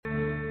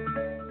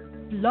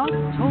Blog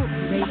Talk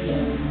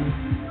Radio.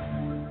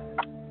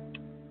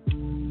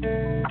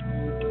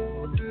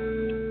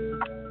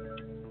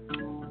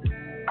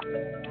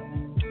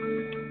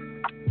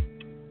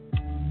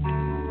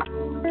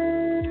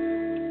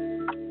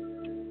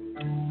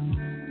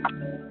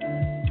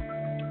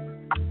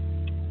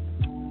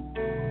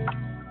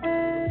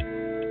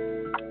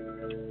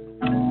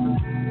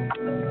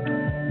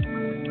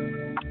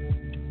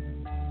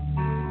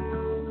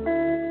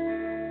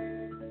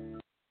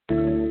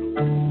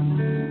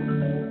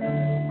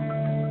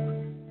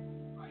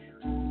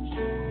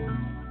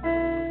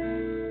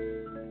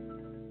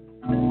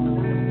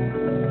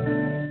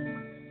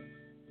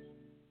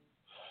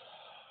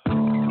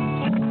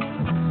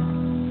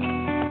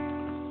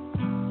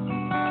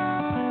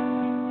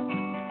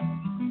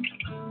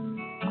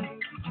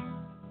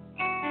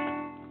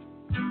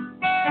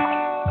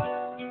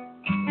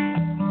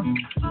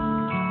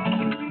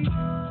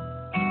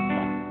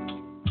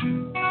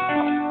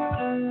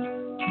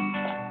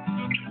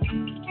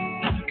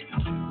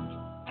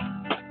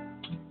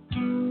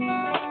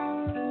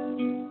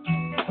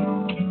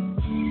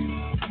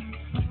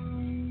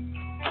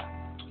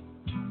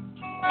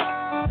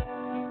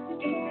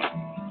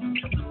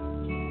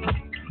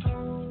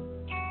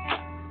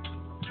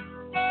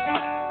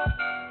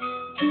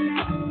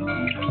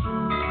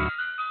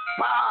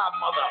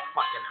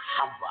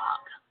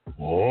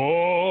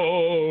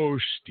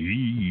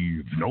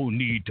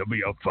 To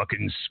be a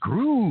fucking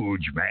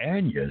Scrooge,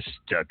 man, you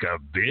stuck-up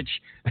bitch.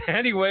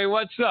 Anyway,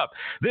 what's up?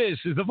 This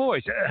is the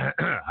voice.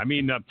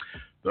 The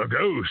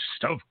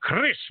ghost of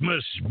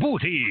Christmas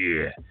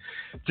booty.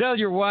 Tell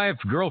your wife,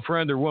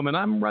 girlfriend, or woman,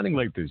 I'm running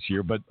late this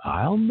year, but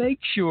I'll make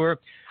sure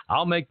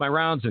I'll make my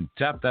rounds and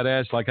tap that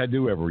ass like I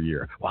do every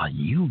year. While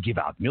you give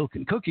out milk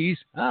and cookies,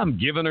 I'm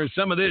giving her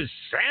some of this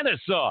Santa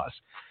sauce.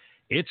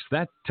 It's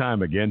that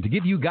time again to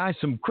give you guys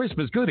some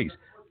Christmas goodies.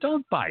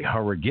 Don't buy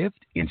her a gift.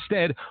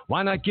 Instead,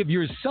 why not give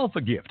yourself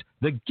a gift?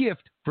 The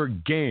gift for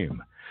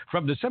game.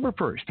 From December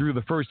 1st through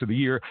the 1st of the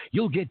year,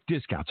 you'll get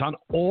discounts on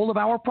all of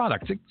our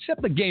products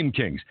except the Game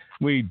Kings.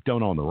 We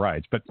don't own the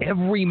rights, but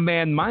every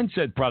Man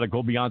Mindset product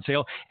will be on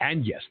sale.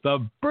 And yes,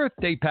 the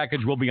birthday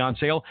package will be on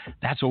sale.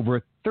 That's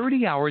over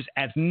 30 hours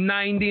at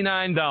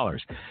 $99.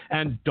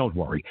 And don't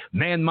worry,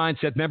 Man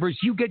Mindset members,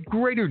 you get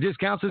greater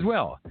discounts as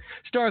well.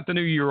 Start the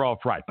new year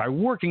off right by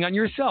working on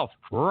yourself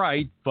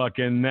right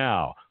fucking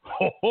now.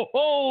 Ho, ho,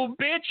 ho,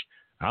 bitch!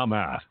 I'm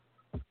out.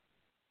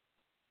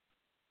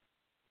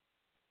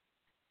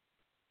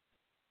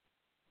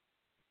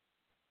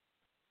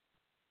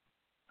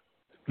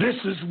 This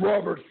is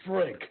Robert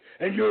Frank,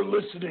 and you're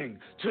listening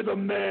to the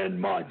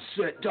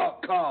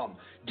ManMindset.com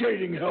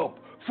Dating Help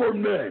for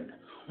Men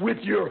with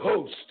your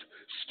host,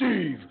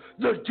 Steve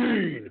the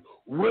Dean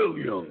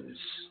Williams.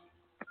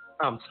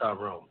 I'm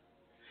Tyrone,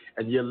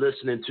 and you're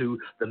listening to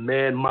the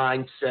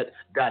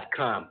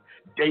ManMindset.com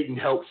Dating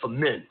Help for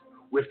Men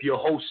with your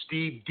host,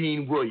 Steve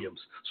Dean Williams.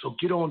 So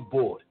get on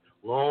board,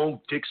 long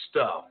dick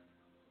style.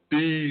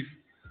 Steve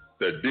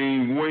the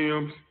Dean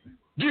Williams,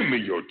 give me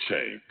your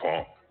chain,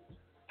 punk.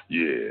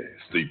 Yeah,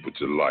 sleep with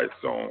your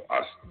lights on.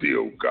 I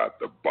still got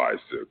the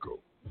bicycle.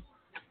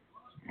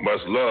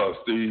 Much love,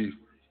 Steve.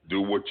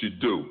 Do what you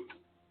do.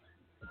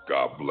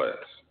 God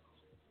bless.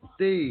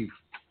 Steve,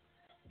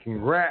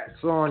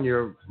 congrats on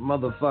your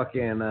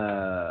motherfucking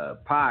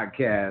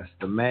podcast,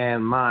 The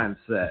Man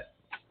Mindset.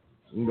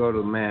 You can go to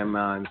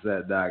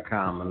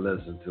manmindset.com and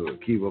listen to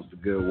it. Keep up the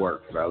good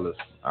work, fellas.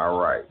 All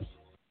right.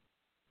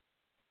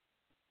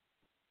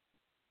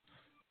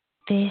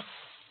 This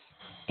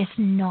is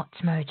not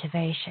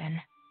motivation.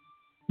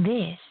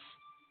 This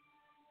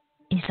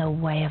is a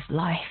way of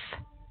life.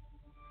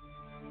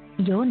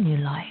 Your new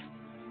life.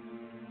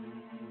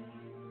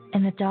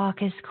 In the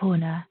darkest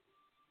corner,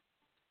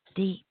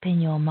 deep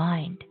in your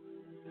mind,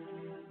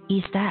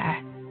 he's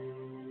there,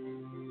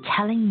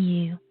 telling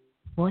you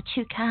what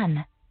you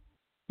can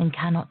and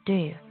cannot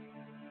do,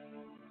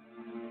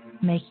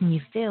 making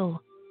you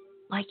feel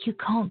like you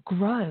can't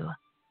grow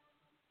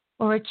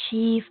or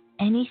achieve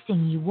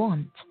anything you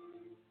want.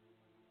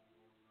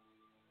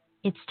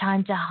 It's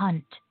time to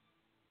hunt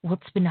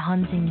what's been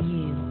hunting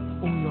you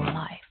all your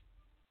life.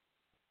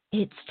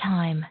 It's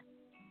time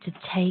to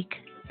take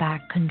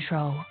back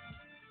control.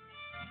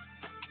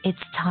 It's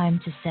time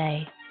to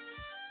say,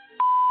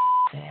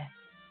 fear.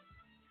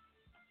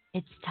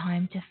 It's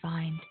time to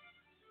find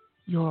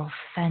your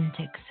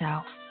authentic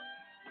self.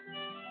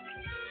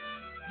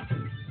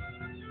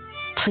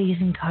 Please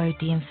encode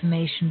the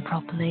information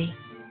properly.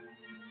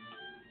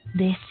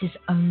 This is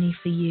only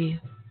for you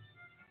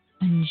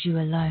and you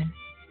alone.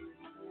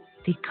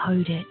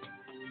 Decode it.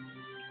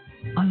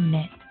 Own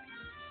it.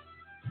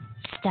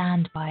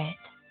 Stand by it.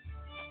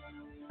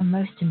 And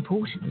most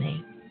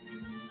importantly,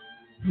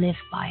 live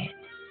by it.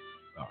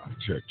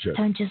 Check.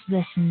 Don't just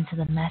listen to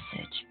the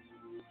message.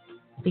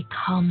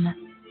 Become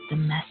the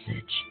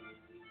message.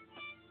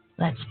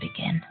 Let's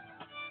begin.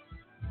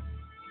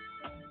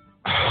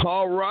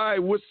 All right,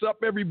 what's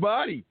up,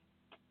 everybody?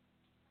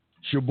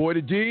 It's your boy,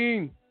 the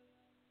Dean.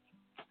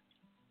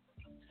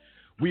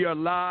 We are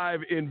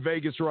live in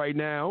Vegas right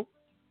now.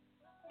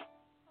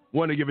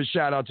 Want to give a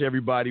shout out to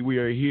everybody. We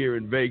are here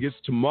in Vegas.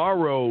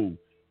 Tomorrow,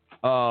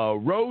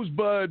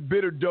 Rosebud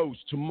Bitter Dose.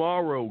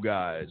 Tomorrow,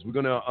 guys. We're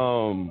going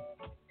to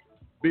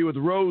be with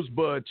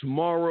Rosebud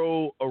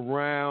tomorrow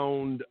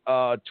around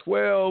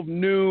 12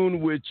 noon,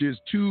 which is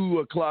 2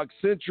 o'clock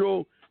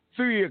Central,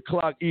 3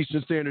 o'clock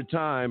Eastern Standard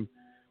Time.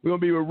 We're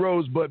going to be with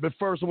Rosebud. But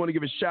first, I want to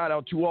give a shout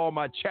out to all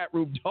my chat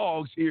room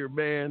dogs here,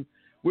 man.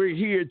 We're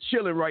here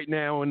chilling right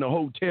now in the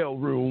hotel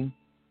room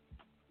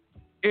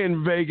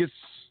in Vegas.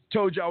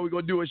 Told y'all we're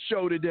going to do a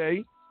show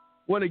today.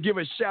 Want to give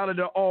a shout out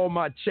to all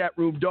my chat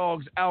room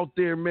dogs out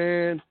there,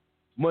 man.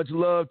 Much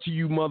love to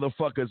you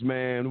motherfuckers,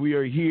 man. We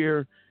are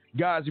here.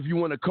 Guys, if you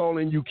want to call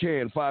in, you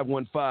can.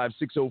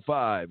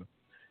 515-605-9373.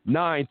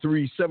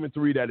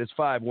 That is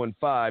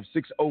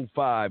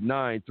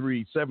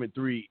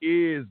 515-605-9373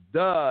 is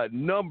the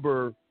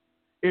number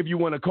if you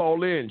want to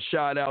call in.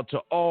 Shout out to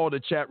all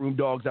the chat room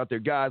dogs out there.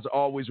 Guys,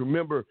 always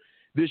remember,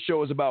 this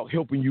show is about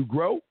helping you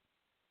grow.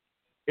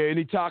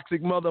 Any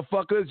toxic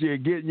motherfuckers, you're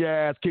getting your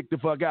ass kicked the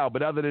fuck out.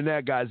 But other than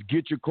that, guys,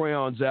 get your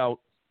crayons out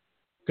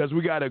because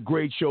we got a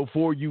great show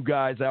for you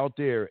guys out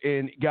there.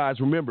 And, guys,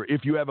 remember,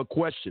 if you have a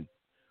question,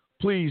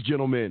 please,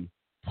 gentlemen,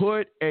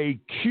 put a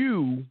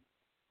Q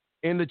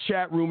in the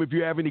chat room if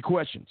you have any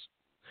questions.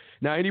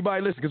 Now,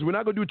 anybody listen, because we're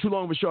not going to do too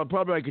long of a show,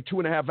 probably like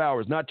 2.5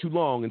 hours, not too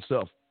long and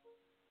stuff.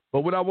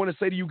 But what I want to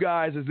say to you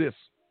guys is this.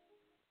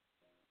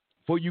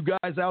 For you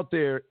guys out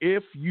there,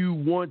 if you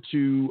want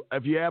to,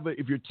 if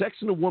you're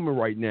texting a woman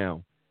right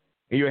now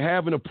and you're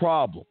having a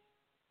problem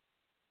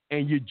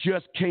and you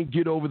just can't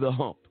get over the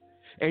hump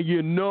and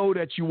you know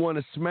that you want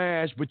to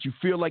smash but you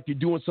feel like you're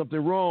doing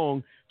something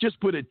wrong, just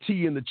put a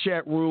T in the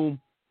chat room.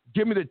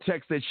 Give me the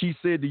text that she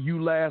said to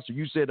you last or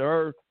you said to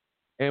her,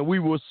 and we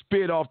will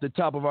spit off the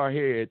top of our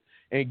head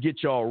and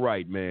get y'all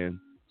right, man.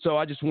 So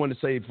I just want to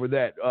say for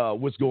that,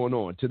 what's going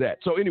on to that.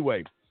 So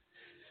anyway,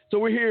 so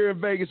we're here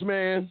in Vegas,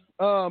 man.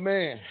 Oh,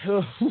 man.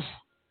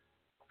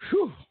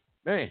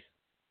 Man.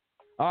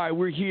 All right,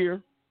 we're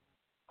here.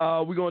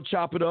 We're going to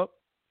chop it up.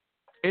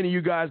 Any of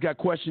you guys got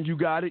questions, you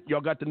got it.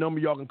 Y'all got the number.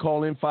 Y'all can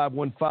call in.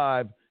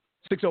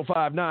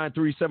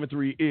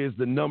 515-605-9373 is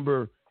the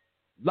number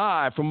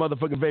live from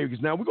motherfucking Vegas.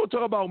 Now, we're going to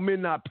talk about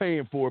men not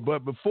paying for it.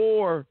 But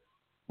before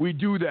we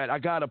do that, I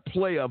got to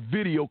play a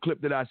video clip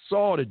that I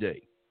saw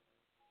today.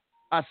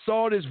 I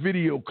saw this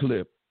video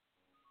clip.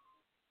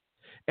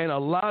 And a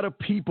lot of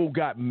people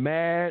got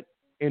mad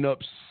and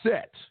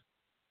upset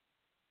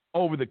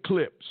over the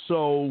clip.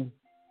 So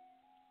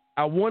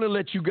I want to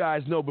let you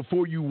guys know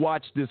before you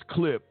watch this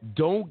clip,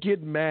 don't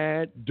get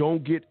mad,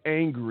 don't get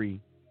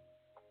angry,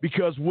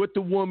 because what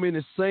the woman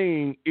is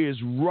saying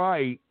is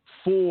right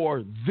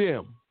for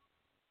them.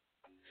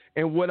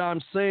 And what I'm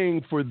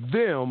saying for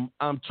them,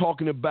 I'm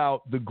talking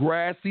about the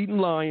grass-eating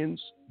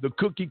lions, the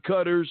cookie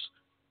cutters,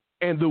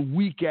 and the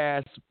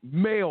weak-ass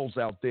males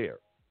out there.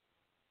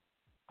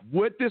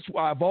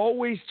 I've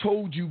always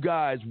told you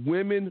guys,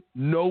 women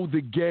know the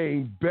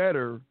game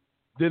better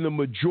than the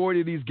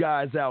majority of these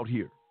guys out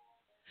here.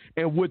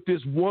 And what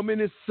this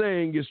woman is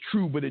saying is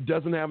true, but it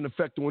doesn't have an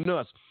effect on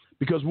us.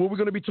 Because what we're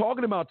going to be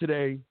talking about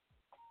today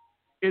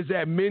is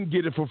that men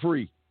get it for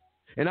free.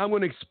 And I'm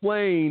going to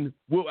explain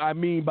what I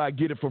mean by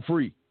get it for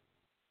free.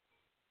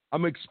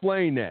 I'm going to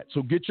explain that.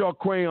 So get your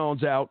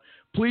crayons out.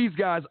 Please,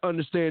 guys,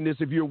 understand this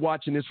if you're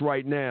watching this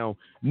right now.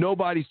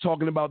 Nobody's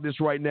talking about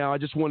this right now. I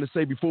just want to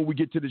say before we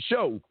get to the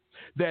show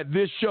that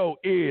this show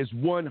is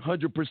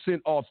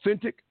 100%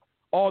 authentic.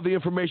 All the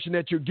information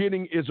that you're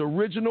getting is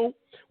original.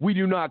 We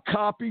do not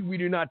copy. We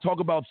do not talk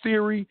about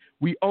theory.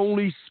 We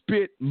only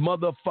spit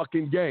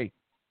motherfucking game.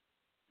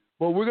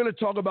 But we're going to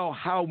talk about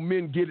how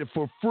men get it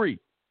for free.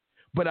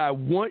 But I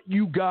want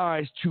you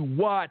guys to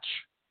watch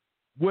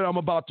what I'm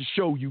about to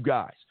show you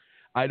guys.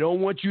 I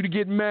don't want you to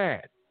get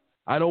mad.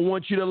 I don't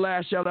want you to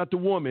lash out at the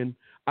woman.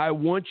 I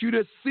want you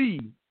to see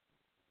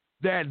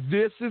that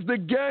this is the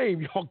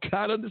game. Y'all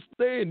got to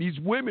understand, these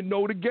women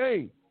know the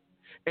game.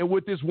 And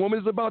what this woman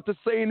is about to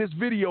say in this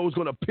video is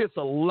going to piss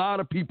a lot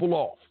of people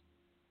off.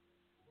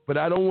 But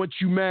I don't want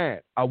you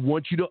mad. I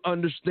want you to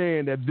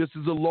understand that this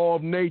is a law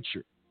of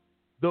nature.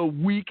 The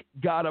weak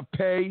got to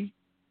pay.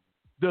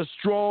 The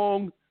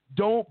strong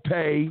don't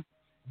pay.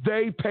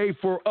 They pay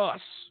for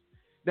us.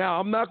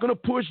 Now, I'm not going to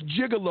push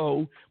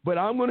gigolo, but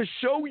I'm going to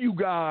show you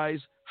guys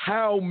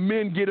how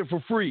men get it for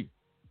free.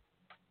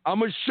 I'm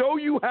going to show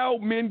you how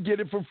men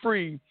get it for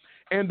free,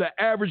 and the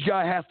average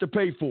guy has to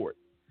pay for it.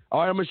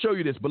 All right, I'm going to show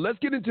you this, but let's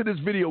get into this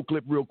video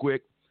clip real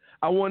quick.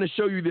 I want to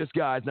show you this,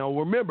 guys. Now,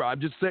 remember,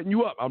 I'm just setting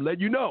you up. I'm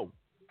letting you know.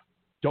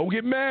 Don't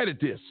get mad at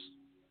this.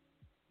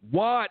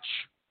 Watch.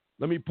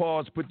 Let me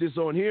pause, put this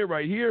on here,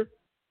 right here.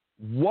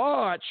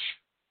 Watch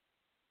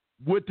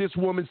what this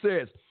woman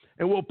says,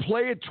 and we'll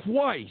play it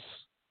twice.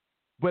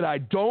 But I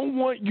don't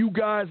want you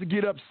guys to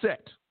get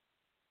upset.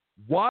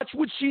 Watch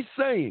what she's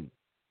saying.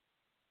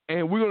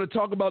 And we're going to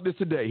talk about this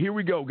today. Here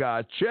we go,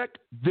 guys. Check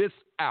this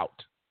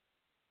out.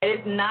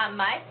 It is not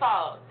my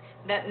fault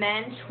that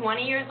men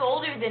 20 years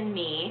older than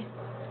me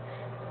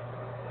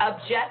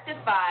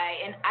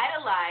objectify and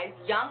idolize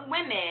young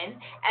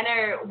women and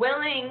are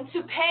willing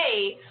to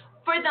pay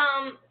for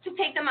them to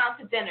take them out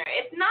to dinner.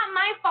 It's not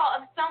my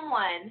fault if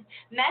someone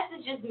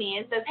messages me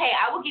and says, hey,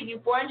 I will give you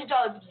 $400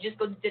 if you just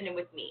go to dinner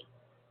with me.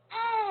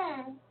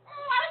 I'm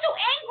so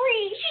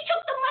angry. She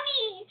took the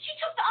money. She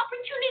took the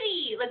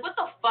opportunity. Like, what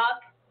the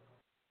fuck?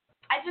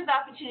 I took the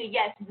opportunity.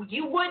 Yes,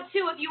 you would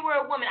too if you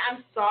were a woman.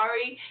 I'm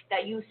sorry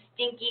that you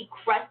stinky,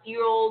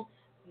 crusty-old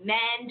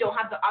men don't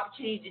have the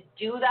opportunity to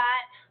do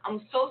that.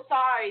 I'm so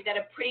sorry that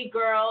a pretty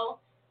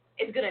girl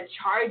is going to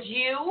charge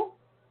you.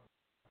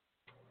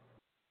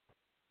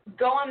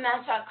 Go on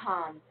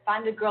Match.com.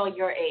 Find a girl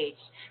your age.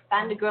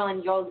 Find a girl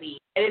in your league.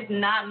 It is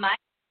not my...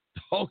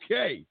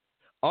 Okay.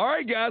 All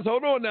right, guys,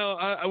 hold on now.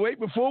 Wait,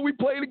 before we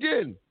play it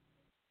again.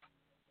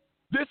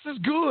 This is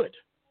good.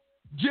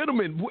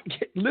 Gentlemen,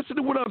 listen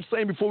to what I'm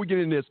saying before we get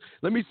in this.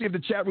 Let me see if the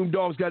chat room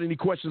dogs got any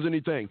questions or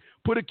anything.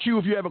 Put a Q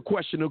if you have a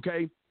question,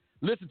 okay?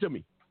 Listen to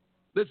me.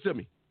 Listen to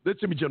me. Listen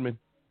to me, gentlemen.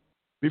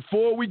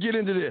 Before we get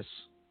into this,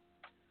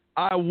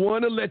 I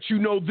want to let you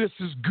know this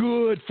is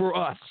good for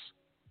us.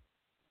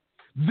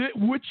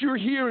 What you're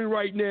hearing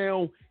right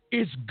now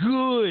is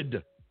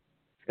good.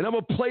 And I'm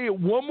going to play it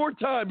one more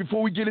time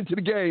before we get into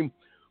the game.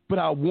 But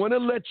I want to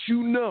let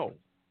you know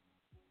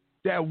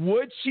that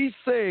what she's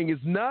saying is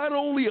not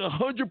only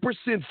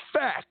 100%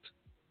 fact,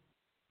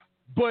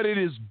 but it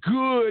is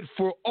good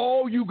for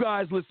all you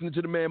guys listening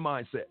to The Man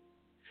Mindset.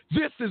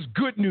 This is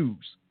good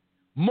news.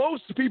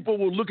 Most people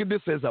will look at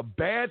this as a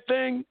bad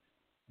thing,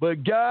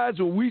 but guys,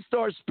 when we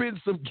start spitting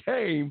some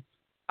game,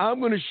 I'm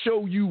going to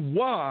show you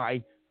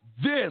why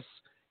this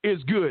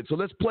is good. So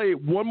let's play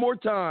it one more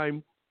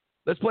time.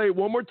 Let's play it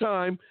one more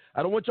time.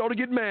 I don't want y'all to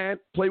get mad.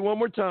 Play one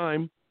more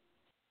time.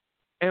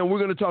 And we're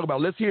going to talk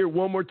about it. Let's hear it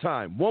one more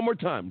time. One more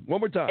time. One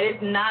more time. It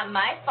is not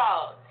my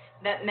fault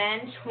that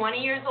men 20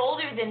 years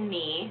older than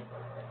me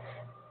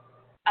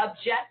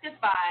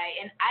objectify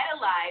and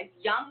idolize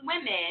young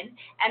women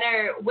and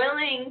are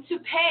willing to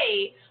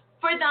pay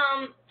for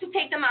them to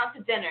take them out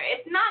to dinner.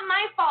 It's not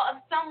my fault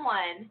if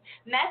someone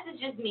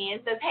messages me and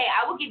says, hey,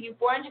 I will give you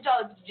 $400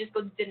 if you just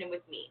go to dinner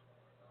with me.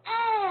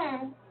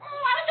 I'm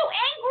so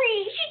angry.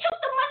 She took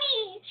the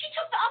money. She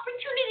took the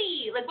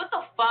opportunity. Like, what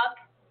the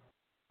fuck?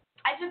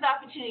 I took the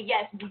opportunity.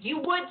 Yes, you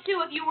would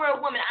too if you were a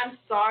woman. I'm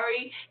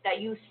sorry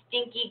that you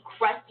stinky,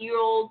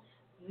 crusty-old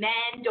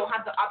men don't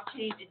have the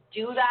opportunity to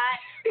do that.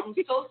 I'm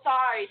so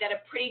sorry that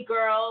a pretty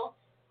girl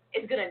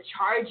is going to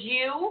charge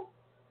you.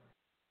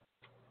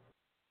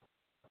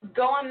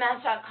 Go on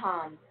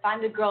Match.com.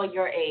 Find a girl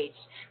your age.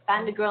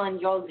 Find a girl in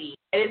your league.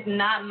 It is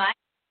not my...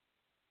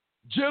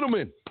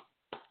 Gentlemen,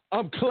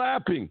 I'm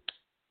clapping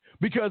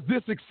because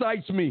this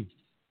excites me.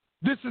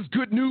 This is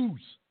good news.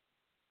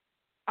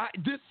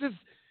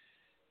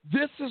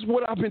 This is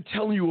what I've been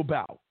telling you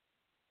about.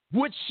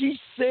 What she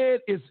said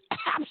is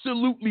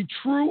absolutely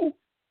true,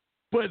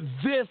 but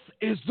this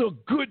is the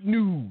good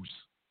news.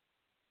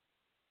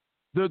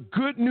 The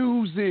good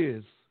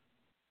news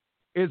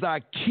is I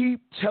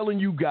keep telling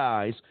you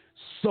guys,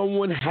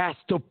 someone has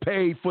to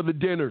pay for the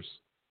dinners.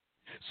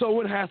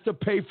 Someone has to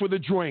pay for the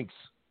drinks.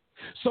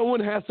 Someone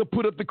has to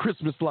put up the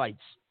Christmas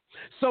lights.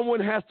 Someone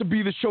has to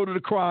be the shoulder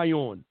to cry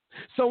on.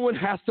 Someone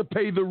has to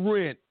pay the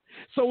rent.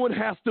 Someone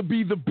has to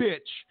be the bitch.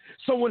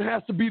 Someone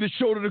has to be the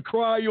shoulder to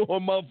cry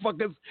on,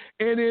 motherfuckers.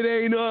 And it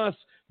ain't us.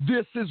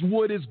 This is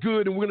what is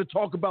good. And we're going to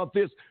talk about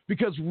this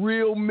because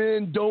real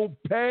men don't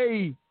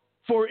pay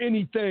for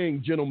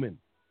anything, gentlemen.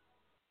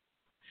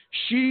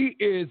 She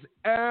is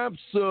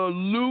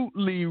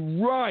absolutely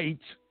right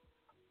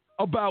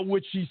about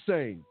what she's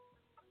saying.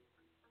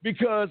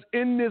 Because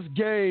in this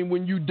game,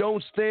 when you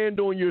don't stand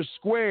on your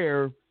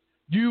square,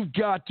 you've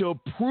got to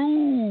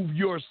prove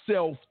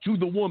yourself to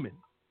the woman.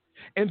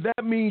 And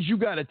that means you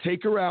got to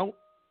take her out.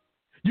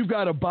 You've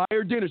got to buy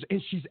her dinners.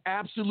 And she's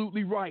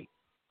absolutely right.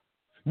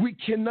 We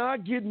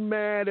cannot get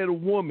mad at a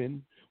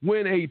woman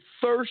when a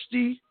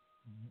thirsty,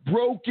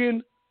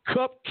 broken,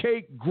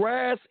 cupcake,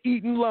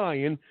 grass-eating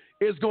lion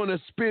is going to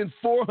spend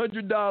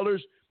 $400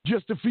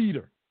 just to feed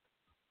her.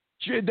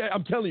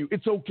 I'm telling you,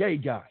 it's okay,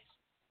 guys.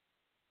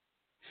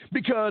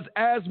 Because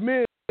as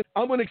men,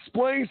 I'm going to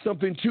explain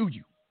something to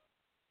you.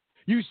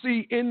 You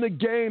see, in the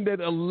game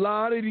that a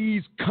lot of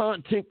these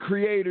content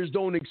creators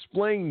don't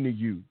explain to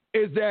you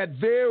is that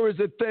there is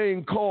a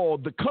thing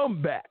called the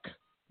comeback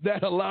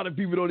that a lot of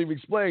people don't even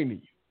explain to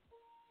you.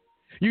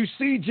 You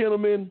see,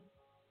 gentlemen,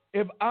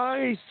 if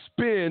I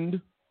spend,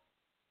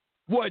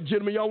 what,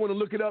 gentlemen, y'all want to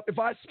look it up? If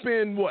I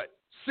spend, what,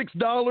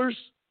 $6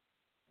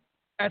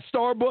 at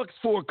Starbucks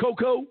for a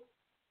cocoa,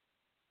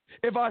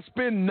 if I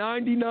spend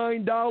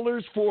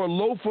 $99 for a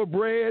loaf of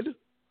bread,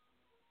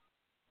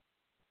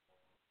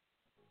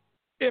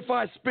 if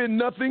I spend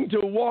nothing to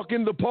walk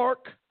in the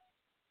park,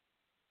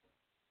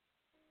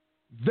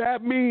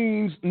 that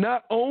means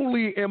not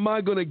only am I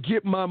going to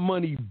get my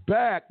money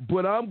back,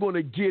 but I'm going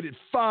to get it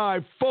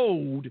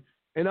fivefold,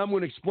 and I'm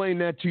going to explain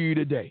that to you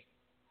today.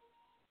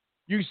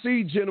 You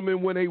see,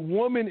 gentlemen, when a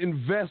woman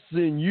invests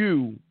in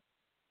you,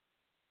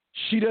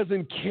 she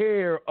doesn't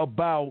care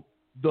about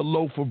the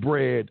loaf of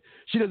bread.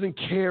 She doesn't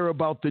care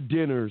about the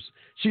dinners.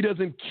 She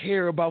doesn't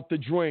care about the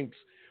drinks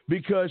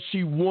because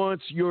she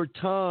wants your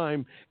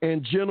time.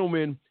 And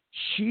gentlemen,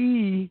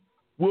 she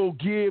will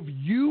give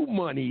you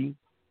money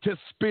to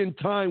spend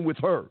time with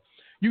her.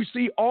 You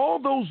see, all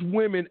those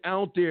women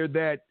out there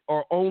that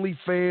are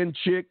OnlyFans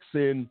chicks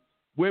and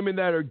women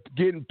that are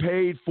getting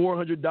paid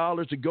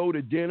 $400 to go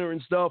to dinner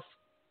and stuff,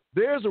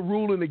 there's a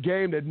rule in the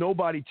game that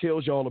nobody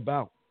tells y'all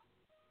about.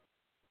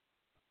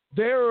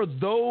 There are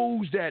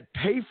those that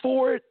pay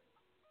for it,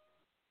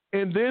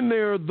 and then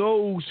there are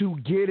those who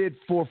get it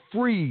for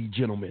free,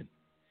 gentlemen.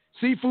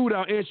 Seafood,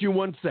 I'll answer you in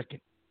 1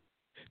 second.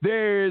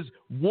 There's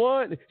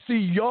one. See,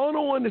 y'all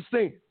don't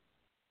understand.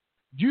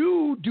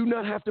 You do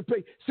not have to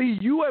pay. See,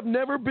 you have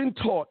never been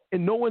taught,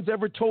 and no one's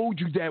ever told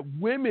you that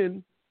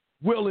women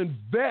will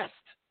invest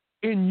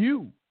in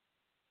you.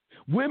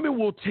 Women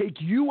will take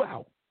you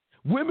out.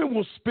 Women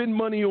will spend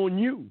money on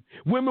you.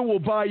 Women will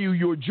buy you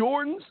your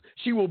Jordans.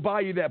 She will buy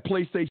you that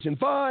PlayStation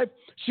 5.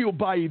 She'll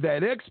buy you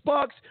that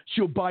Xbox.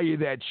 She'll buy you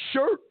that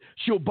shirt.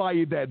 She'll buy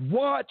you that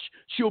watch.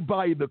 She'll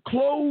buy you the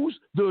clothes,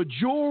 the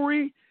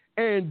jewelry,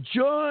 and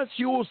just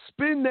you'll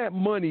spend that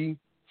money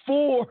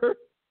for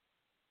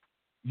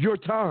your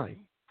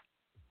time.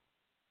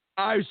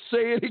 I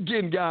say it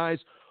again, guys,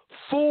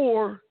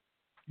 for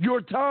your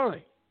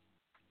time.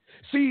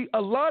 See,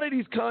 a lot of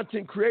these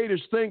content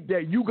creators think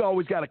that you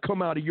always got to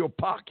come out of your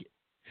pocket.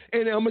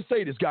 And I'm going to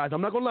say this, guys.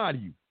 I'm not going to lie to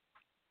you.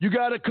 You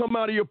got to come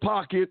out of your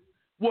pocket.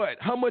 What?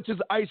 How much is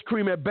ice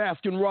cream at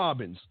Baskin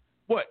Robbins?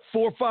 What, $4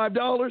 or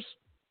 $5?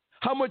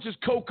 How much is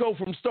cocoa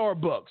from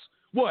Starbucks?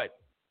 What,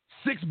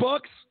 $6?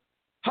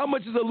 How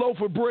much is a loaf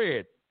of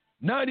bread?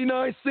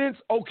 99 cents?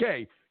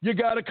 Okay, you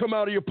got to come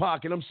out of your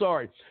pocket. I'm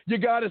sorry. You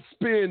got to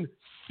spend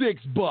 $6,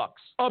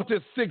 up to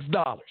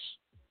 $6.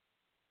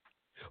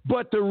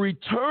 But the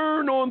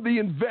return on the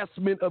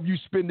investment of you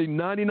spending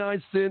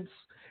 99 cents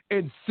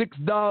and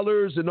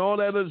 $6 and all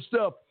that other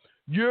stuff,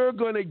 you're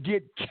going to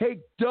get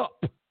caked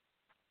up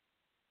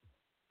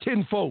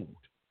tenfold.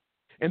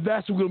 And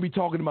that's what we're going to be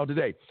talking about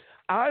today.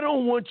 I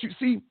don't want you,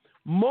 see,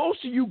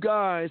 most of you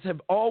guys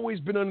have always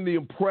been under the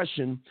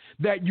impression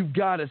that you've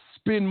got to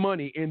spend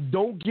money, and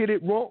don't get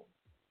it wrong.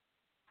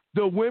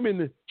 The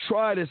women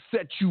try to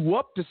set you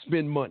up to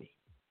spend money.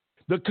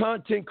 The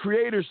content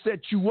creators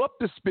set you up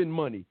to spend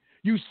money.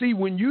 You see,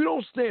 when you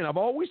don't stand, I've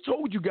always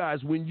told you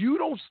guys, when you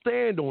don't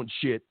stand on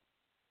shit,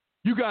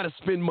 you got to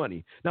spend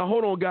money. Now,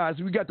 hold on, guys.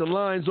 We got the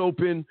lines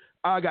open.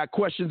 I got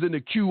questions in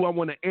the queue. I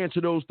want to answer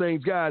those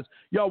things. Guys,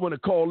 y'all want to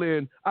call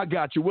in, I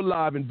got you. We're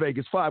live in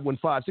Vegas,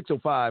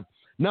 515-605-9373.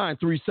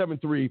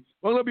 I'm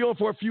going to be on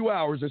for a few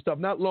hours and stuff,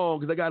 not long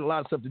because I got a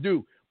lot of stuff to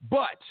do.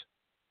 But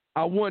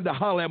I wanted to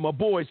holler at my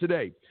boys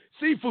today.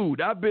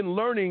 Seafood, I've been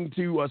learning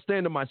to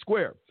stand in my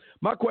square.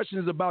 My question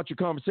is about your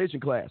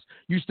conversation class.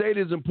 You stated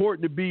it's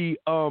important to be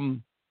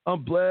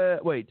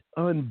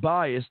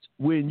unbiased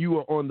when you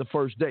are on the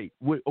first date.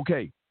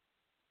 Okay.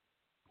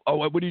 Oh,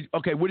 what is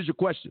your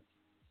question?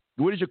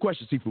 What is your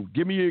question, Seafood?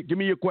 Give me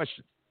your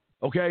question.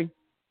 Okay.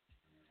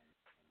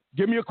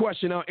 Give me your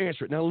question. I'll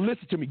answer it. Now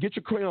listen to me. Get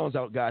your crayons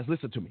out, guys.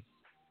 Listen to me.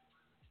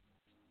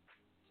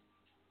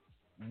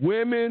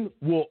 Women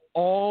will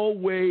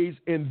always,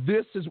 and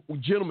this is,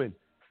 gentlemen,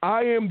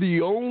 I am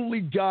the only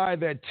guy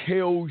that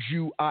tells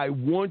you I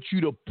want you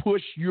to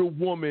push your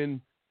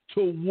woman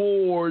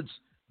towards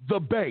the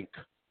bank.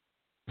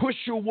 Push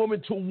your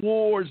woman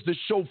towards the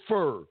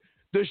chauffeur,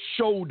 the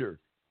shoulder.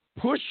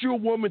 Push your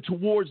woman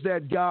towards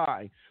that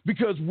guy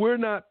because we're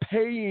not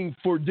paying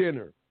for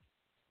dinner.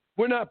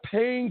 We're not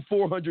paying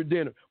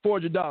 $400.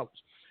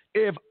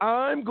 If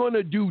I'm going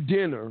to do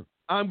dinner,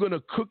 I'm going to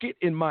cook it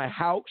in my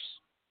house.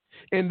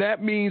 And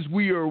that means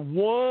we are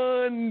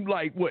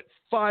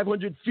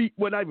 500 feet?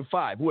 Well, not even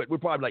 5. We're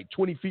probably like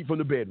 20 feet from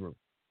the bedroom.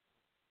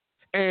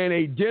 And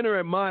a dinner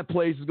at my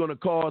place is going to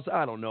cost,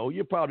 I don't know,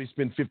 you'll probably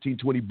spend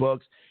 $15, $20.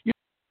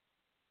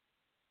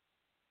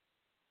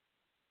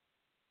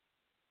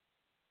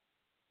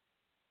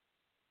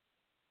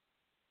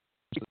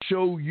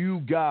 Show you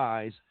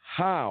guys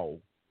how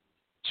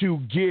to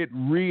get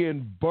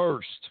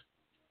reimbursed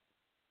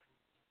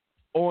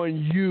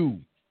on you.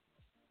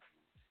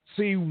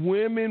 See,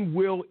 women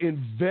will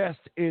invest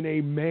in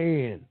a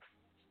man.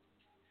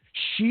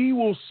 She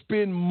will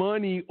spend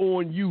money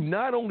on you.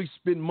 Not only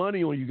spend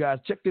money on you, guys.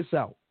 Check this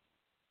out.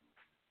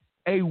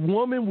 A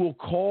woman will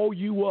call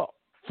you up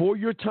for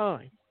your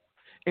time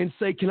and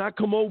say, can I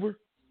come over?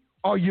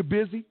 Are you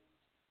busy?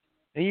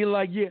 And you're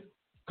like, yeah,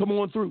 come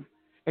on through.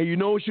 And you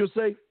know what she'll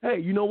say? Hey,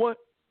 you know what?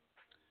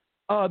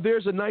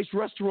 There's a nice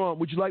restaurant.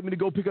 Would you like me to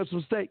go pick up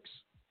some steaks?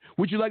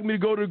 Would you like me to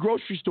go to the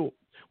grocery store?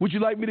 Would you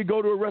like me to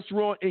go to a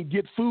restaurant and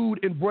get food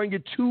and bring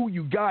it to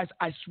you? Guys,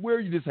 I swear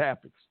you this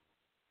happens.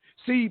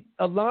 See,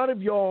 a lot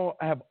of y'all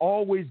have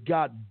always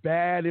got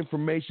bad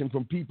information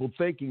from people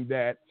thinking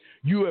that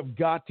you have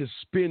got to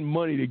spend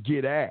money to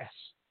get ass.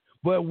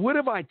 But what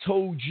if I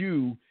told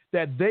you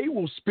that they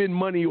will spend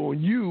money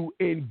on you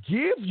and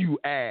give you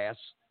ass,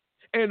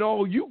 And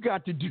all you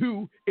got to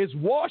do is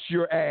wash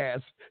your ass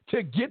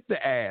to get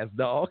the ass,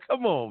 dog.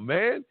 Come on,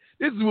 man.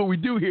 This is what we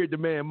do here at The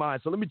Man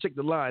Mind. So let me check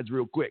the lines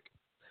real quick.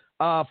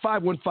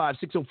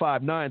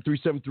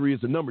 515-605-9373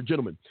 is the number,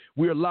 gentlemen.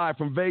 We are live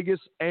from Vegas,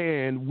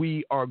 and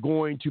we are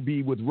going to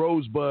be with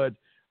Rosebud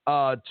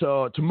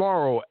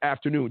tomorrow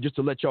afternoon, just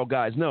to let y'all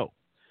guys know.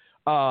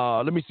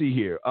 Let me see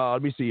here.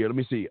 Hold on.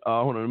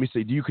 Let me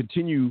see. Do you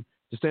continue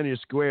to stand in your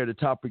square? The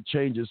topic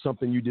changes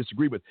something you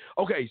disagree with.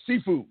 Okay,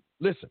 Seafood,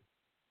 listen.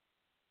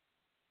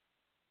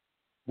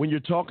 When you're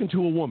talking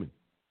to a woman,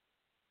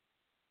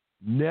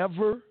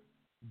 never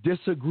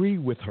disagree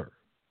with her.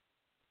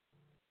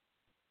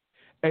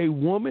 A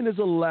woman is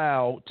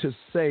allowed to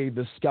say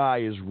the sky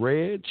is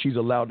red. She's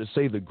allowed to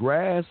say the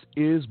grass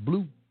is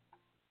blue.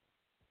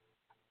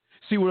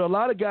 See, where a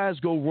lot of guys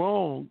go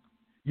wrong,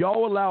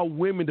 y'all allow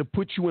women to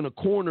put you in a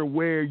corner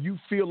where you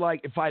feel like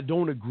if I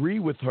don't agree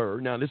with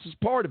her, now this is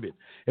part of it,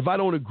 if I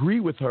don't agree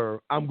with her,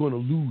 I'm going to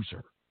lose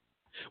her.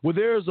 Well,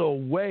 there's a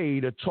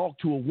way to talk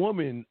to a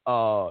woman,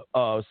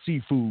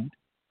 Seafood,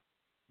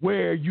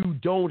 where you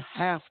don't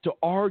have to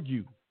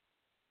argue.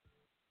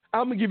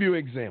 I'm going to give you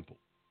an example.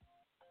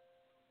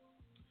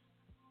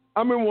 I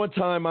remember one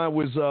time I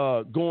was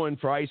going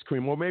for ice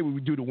cream, or maybe we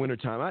do the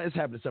wintertime. It's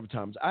happened several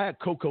times. I had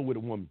cocoa with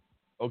a woman,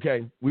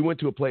 okay? We went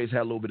to a place,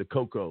 had a little bit of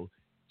cocoa.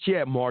 She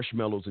had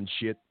marshmallows and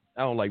shit.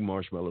 I don't like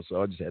marshmallows,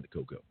 so I just had the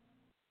cocoa.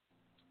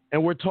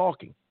 And we're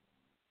talking.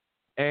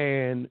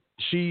 And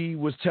she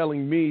was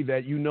telling me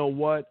that, you know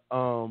what,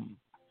 I'm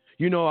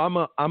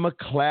a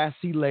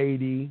classy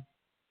lady.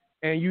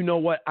 And you know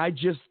what, I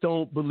just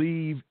don't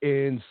believe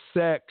in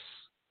sex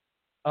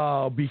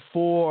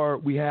before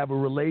we have a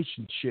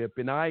relationship,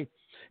 and I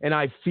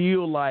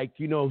feel like,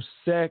 you know,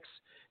 sex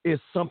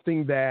is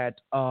something that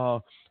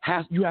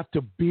you have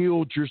to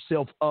build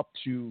yourself up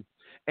to,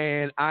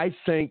 and I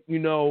think, you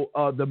know,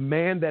 the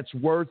man that's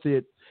worth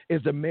it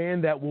is the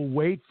man that will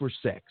wait for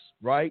sex,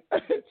 right?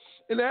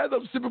 And as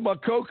I'm sipping my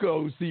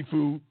cocoa,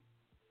 Seafood,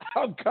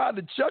 I'm kind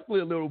of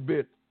chuckling a little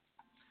bit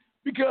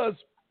because,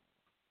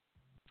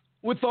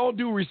 with all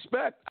due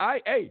respect,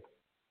 I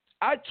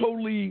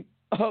totally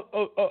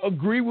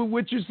agree with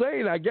what you're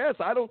saying. I guess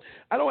I don't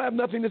have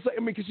nothing to say. I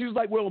mean, because she was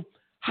like, "Well,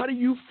 how do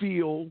you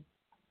feel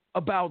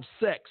about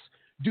sex?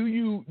 Are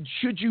you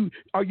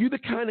the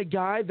kind of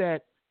guy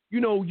that, you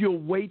know, you'll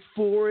wait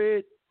for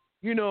it,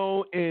 you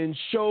know, and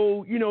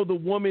show, you know, the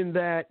woman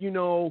that, you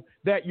know,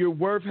 that you're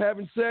worth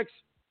having sex?"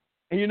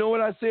 And you know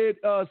what I said,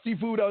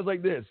 Seafood? I was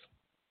like this.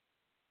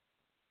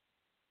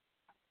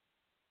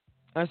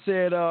 I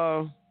said,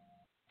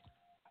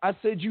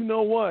 you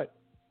know what?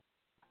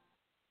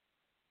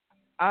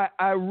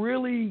 I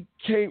really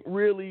can't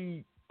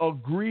really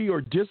agree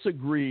or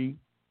disagree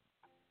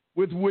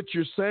with what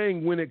you're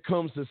saying when it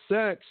comes to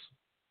sex,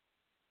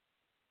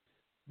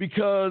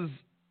 because,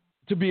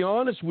 to be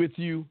honest with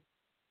you,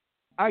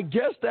 I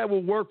guess that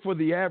will work for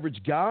the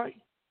average guy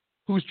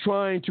who's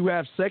trying to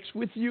have sex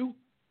with you.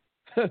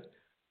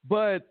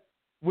 But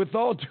with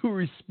all due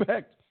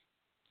respect,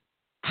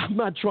 I'm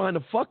not trying to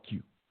fuck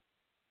you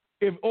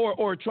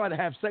or try to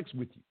have sex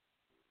with you.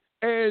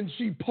 And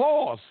she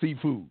paused,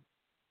 Seafood.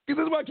 This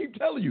is what I keep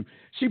telling you.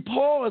 She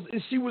paused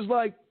and she was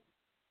like,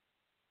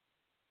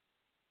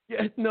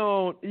 "Yeah,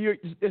 no,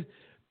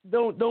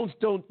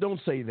 don't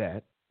say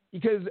that,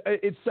 because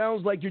it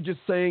sounds like you're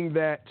just saying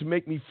that to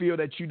make me feel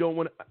that you don't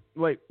want to."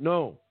 Like,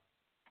 no,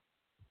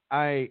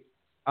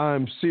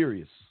 I'm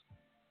serious.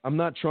 I'm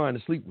not trying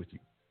to sleep with you.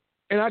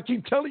 And I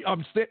keep telling you,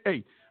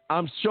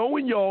 I'm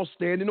showing y'all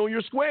standing on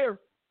your square.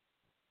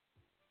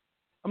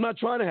 I'm not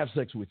trying to have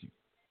sex with you.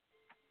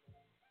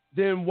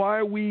 Then why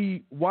are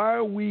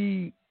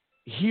we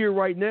here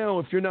right now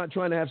if you're not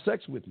trying to have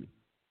sex with me?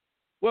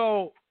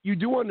 Well, you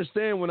do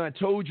understand when I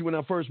told you when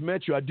I first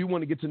met you, I do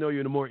want to get to know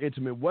you in a more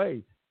intimate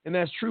way. And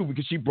that's true,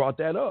 because she brought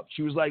that up.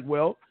 She was like,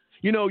 "Well,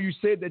 you know, you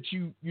said that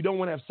you don't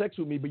want to have sex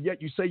with me, but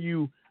yet you say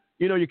you're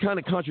kind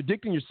of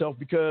contradicting yourself,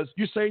 because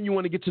you're saying you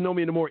want to get to know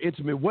me in a more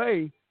intimate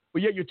way,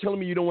 but yet you're telling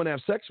me you don't want to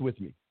have sex with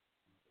me."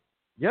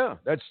 Yeah,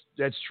 that's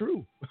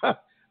true.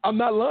 I'm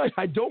not lying.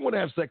 I don't want to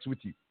have sex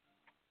with you.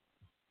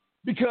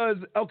 Because,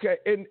 okay,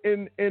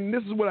 and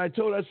this is what I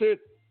told her. I said,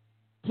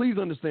 please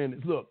understand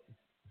this. Look,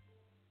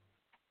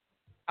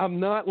 I'm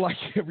not like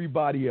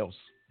everybody else.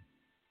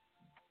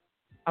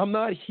 I'm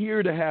not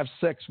here to have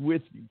sex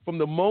with you. From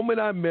the moment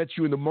I met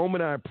you and the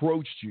moment I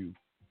approached you,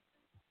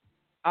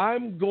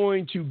 I'm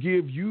going to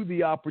give you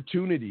the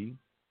opportunity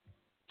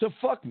to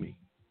fuck me.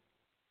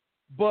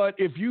 But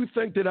if you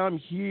think that I'm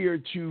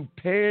here to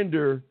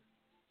pander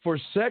for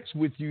sex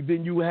with you,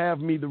 then you have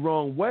me the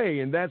wrong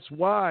way. And that's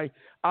why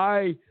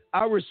I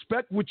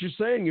respect what you're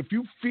saying. If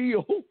you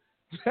feel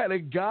that a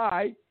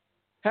guy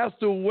has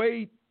to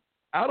wait,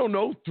 I don't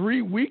know,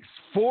 3 weeks,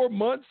 4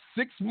 months,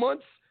 6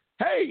 months,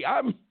 hey,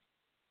 I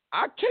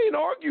can't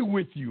argue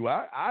with you.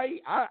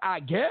 I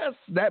guess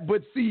that,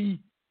 but see,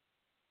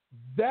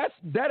 that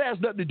has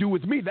nothing to do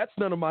with me. That's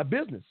none of my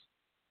business.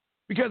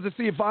 Because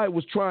see, if I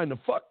was trying to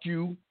fuck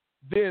you,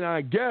 then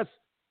I guess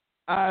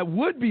I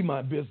would be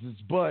my business.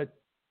 But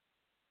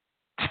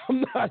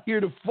I'm not here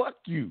to fuck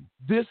you.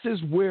 This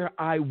is where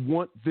I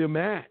want them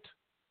at.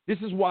 This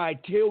is why I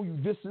tell you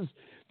this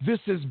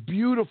is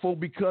beautiful,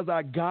 because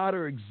I got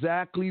her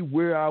exactly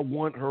where I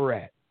want her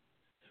at.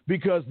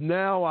 Because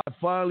now I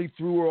finally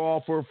threw her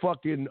off her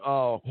fucking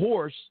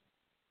horse,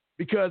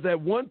 because at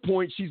one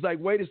point she's like,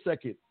 wait a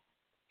second.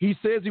 He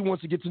says he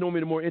wants to get to know me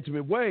in a more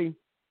intimate way,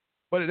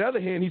 but on the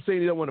other hand, he's saying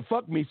he doesn't want to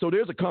fuck me, so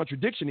there's a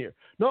contradiction here.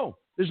 No,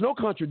 there's no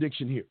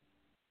contradiction here.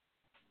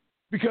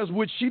 Because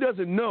what she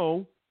doesn't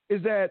know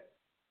is that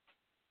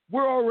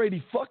we're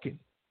already fucking.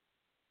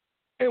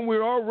 And we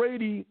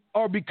already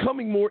are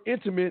becoming more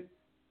intimate,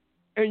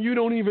 and you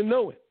don't even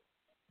know it.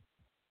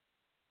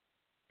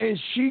 And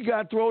she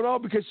got thrown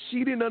off because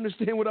she didn't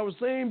understand what I was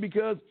saying,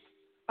 because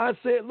I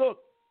said, look,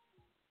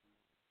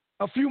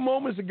 a few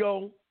moments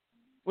ago,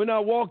 when I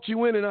walked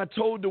you in and I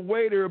told the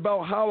waiter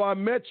about how I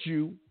met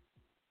you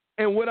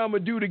and what I'm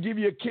going to do to give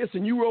you a kiss,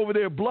 and you were over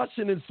there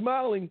blushing and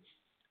smiling,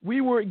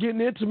 we weren't getting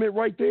intimate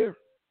right there.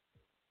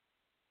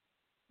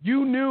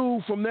 You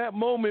knew from that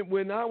moment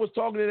when I was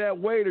talking to that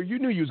waiter, you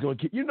knew you was going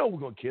to kiss. You know we're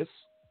going to kiss.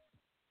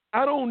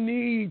 I don't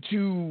need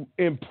to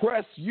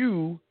impress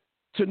you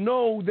to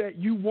know that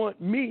you want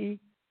me,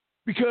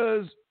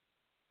 because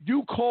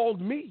you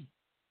called me.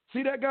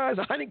 See that, guys?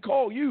 I didn't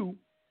call you.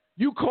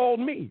 You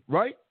called me,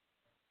 right?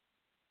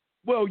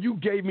 Well, you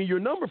gave me your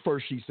number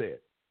first, she said.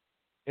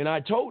 And I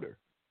told her,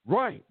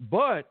 right.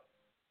 But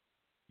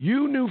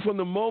you knew from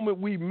the moment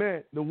we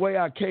met, the way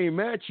I came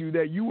at you,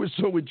 that you were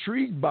so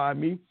intrigued by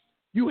me,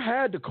 you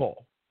had to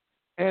call.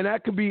 And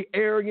that could be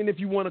arrogant if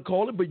you want to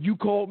call it, but you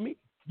called me.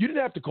 You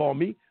didn't have to call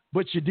me,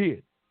 but you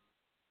did.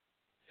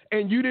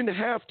 And you didn't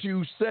have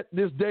to set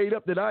this date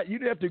up you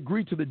didn't have to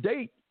agree to the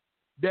date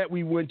that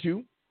we went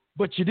to,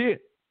 but you did.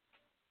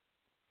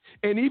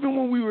 And even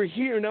when we were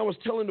here and I was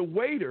telling the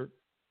waiter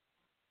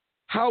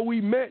how we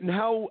met and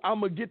how I'm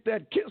going to get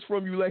that kiss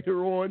from you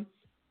later on,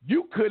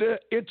 you could have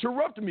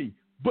interrupted me,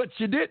 but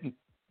you didn't.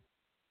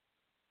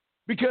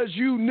 Because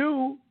you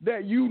knew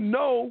that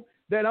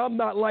that I'm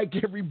not like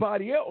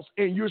everybody else,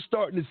 and you're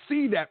starting to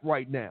see that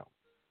right now.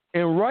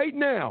 And right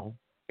now,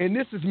 and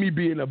this is me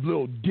being a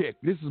little dick,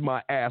 this is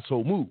my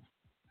asshole move.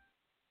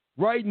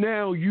 Right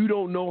now, you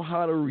don't know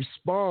how to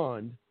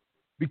respond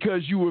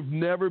because you have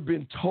never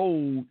been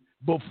told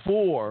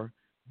before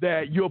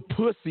that your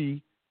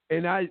pussy,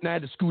 and I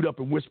had to scoot up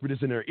and whisper this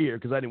in her ear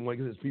because I didn't want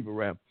to get there's people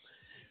around.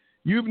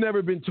 You've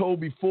never been told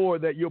before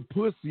that your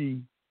pussy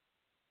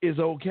is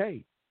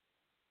okay,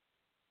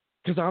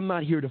 because I'm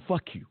not here to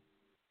fuck you.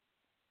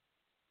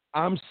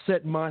 I'm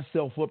setting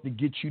myself up to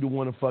get you to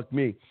want to fuck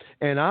me.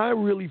 And I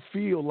really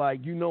feel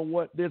like, you know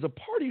what, there's a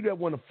part of you that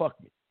want to fuck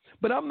me.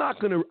 But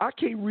I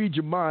can't read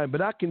your mind,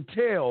 but I can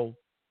tell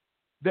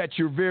that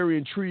you're very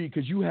intrigued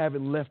because you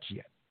haven't left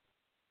yet.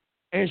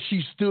 And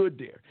she stood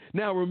there.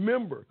 Now,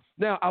 remember,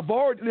 I've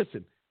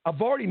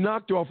already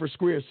knocked her off her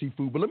square,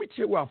 Seafood, but let me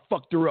tell you where I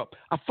fucked her up.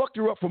 I fucked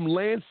her up from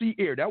land, sea,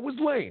 air. That was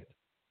land.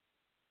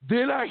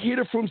 Then I hit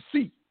her from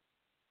sea.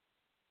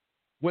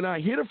 When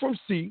I hit her from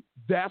sea,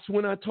 that's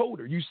when I told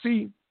her. You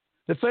see,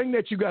 the thing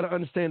that you got to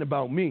understand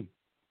about me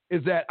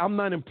is that I'm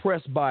not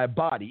impressed by a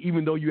body,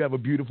 even though you have a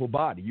beautiful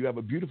body. You have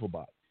a beautiful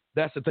body.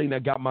 That's the thing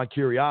that got my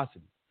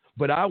curiosity.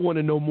 But I want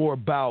to know more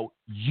about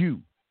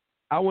you.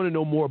 I want to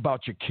know more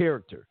about your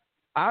character.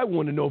 I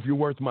want to know if you're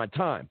worth my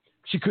time.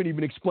 She couldn't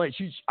even explain.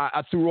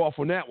 I threw her off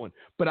on that one.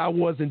 But I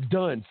wasn't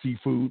done,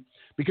 Seafood,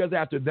 because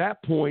after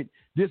that point,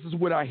 this is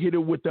what I hit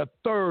her with the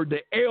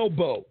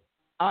elbow.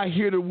 I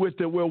hit her with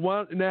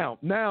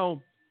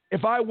now,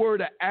 if I were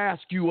to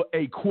ask you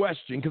a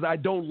question, because I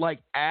don't like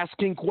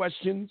asking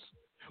questions,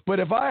 but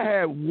if I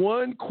had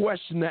one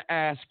question to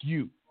ask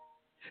you,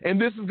 and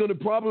this is going to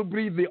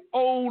probably be the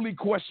only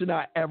question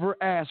I ever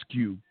ask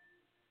you,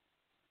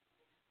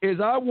 is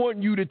I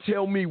want you to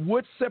tell me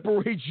what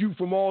separates you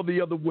from all the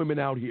other women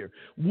out here.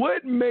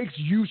 What makes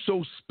you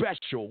so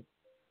special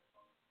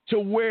to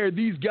where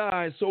these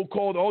guys,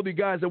 so-called all the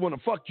guys that want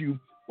to fuck you,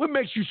 what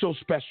makes you so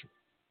special?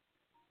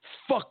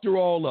 Fucked her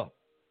all up.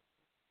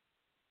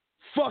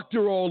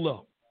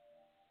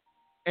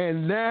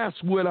 And that's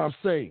what I'm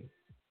saying.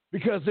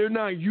 Because they're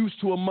not used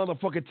to a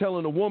motherfucker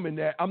telling a woman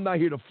that I'm not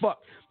here to fuck.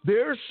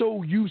 They're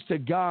so used to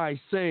guys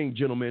saying,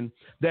 gentlemen,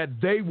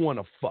 that they want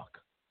to fuck.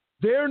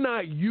 They're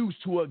not used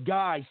to a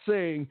guy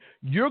saying,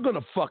 you're going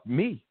to fuck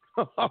me.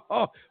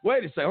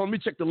 Wait a second. Let me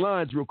check the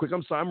lines real quick.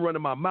 I'm sorry. I'm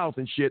running my mouth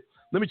and shit.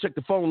 Let me check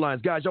the phone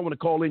lines. Guys, y'all want to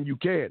call in, you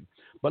can.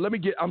 But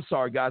I'm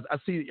sorry, guys.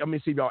 Let me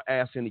see if y'all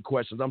ask any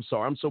questions. I'm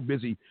sorry. I'm so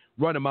busy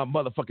running my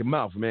motherfucking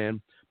mouth, man.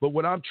 But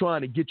what I'm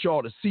trying to get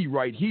y'all to see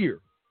right here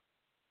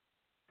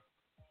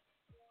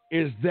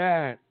is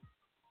that,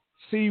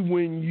 see,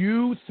 when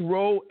you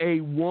throw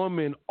a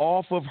woman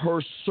off of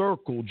her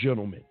circle,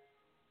 gentlemen,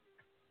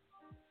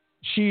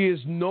 she is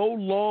no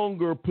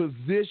longer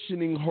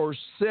positioning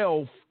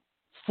herself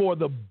for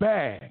the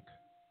bag.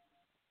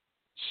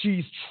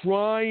 She's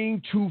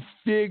trying to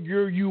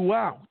figure you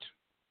out.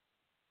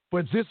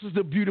 But this is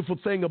the beautiful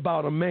thing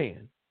about a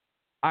man.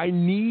 I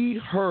need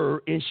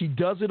her, and she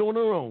does it on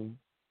her own.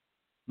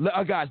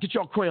 Guys, get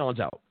y'all crayons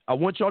out. I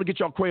want y'all to get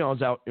y'all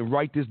crayons out and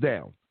write this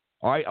down.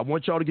 All right, I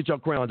want y'all to get y'all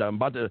crayons out. I'm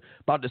about to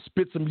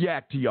spit some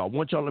yak to y'all.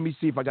 Let me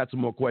see if I got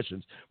some more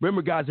questions.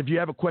 Remember, guys, if you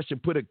have a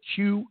question, put a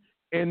Q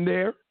in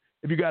there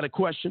if you got a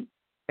question,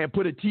 and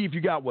put a T if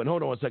you got one.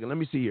 Hold on a second. Let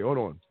me see here.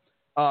 Hold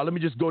on. Let me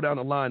just go down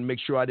the line and make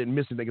sure I didn't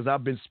miss anything because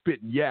I've been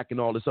spitting yak and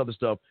all this other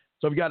stuff.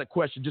 So if you got a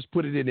question, just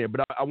put it in there.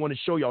 But I want to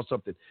show y'all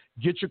something.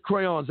 Get your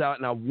crayons out,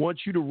 and I want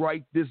you to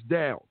write this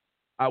down.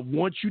 I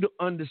want you to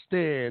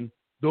understand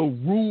the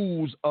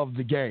rules of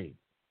the game.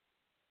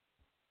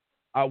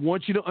 I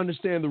want you to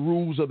understand the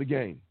rules of the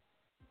game.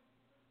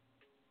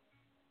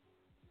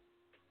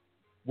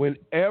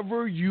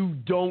 Whenever you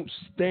don't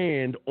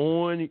stand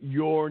on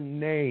your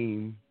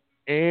name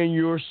and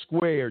your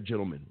square,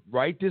 gentlemen,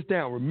 write this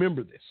down.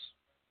 Remember this.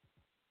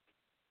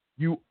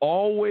 You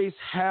always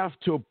have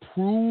to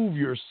prove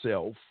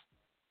yourself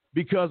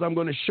because I'm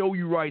going to show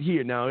you right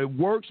here. Now, it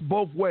works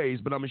both ways,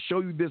 but I'm going to show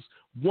you this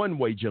one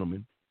way,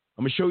 gentlemen.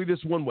 I'm going to show you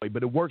this one way,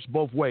 but it works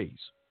both ways.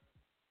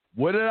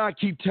 What did I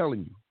keep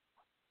telling you?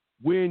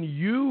 When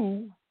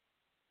you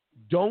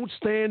don't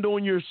stand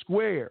on your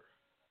square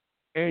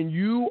and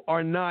you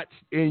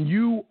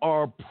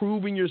are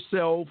proving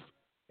yourself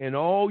and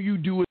all you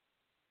do is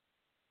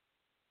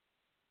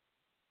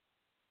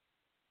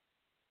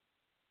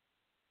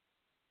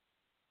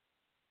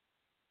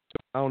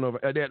I don't know.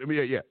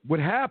 What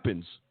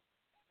happens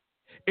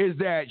is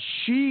that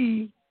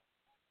she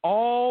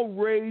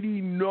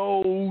already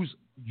knows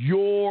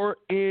your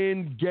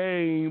end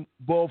game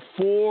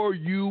before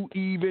you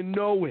even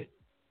know it.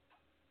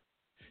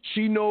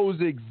 She knows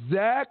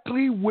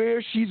exactly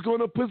where she's going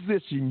to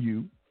position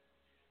you.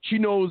 She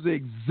knows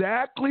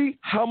exactly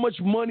how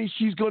much money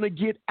she's going to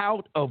get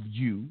out of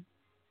you.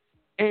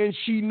 And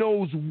she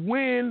knows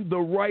when the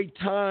right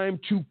time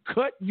to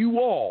cut you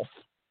off,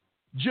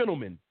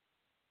 gentlemen,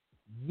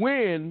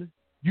 when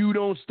you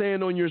don't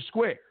stand on your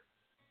square.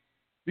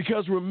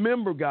 Because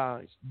remember,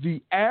 guys,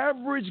 the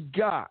average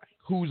guy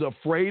who's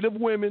afraid of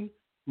women,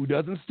 who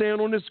doesn't stand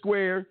on his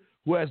square,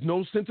 who has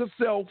no sense of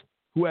self,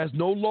 who has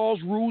no laws,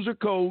 rules, or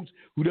codes,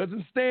 who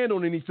doesn't stand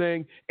on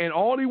anything, and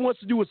all he wants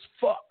to do is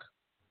fuck,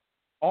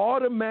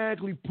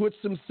 automatically puts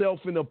himself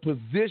in a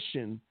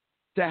position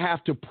to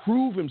have to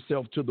prove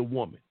himself to the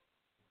woman.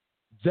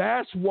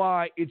 That's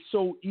why it's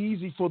so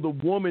easy for the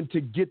woman to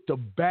get the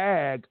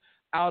bag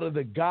out of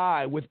the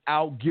guy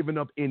without giving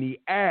up any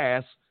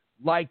ass,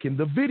 like in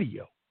the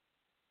video.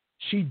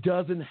 She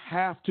doesn't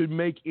have to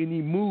make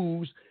any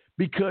moves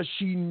because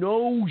she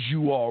knows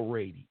you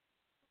already.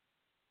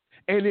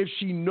 And if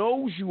she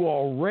knows you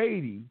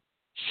already,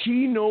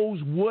 she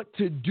knows what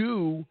to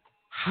do,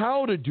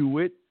 how to do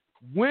it,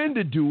 when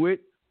to do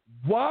it,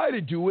 why to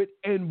do it,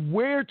 and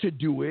where to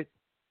do it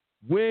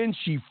when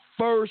she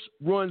first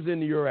runs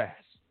into your ass.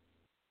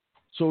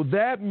 So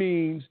that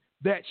means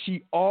that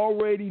she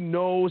already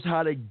knows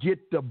how to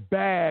get the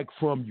bag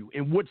from you.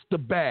 And what's the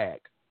bag?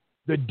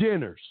 The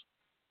dinners,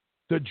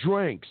 the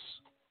drinks,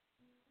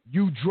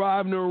 you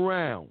driving her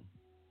around,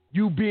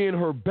 you being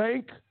her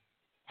bank,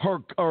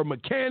 her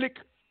mechanic,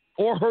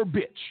 or her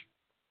bitch.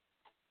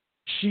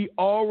 She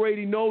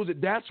already knows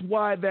it. That's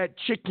why that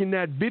chick in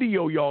that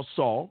video y'all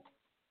saw,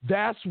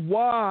 that's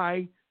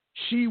why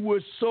she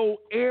was so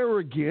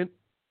arrogant,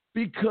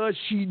 because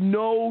she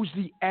knows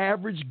the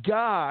average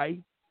guy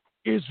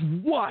is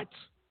what?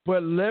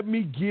 But let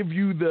me give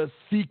you the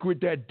secret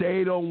that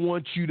they don't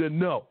want you to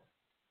know.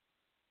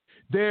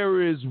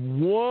 There is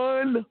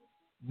one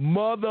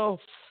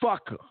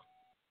motherfucker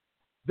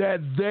that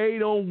they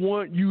don't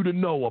want you to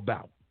know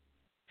about.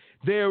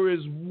 There is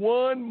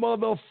one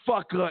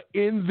motherfucker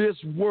in this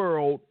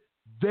world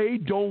they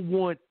don't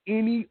want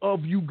any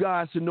of you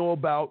guys to know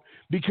about,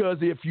 because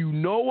if you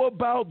know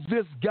about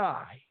this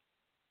guy,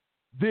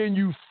 then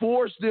you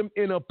force them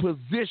in a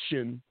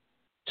position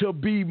to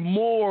be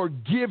more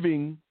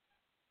giving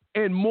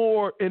and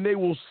they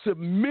will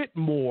submit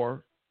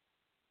more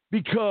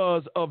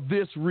because of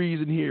this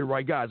reason here,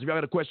 right, guys? If you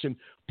got a question,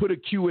 put a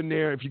Q in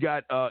there. If you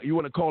got you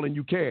want to call in,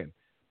 you can.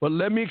 But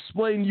let me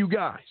explain to you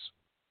guys.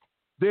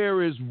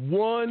 There is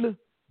one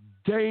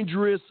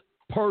dangerous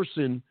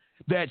person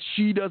that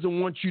she doesn't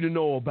want you to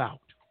know about.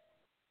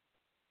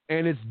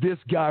 And it's this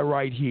guy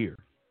right here.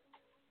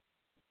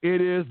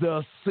 It is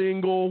the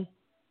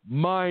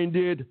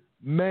single-minded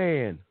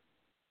man.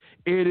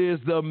 It is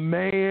the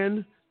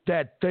man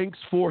that thinks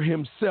for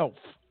himself.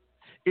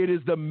 It is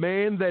the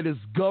man that is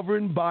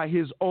governed by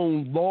his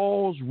own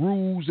laws,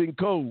 rules, and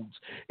codes.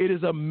 It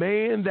is a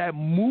man that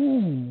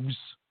moves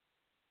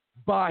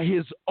by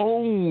his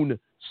own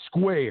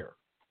square.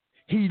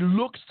 He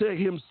looks to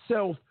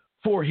himself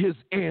for his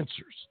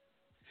answers.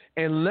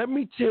 And let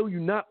me tell you,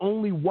 not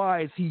only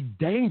why is he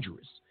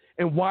dangerous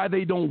and why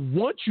they don't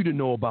want you to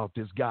know about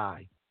this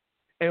guy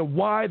and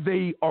why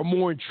they are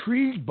more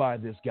intrigued by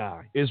this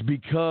guy is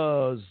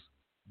because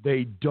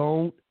they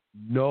don't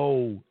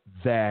know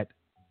that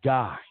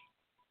guy.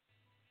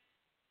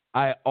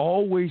 I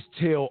always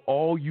tell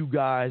all you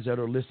guys that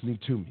are listening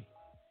to me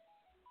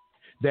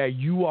that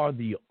you are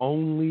the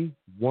only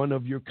one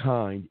of your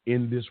kind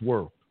in this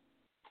world.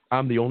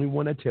 I'm the only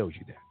one that tells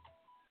you that.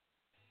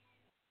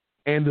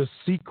 And the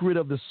secret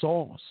of the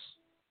sauce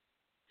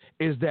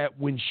is that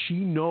when she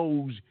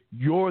knows if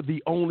you're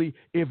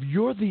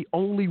the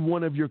only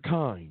one of your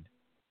kind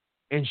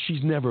and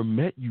she's never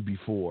met you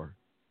before,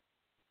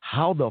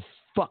 how the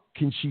fuck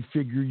can she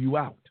figure you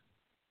out?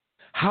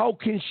 How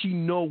can she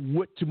know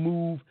what to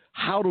move,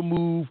 how to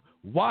move,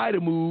 why to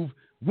move,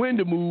 when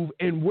to move,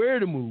 and where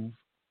to move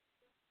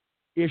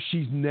if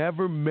she's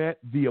never met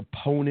the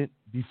opponent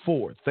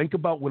before? Think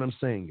about what I'm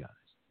saying, guys.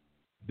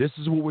 This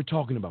is what we're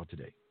talking about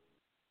today.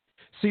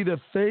 See, the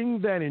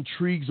thing that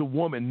intrigues a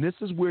woman, this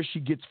is where she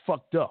gets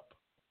fucked up.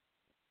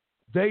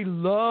 They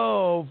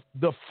love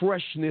the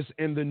freshness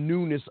and the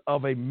newness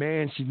of a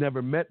man she's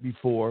never met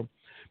before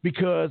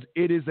because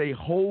it is a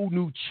whole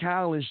new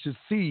challenge to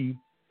see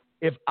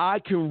if I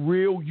can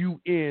reel you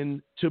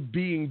in to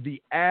being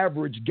the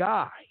average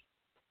guy.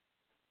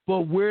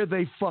 But where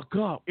they fuck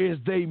up is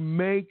they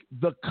make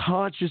the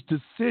conscious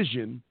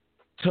decision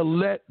to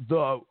let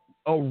the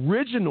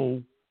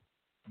original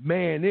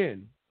man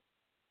in,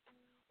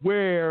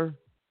 where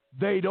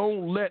they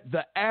don't let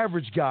the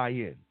average guy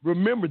in.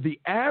 Remember, the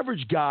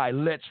average guy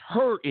lets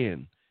her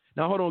in.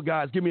 Now, hold on,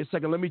 guys. Give me a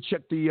second. Let me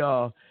check the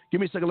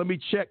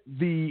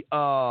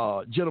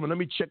gentlemen. Let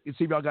me check and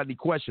see if y'all got any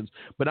questions.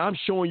 But I'm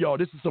showing y'all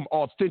this is some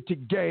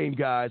authentic game,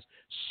 guys.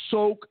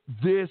 Soak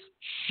this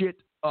shit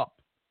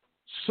up.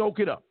 Soak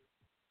it up.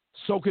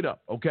 Soak it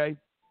up, okay?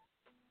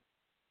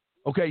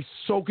 Okay,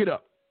 soak it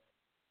up.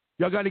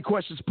 Y'all got any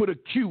questions? Put a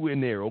Q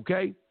in there,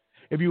 okay?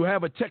 If you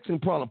have a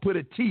texting problem, put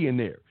a T in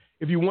there.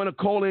 If you want to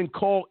call in,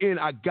 call in.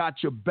 I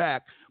got your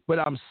back. But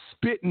I'm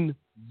spitting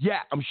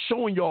I'm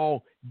showing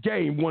y'all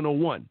game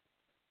 101.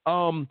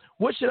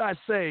 What should I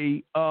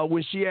say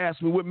when she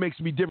asked me what makes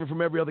me different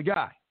from every other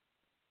guy?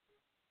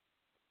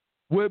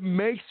 What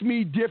makes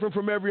me different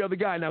from every other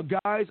guy? Now,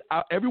 guys,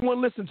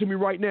 everyone listen to me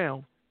right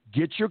now.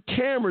 Get your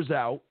cameras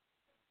out.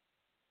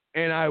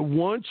 And I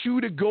want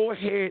you to go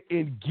ahead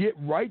and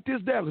write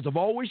this down because I've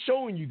always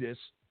shown you this.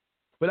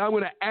 But I'm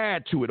going to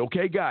add to it,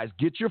 okay, guys?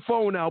 Get your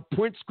phone out.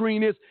 Print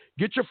screen this.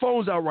 Get your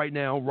phones out right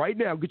now. Right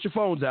now, get your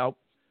phones out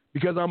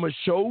because I'm going to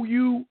show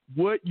you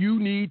what you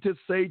need to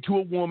say to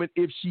a woman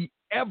if she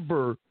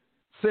ever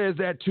says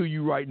that to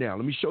you right now.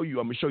 Let me show you.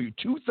 I'm going to show you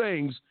two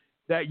things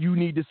that you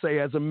need to say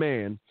as a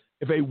man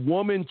if a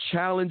woman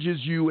challenges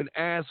you and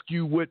asks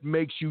you what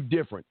makes you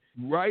different.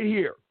 Right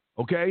here,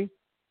 okay?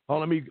 Oh,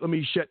 let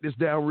me shut this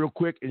down real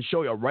quick and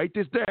show you. Write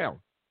this down.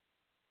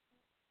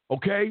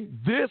 Okay,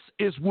 this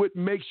is what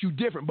makes you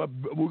different, but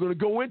we're going to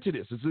go into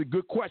this. This is a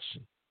good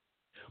question,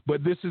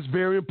 but this is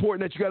very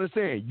important that you got to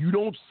understand. You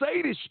don't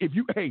say this. If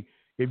you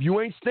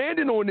ain't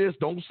standing on this,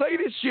 don't say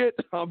this shit.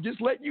 I'm just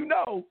letting you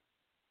know.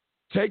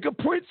 Take a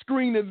print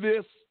screen of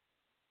this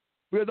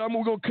because I'm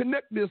going to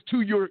connect this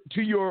to your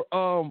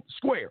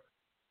square.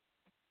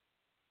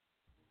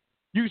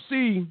 You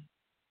see,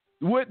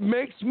 what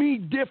makes me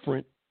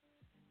different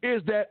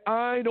is that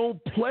I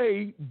don't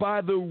play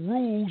by the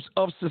rules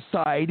of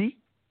society.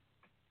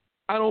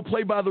 I don't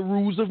play by the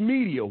rules of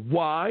media.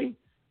 Why?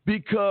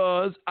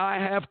 Because I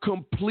have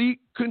complete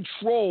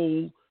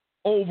control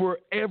over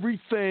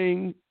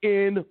everything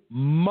in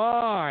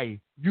my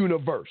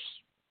universe.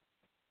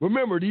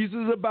 Remember, this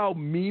is about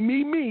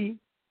me,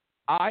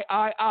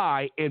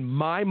 I, and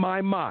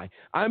my.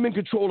 I'm in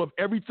control of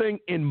everything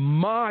in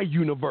my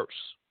universe.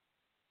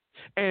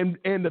 And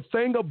the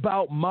thing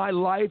about my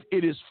life,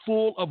 it is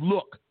full of,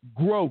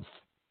 growth,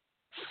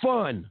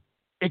 fun,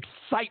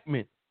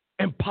 excitement,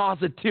 and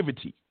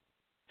positivity.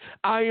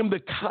 I am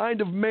the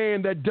kind of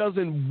man that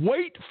doesn't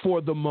wait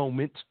for the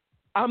moment.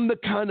 I'm the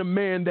kind of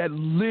man that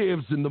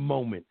lives in the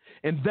moment.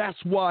 And that's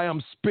why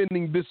I'm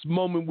spending this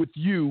moment with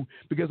you,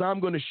 because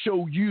I'm going to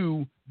show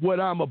you what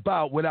I'm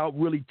about without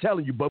really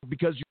telling you. But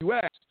because you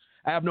asked,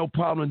 I have no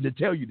problem to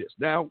tell you this.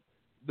 Now,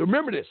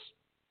 remember this.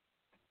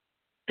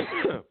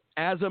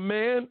 As a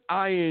man,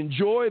 I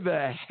enjoy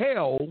the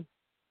hell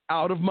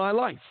out of my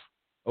life.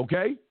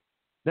 Okay?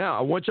 Now,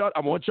 I want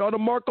y'all to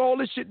mark all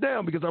this shit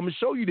down because I'm going to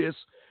show you this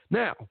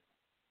now.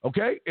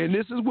 Okay? And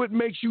this is what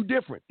makes you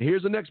different.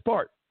 Here's the next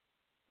part.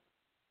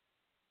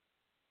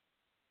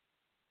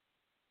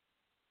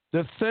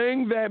 The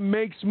thing that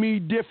makes me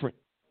different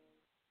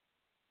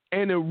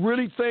and the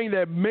really thing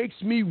that makes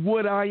me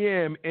what I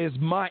am is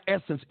my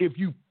essence. If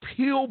you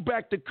peel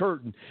back the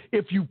curtain,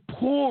 if you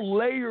pull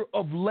layer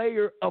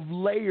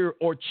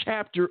or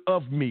chapter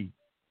of me,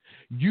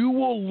 you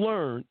will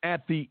learn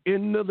at the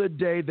end of the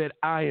day that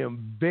I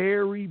am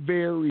very,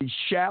 very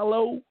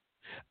shallow.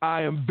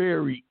 I am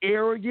very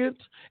arrogant,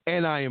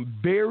 and I am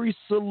very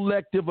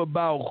selective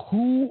about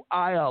who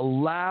I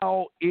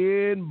allow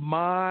in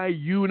my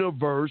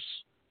universe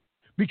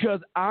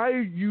because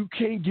you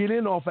can't get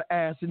in off of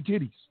ass and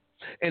titties.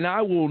 And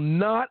I will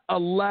not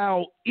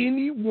allow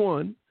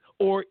anyone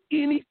or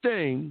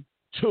anything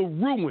to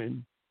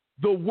ruin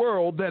the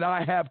world that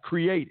I have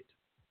created.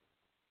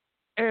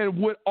 And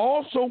what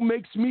also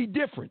makes me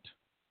different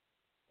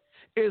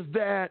is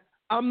that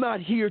I'm not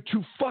here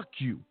to fuck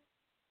you.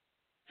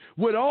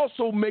 What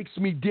also makes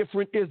me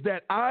different is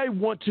that I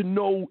want to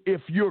know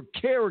if your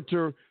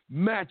character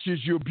matches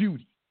your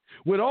beauty.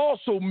 What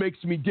also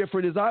makes me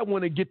different is I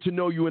want to get to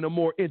know you in a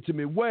more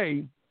intimate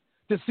way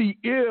to see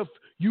if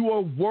you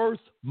are worth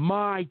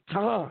my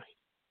time.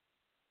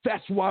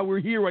 That's why we're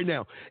here right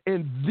now.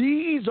 And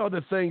these are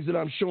the things that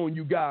I'm showing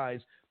you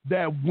guys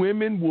that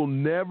women will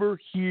never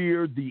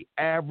hear the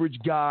average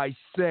guy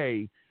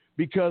say,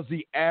 because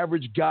the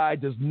average guy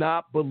does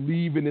not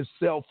believe in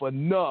himself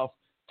enough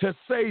to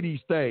say these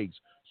things.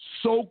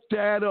 Soak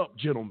that up,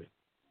 gentlemen.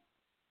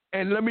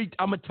 And I'm going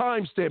to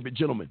timestamp it,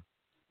 gentlemen.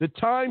 The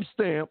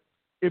timestamp,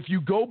 if you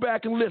go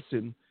back and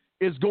listen,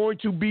 is going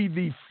to be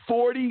the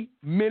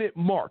 40-minute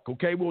mark,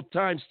 okay? We'll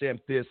timestamp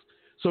this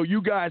so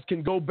you guys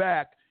can go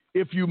back.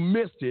 If you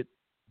missed it,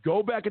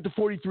 go back at the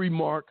 43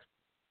 mark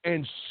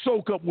and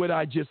soak up what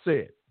I just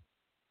said.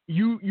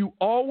 You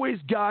always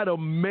got to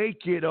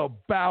make it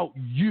about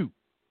you.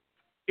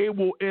 It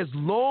will, as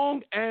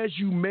long as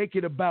you make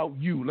it about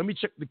you. Let me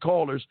check the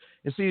callers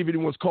and see if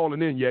anyone's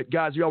calling in yet.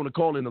 Guys, you all want to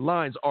call in, the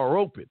lines are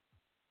open.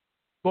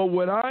 But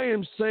what I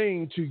am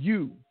saying to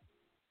you,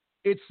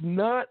 it's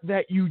not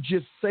that you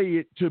just say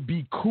it to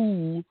be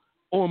cool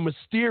or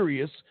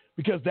mysterious,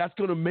 because that's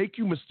going to make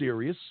you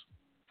mysterious.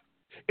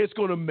 It's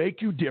going to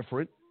make you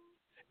different.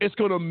 It's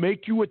going to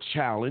make you a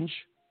challenge.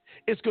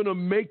 It's going to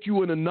make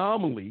you an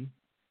anomaly.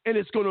 And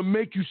it's going to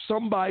make you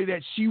somebody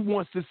that she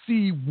wants to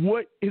see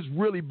what is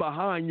really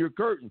behind your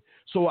curtain.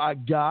 So I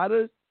got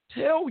to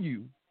tell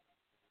you,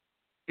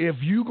 if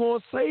you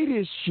going to say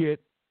this shit,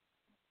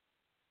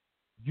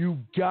 you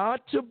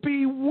got to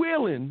be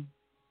willing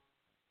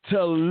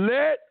to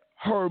let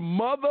her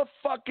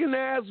motherfucking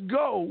ass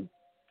go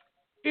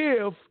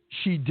if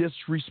she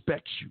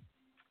disrespects you.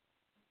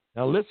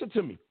 Now listen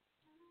to me.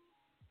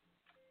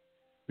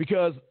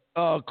 Because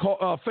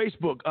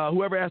Facebook,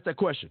 whoever asked that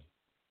question,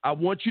 I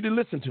want you to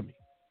listen to me.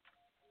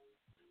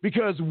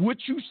 Because what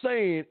you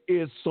saying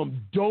is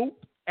some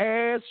dope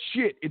ass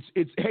shit.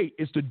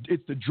 It's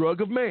the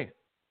drug of man.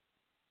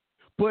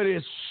 But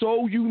it's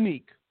so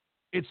unique.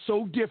 It's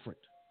so different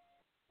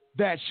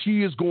that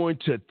she is going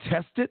to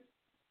test it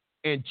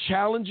and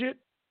challenge it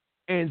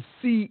and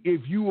see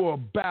if you are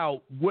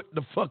about what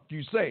the fuck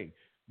you say.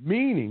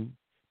 Meaning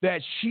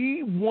that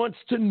she wants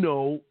to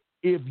know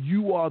if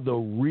you are the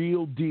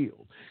real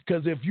deal.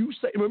 Because if you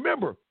say,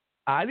 remember,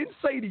 I didn't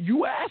say that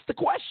you asked the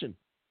question.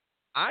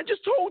 I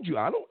just told you,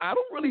 I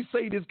don't really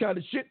say this kind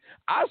of shit.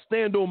 I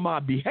stand on my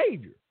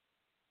behavior,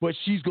 but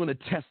she's going to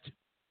test it.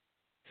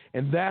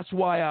 And that's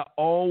why I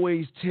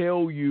always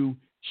tell you,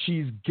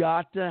 she's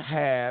got to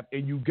have,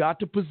 and you got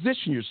to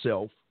position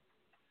yourself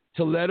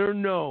to let her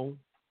know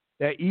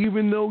that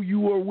even though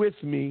you are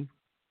with me,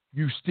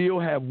 you still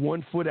have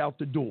one foot out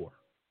the door.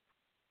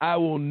 I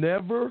will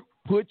never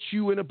put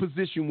you in a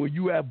position where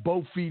you have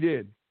both feet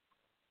in.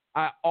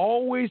 I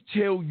always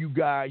tell you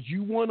guys,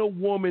 you want a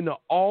woman to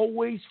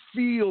always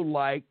feel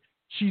like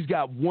she's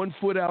got one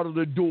foot out of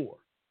the door.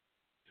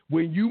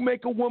 When you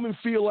make a woman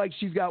feel like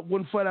she's got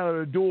one foot out of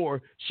the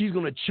door, she's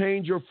going to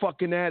change your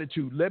fucking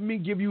attitude. Let me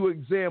give you an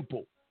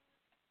example.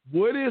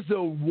 What is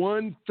the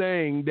one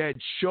thing that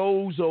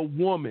shows a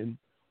woman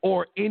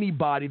or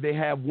anybody they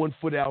have one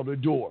foot out of the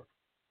door?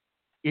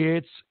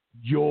 It's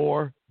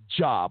your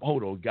job.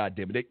 Hold on,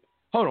 goddamn it.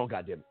 Hold on,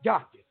 goddamn it.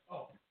 God damn it.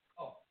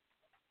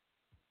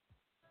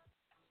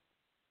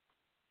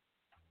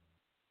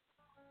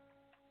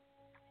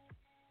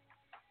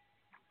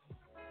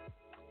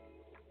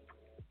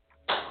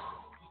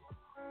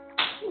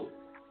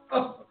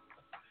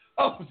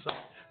 Oh, I'm sorry.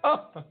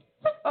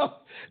 Oh,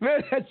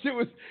 man, that shit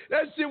was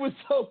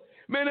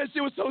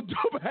so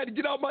dope. I had to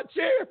get out my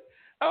chair.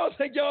 I don't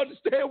think y'all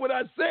understand what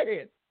I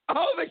said. I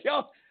don't think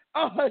y'all.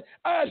 I'm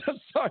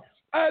sorry.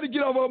 I had to get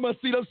off my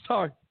seat. I'm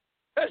sorry.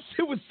 That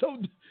shit was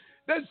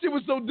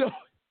so dope.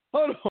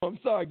 Hold on. I'm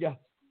sorry, guys.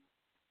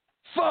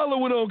 Follow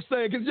what I'm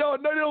saying, because y'all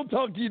know they don't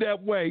talk to you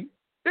that way.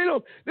 They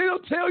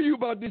don't tell you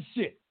about this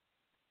shit.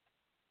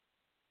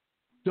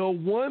 The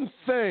one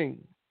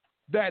thing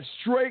that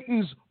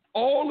straightens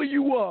all of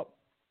you up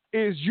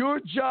is your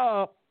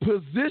job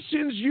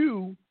positions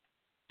you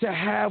to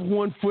have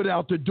one foot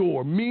out the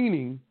door,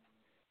 meaning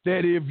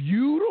that if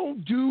you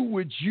don't do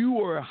what you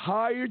are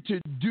hired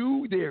to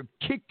do, they're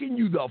kicking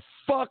you the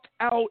fuck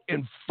out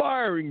and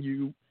firing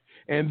you,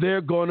 and they're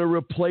going to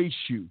replace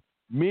you.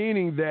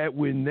 Meaning that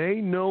when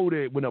they know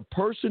that when a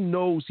person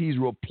knows he's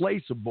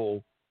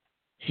replaceable,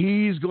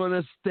 he's going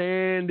to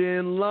stand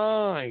in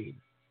line.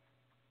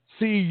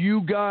 See,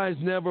 you guys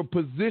never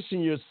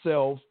position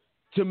yourself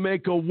to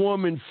make a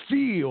woman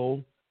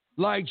feel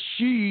like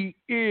she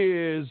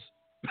is.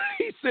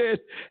 He said,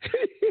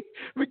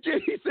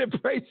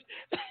 praise.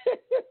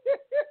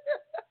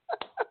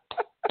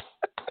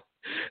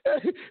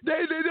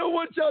 They don't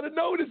want y'all to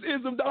know this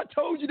ism. I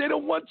told you they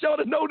don't want y'all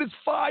to know this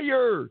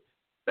fire.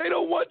 They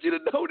don't want you to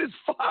know this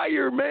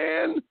fire,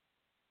 man.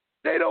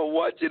 They don't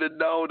want you to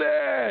know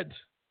that.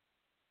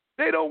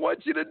 They don't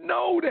want you to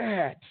know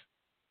that.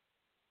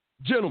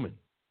 Gentlemen,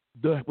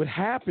 what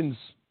happens,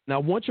 now I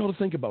want y'all to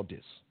think about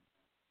this.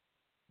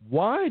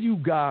 Why do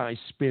guys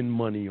spend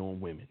money on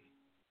women?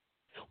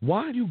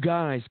 Why do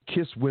guys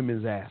kiss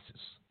women's asses?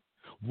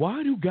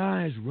 why do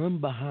guys run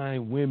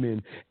behind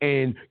women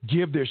and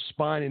give their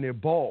spine and their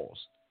balls?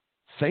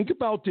 Think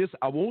about this.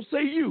 I won't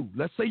say you.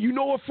 Let's say you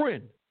know a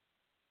friend.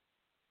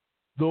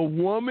 The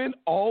woman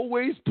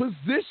always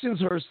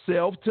positions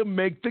herself to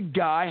make the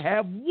guy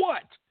have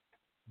what?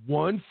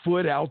 1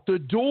 foot out the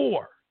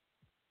door.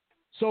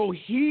 So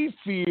he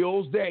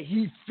feels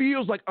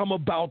like I'm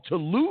about to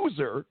lose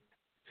her.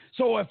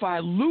 So if I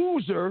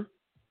lose her,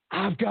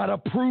 I've got to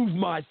prove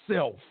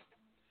myself.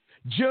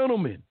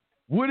 Gentlemen,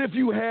 what if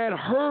you had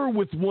her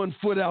with 1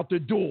 foot out the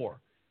door?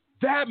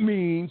 That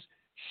means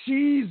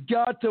she's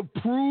got to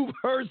prove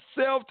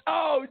herself.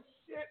 Oh,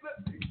 shit.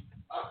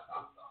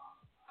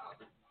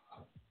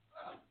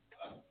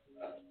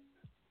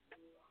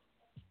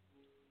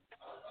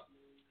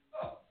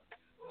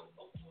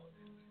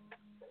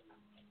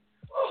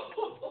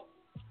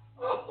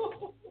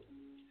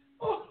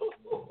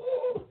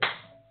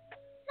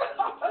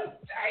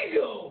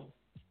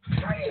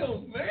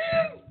 Damn,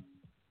 man.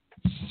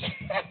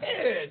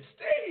 Shit,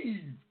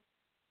 Steve.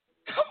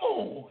 Come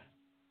on.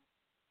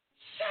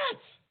 Shit.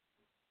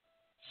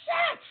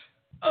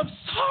 I'm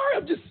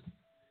sorry.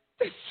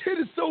 This shit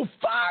is so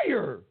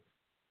fire.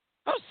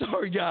 I'm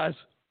sorry, guys.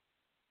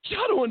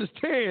 Y'all don't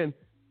understand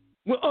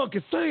what Unc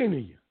is saying to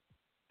you.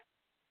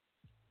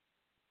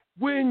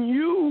 When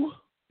you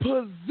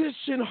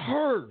position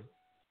her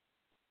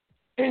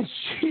and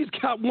she's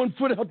got 1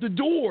 foot out the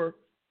door,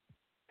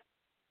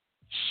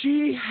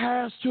 she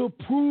has to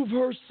prove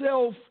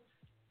herself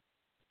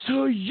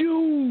to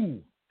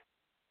you.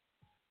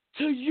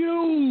 To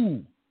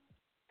you.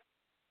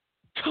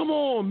 Come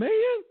on, man.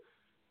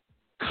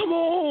 Come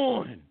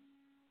on.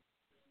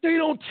 They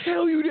don't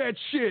tell you that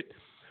shit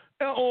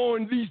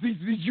on these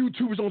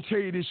YouTubers. Don't tell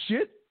you this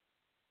shit.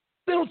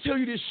 They don't tell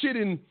you this shit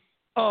in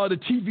the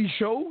TV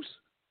shows.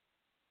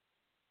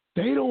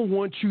 They don't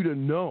want you to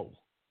know,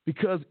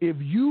 because if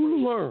you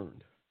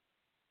learned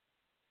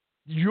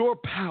your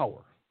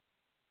power,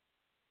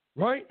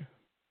 right?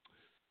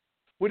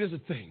 What is the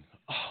thing?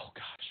 Oh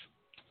gosh,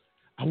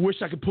 I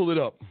wish I could pull it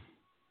up.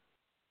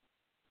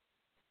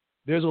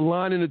 There's a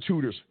line in the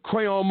Tudors.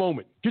 Crayon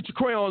moment. Get your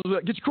crayons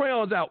out. Get your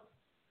crayons out.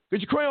 Get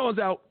your crayons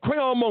out.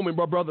 Crayon moment,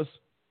 my brothers.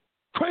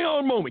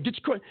 Crayon moment. Get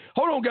your crayon.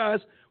 Hold on, guys.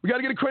 We got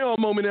to get a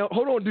crayon moment out.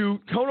 Hold on, dude.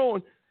 Hold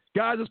on.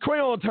 Guys, it's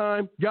crayon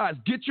time. Guys,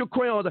 get your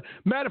crayons out.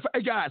 Matter of fact,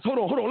 hey, guys, hold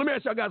on. Let me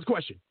ask y'all guys a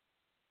question.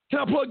 Can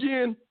I plug you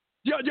in?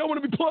 Y'all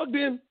want to be plugged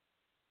in?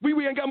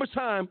 We ain't got much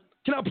time.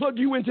 Can I plug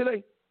you in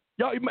today?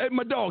 Y'all,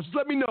 my dogs, just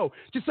let me know.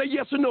 Just say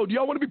yes or no. Do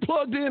y'all want to be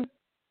plugged in?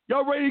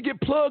 Y'all ready to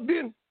get plugged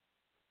in?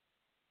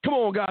 Come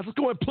on, guys. Let's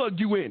go and plug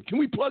you in. Can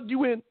we plug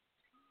you in?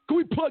 Can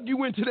we plug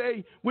you in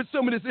today with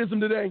some of this ism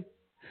today?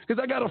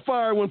 Because I got a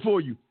fire one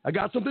for you. I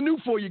got something new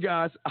for you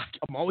guys.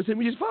 I'm always hitting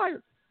me just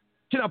fire.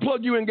 Can I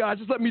plug you in, guys?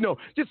 Just let me know.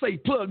 Just say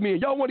plug me in.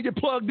 Y'all want to get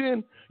plugged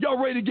in? Y'all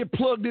ready to get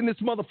plugged in this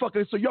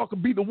motherfucker so y'all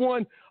can be the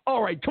one?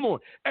 All right, come on.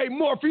 Hey,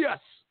 Morpheus,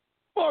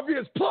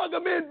 plug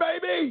them in,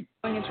 baby.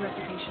 Going into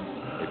replication.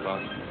 Hey,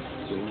 boss.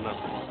 Doing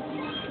nothing.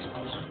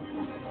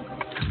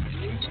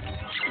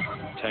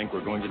 Tank,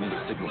 we're going to need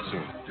a signal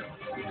soon.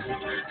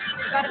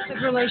 Status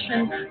of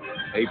relation.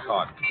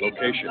 APOC,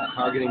 location.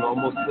 Targeting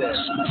almost there.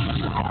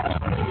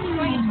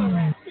 Going into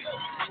arrest.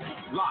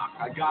 Lock,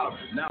 I got him.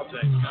 Now,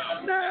 Tank.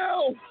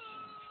 Now!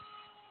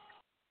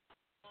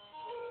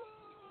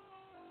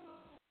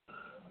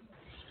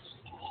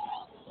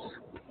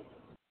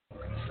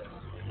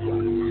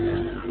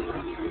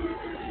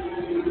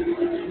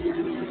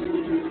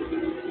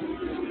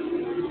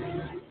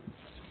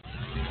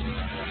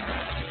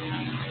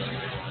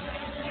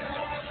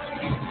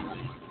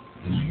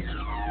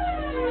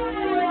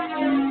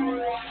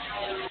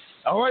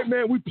 All right,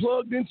 man, we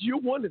plugged into your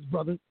oneness,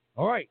 brother.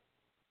 All right.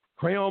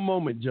 Crayon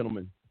moment,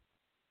 gentlemen.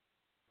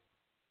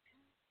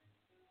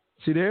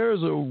 See,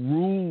 there's a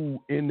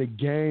rule in the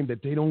game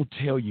that they don't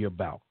tell you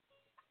about.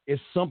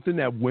 It's something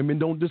that women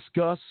don't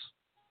discuss.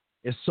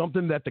 It's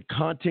something that the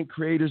content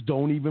creators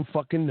don't even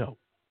fucking know.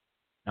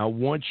 I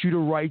want you to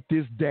write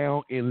this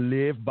down and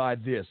live by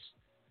this.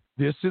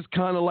 This is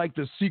kind of like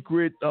the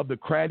secret of the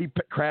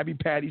Krabby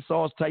Patty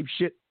sauce type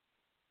shit.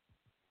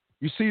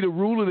 You see, the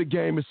rule of the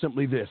game is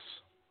simply this.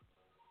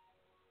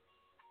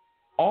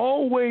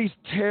 Always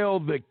tell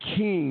the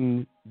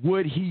king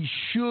what he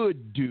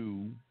should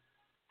do,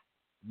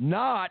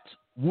 not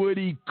what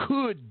he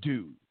could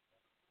do.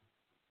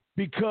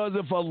 Because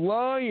if a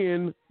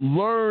lion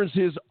learns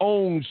his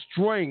own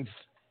strength,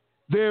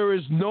 there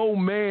is no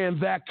man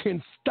that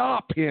can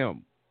stop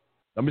him.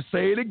 Let me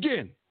say it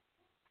again.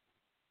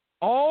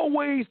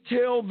 Always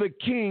tell the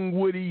king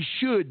what he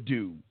should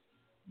do,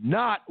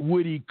 not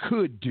what he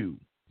could do.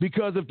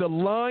 Because if the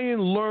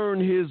lion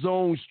learned his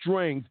own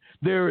strength,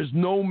 there is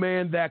no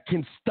man that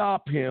can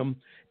stop him.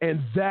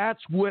 And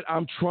that's what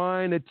I'm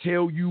trying to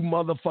tell you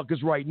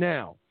motherfuckers right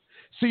now.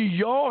 See,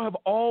 y'all have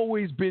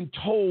always been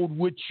told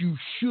what you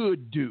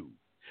should do.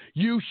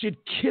 You should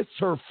kiss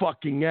her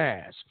fucking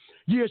ass.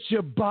 You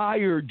should buy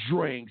her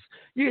drinks.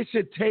 You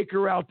should take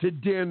her out to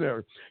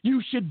dinner.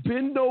 You should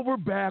bend over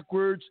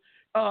backwards,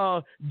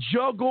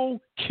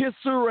 juggle, kiss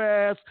her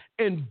ass,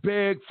 and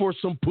beg for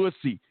some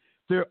pussy.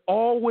 They're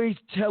always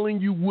telling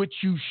you what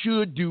you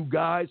should do,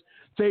 guys.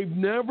 They've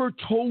never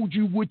told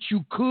you what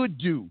you could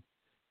do.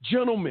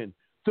 Gentlemen,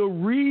 the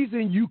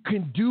reason you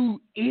can do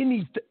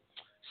anything,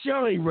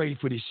 y'all ain't ready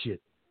for this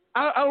shit.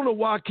 I don't know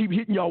why I keep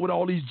hitting y'all with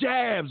all these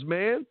jabs,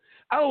 man.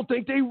 I don't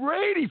think they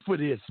ready for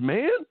this,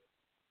 man.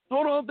 I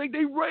don't think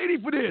they ready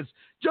for this.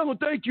 Gentlemen,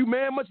 thank you,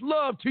 man. Much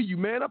love to you,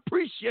 man. I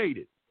appreciate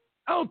it.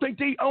 Let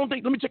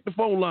me check the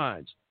phone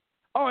lines.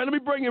 All right, let me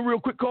bring in real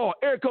quick call.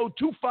 Air code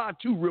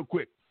 252 real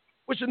quick.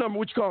 What's your number?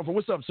 What you calling from?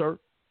 What's up, sir?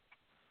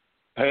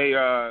 Hey,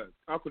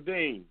 Uncle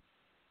Dean.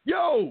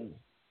 Yo.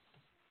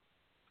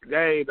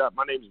 Hey,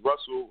 my name is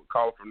Russell,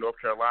 calling from North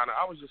Carolina.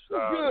 I was just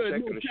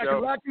checking the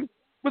show.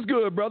 What's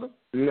good, brother?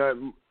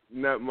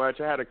 Not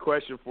much. I had a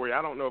question for you.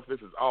 I don't know if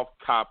this is off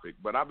topic,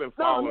 but I've been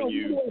following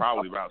you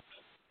probably about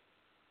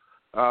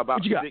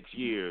 6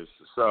 years.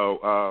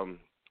 So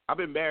I've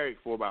been married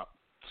for about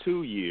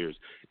 2 years.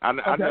 I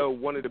know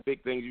one of the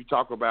big things you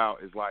talk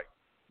about is like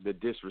the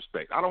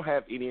disrespect. I don't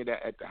have any of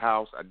that at the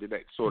house. I did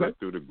that sort of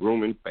through the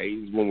grooming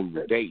phase when we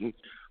were dating.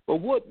 But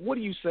what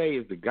do you say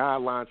is the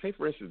guidelines? Say,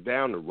 for instance,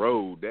 down the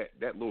road,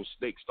 that little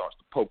snake starts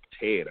to poke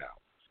its head out.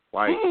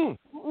 Like,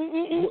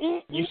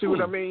 you see what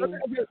I mean?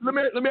 Let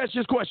me ask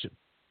you this question.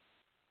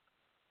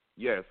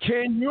 Yes.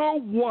 Can your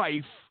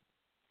wife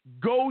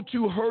go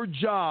to her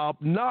job,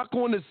 knock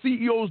on the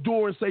CEO's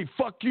door, and say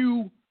 "fuck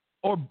you"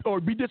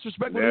 or be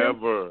disrespectful?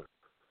 Never.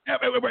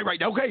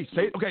 Right. Okay.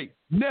 Say it. Okay.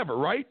 Never.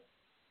 Right.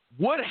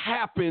 What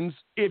happens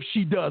if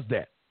she does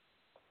that?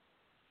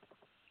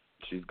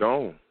 She's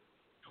gone.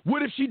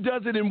 What if she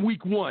does it in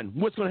week 1?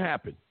 What's going to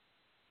happen?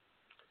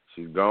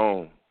 She's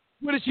gone.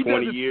 What if she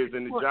 20 does it? years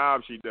in the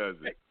job, she does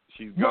it.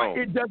 She's gone.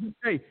 It doesn't.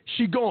 Hey,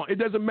 she's gone. It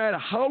doesn't matter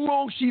how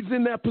long she's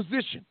in that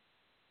position.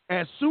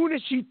 As soon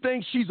as she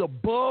thinks she's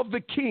above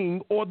the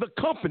king or the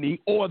company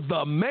or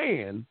the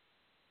man,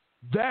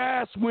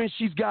 that's when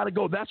she's got to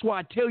go. That's why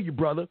I tell you,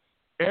 brother,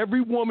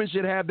 every woman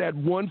should have that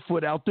one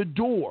foot out the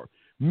door,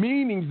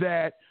 meaning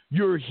that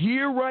you're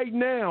here right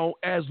now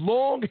as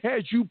long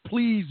as you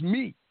please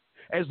me.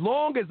 As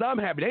long as I'm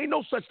happy. There ain't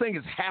no such thing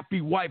as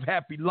happy wife,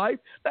 happy life.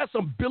 That's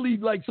some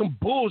some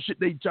bullshit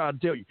they try to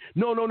tell you.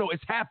 No.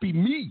 It's happy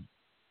me.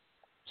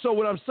 So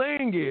what I'm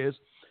saying is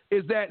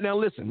that, now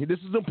listen, this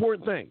is an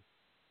important thing.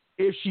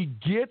 If she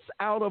gets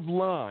out of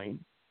line,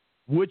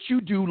 what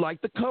you do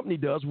like the company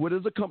does, what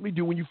does the company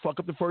do when you fuck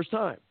up the first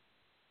time?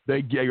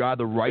 They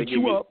either write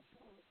you up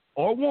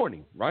or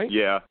warning, right?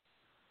 Yeah.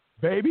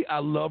 Baby, I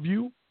love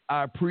you.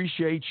 I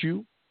appreciate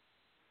you.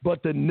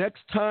 But the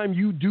next time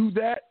you do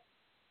that,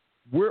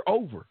 we're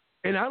over.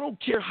 And I don't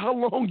care how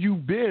long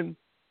you've been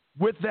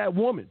with that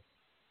woman.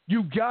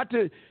 You got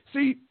to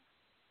see,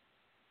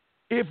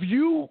 if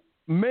you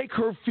make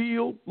her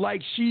feel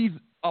like she's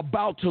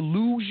about to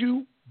lose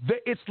you,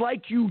 it's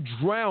like you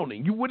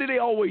drowning. What do they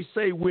always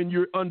say when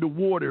you're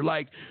underwater?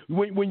 Like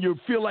when you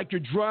feel like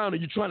you're drowning,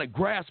 you're trying to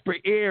grasp for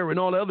air and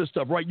all the other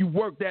stuff, right? You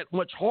work that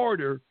much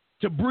harder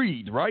to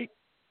breathe, right?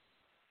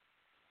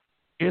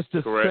 It's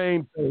the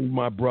same thing,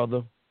 my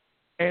brother.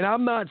 And I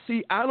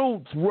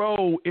don't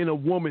throw in a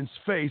woman's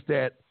face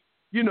that,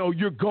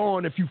 you're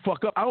gone if you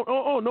fuck up.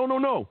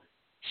 No.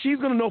 She's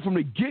going to know from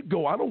the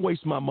get-go, I don't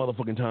waste my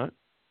motherfucking time.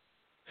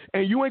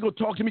 And you ain't going to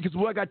talk to me because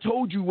like I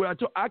told you, I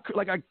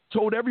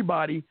told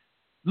everybody,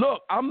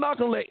 look, I'm not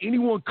going to let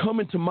anyone come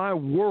into my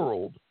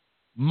world.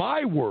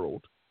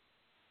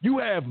 You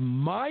have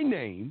my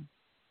name,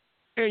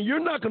 and you're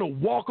not going to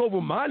walk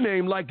over my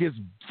name like it's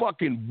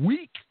fucking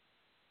weak.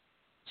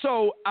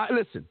 So,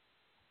 listen,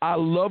 I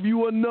love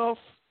you enough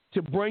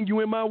to bring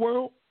you in my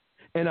world,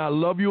 and I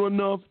love you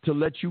enough to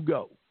let you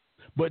go.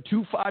 But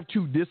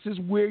 252, this is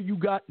where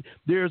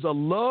there's a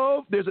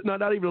love,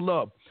 not even a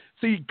love.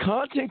 See,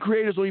 content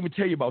creators don't even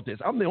tell you about this.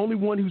 I'm the only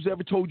one who's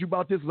ever told you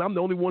about this, and I'm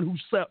the only one who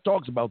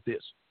talks about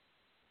this.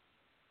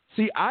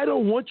 See, I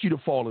don't want you to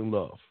fall in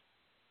love.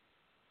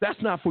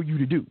 That's not for you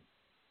to do.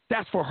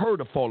 That's for her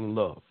to fall in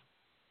love.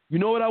 You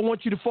know what I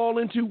want you to fall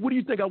into? What do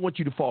you think I want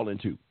you to fall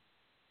into?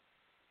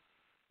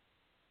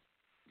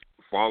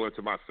 Fall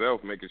into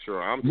myself, making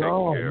sure I'm taking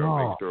care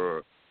of, make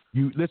sure.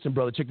 You listen,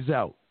 brother, check this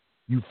out.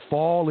 You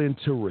fall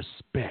into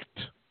respect.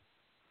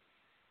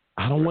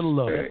 I don't want to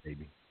love that,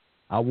 baby.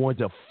 I want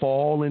to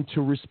fall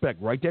into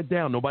respect. Write that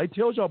down. Nobody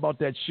tells y'all about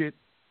that shit.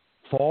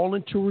 Fall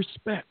into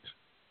respect.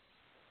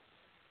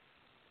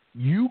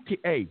 You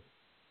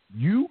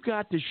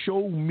got to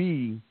show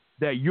me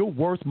that you're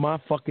worth my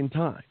fucking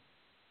time.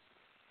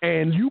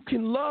 And you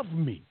can love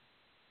me.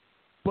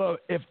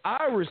 But if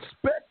I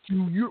respect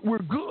you, we're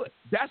good.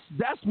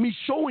 That's me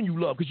showing you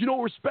love. Because you know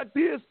what respect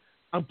is?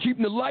 I'm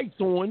keeping the lights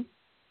on.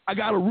 I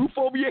got a roof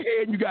over your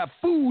head, and you got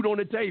food on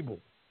the table.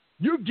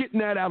 You're getting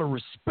that out of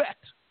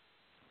respect.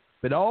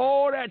 But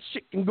all that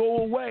shit can go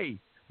away.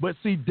 But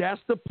see,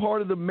 that's the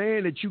part of the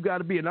man that you got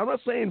to be. And I'm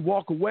not saying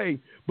walk away,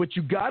 but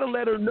you got to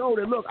let her know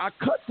that, look, I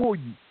cut for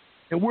you,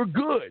 and we're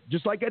good.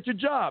 Just like at your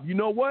job. You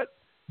know what?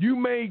 you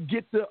may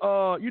get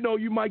the,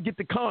 you might get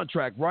the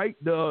contract, right?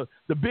 The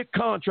big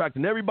contract,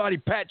 and everybody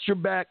pats your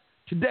back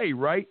today,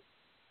 right?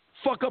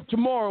 Fuck up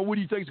tomorrow, what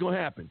do you think is going to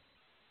happen?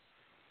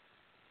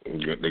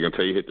 They're going to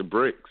tell you hit the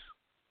bricks.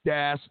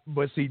 That's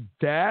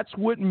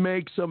what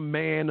makes a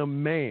man a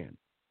man.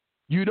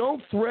 You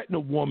don't threaten a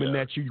woman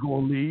that you're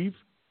going to leave.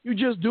 You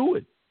just do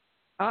it.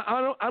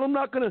 We're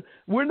not gonna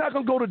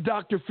go to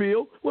Dr.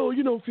 Phil. Well,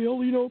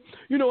 Phil,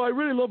 I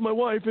really love my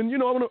wife, and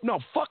no,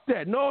 fuck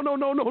that.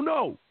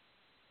 No.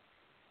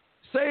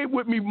 Say it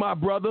with me, my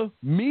brother.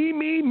 Me,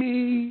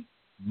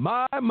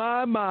 my,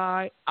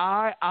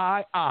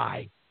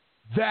 I.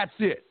 That's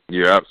it.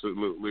 You're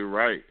absolutely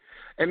right.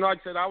 And like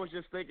I said, I was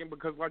just thinking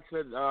because, like I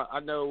said, I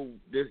know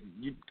this.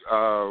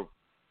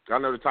 I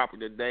know the topic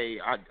of the day.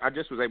 I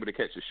just was able to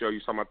catch the show. You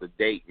talking about the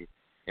dating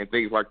and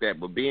things like that.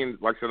 But being,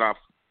 like I said, I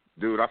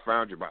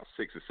found you about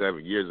 6 or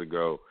 7 years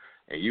ago,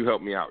 and you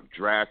helped me out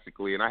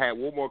drastically. And I had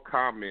one more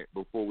comment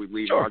before we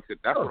leave. Sure. Like I said,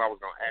 that's what I was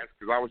going to ask,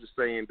 because I was just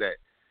saying that,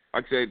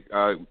 like I said,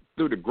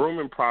 through the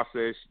grooming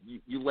process,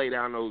 you lay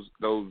down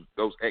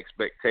those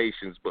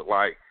expectations. But,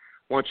 like,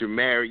 once you're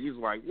married, you're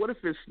like, what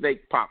if this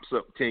snake pops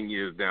up 10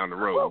 years down the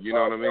road? You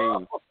know what I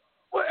mean?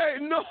 Well, hey,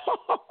 no.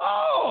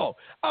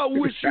 I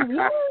wish you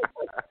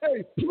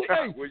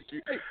would.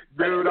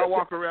 Dude, I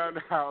walk around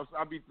the house.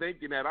 I be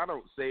thinking that. I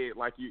don't say it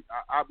like you.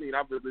 I mean,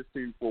 I've been listening to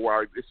you for a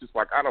while. It's just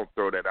like I don't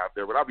throw that out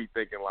there, but I be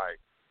thinking like,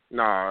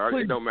 nah,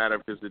 it don't matter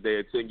if it's a day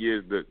or 10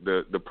 years.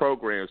 The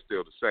program's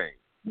still the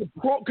same.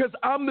 Because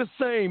I'm the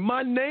same.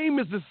 My name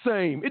is the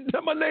same.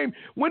 My name.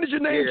 When did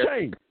your name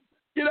change?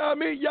 You know what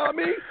I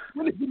mean?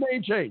 When did your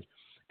name change?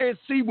 And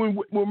see,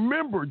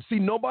 remember,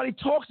 nobody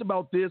talks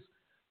about this.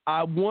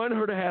 I want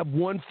her to have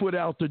one foot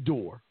out the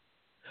door.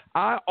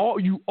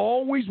 You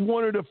always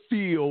want her to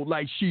feel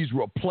like she's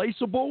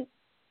replaceable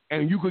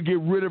and you could get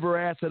rid of her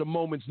ass at a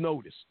moment's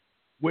notice.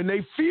 When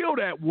they feel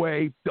that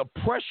way, the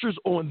pressure's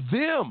on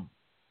them.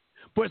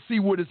 But see,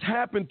 what has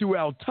happened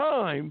throughout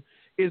time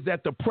is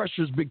that the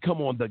pressure's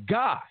become on the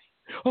guy.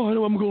 Oh, I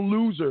know I'm going to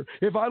lose her.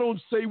 If I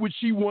don't say what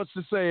she wants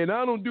to say and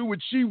I don't do what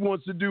she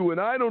wants to do and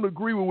I don't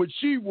agree with what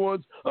she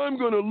wants, I'm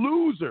going to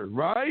lose her,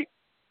 right?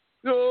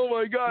 Oh,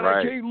 my God,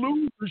 right. I can't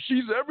lose her.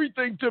 She's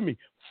everything to me.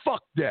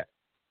 Fuck that.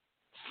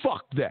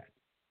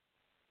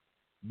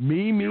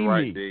 Me.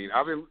 Right, Dean.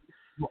 I've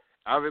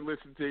been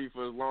listening to you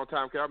for a long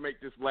time. Can I make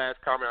this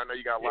last comment? I know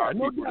you got a lot of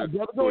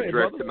people to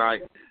address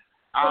tonight.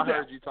 I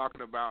heard you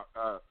talking about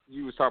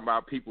you was talking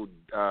about people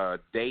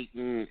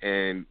dating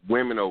and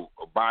women will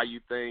buy you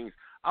things.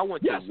 I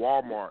went to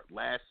Walmart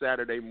last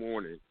Saturday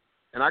morning,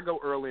 and I go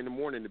early in the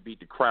morning to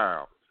beat the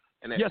crowd.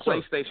 And that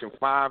PlayStation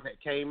 5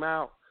 that came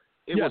out,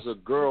 it was a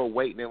girl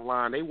waiting in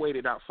line. They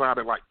waited outside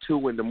at like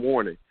 2 in the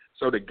morning.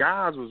 So the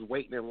guys was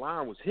waiting in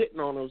line, was hitting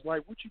on her, was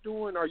like, what you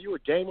doing? Are you a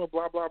gamer?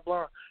 Blah, blah,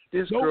 blah.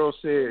 This girl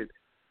said,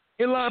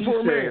 in line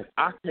for a man.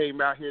 I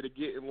came out here to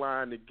get in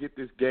line to get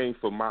this game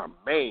for my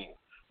man.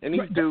 And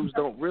these dudes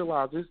don't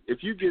realize this.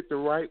 If you get the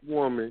right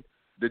woman,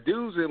 the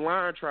dude's in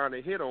line trying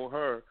to hit on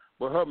her,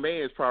 but her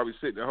man's probably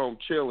sitting at home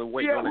chilling,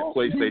 waiting on that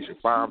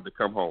PlayStation 5 to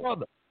come home.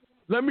 Brother,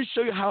 let me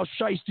show you how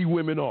shiesty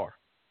women are.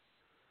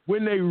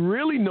 When they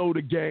really know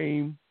the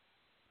game,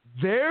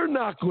 they're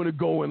not going to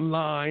go in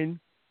line.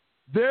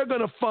 They're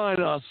going to find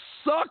a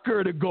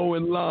sucker to go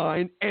in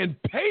line and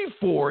pay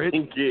for it.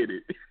 And get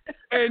it.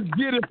 And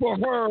get it for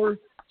her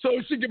so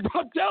she can,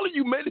 I'm telling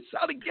you, man, it's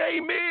how the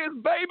game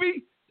is,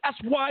 baby. That's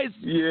why it's,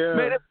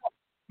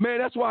 man,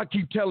 that's why I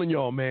keep telling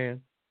y'all,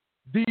 man.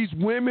 These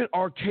women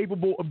are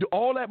capable of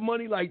all that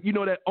money, like,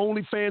 that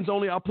OnlyFans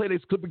only. I'll play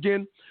this clip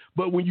again.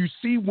 But when you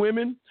see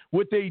women,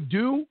 what they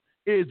do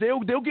is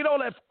they'll get all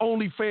that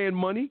OnlyFans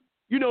money.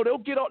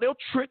 They'll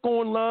trick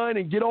online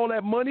and get all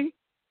that money,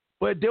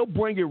 but they'll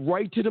bring it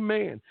right to the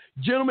man.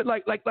 Gentlemen,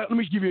 like let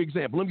me give you an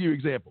example.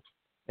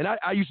 And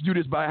I used to do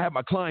this, but I have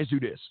my clients do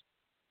this.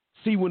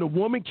 See, when a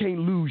woman can't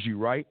lose you,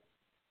 right?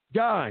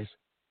 Guys,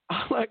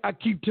 I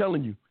keep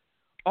telling you,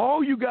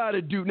 all you got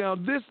to do now.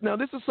 This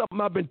is something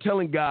I've been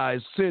telling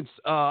guys since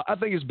I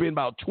think it's been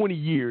about 20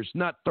 years,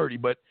 not 30,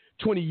 but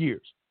 20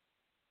 years.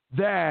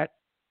 That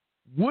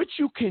what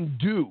you can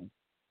do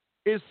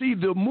is see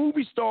the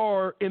movie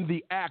star and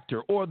the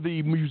actor or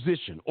the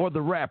musician or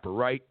the rapper,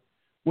 right?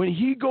 When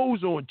he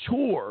goes on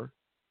tour,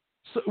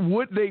 so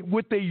what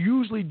they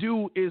usually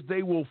do is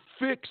they will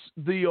fix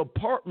the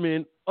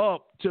apartment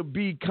up to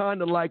be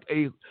kind of like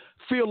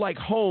feel like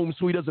home,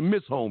 so he doesn't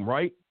miss home,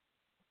 right?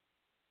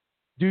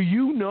 Do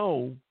you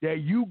know that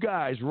you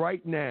guys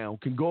right now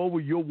can go over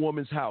your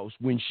woman's house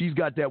when she's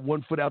got that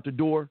 1 foot out the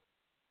door,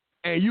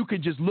 and you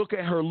can just look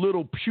at her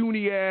little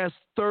puny ass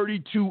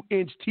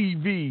 32-inch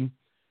TV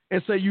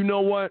and say, you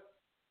know what?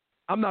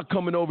 I'm not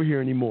coming over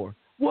here anymore.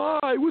 Why?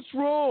 What's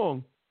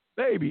wrong?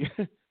 Baby,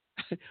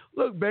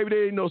 look, baby,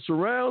 there ain't no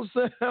surround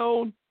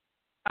sound.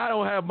 I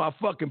don't have my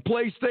fucking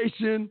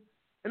PlayStation,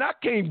 and I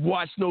can't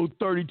watch no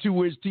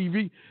 32-inch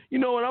TV. You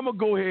know what? I'm going to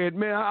go ahead,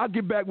 man. I'll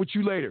get back with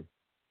you later.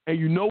 And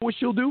you know what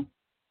she'll do?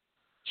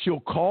 She'll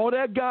call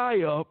that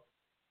guy up,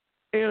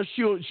 and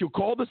she'll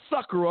call the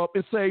sucker up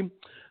and say,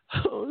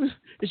 and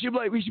she'd be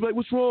like,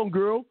 what's wrong,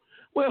 girl?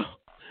 Well,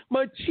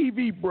 my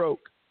TV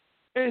broke.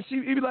 And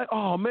she'd be like,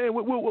 oh, man,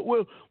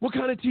 what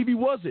kind of TV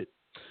was it?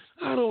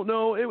 I don't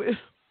know.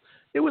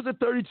 It was a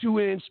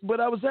 32-inch, but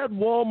I was at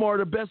Walmart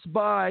or Best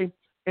Buy,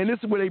 and this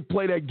is where they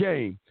play that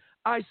game.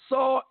 I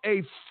saw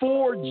a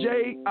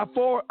 4J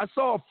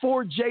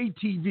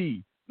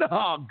TV.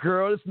 No,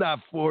 girl, it's not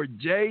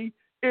 4J.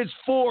 It's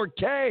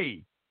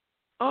 4K.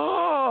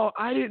 Oh,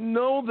 I didn't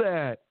know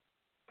that.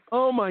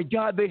 Oh, my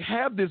God. They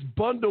have this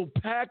bundle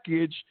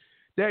package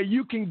that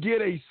you can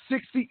get a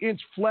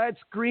 60-inch flat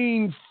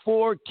screen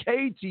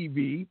 4K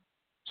TV,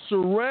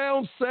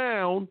 surround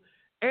sound,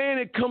 and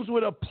it comes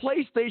with a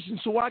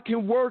PlayStation so I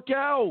can work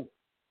out.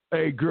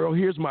 Hey, girl,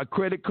 here's my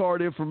credit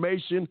card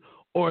information,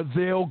 or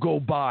they'll go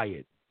buy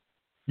it.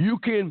 You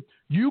can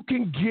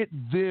get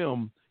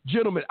them.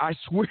 Gentlemen, I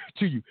swear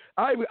to you,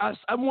 I'm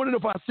wondering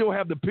if I still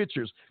have the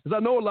pictures, because I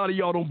know a lot of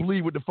y'all don't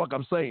believe what the fuck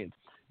I'm saying.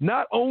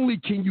 Not only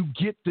can you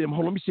get them,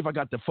 hold on, let me see if I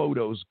got the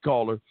photos,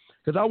 caller,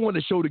 because I want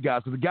to show the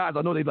guys, because the guys,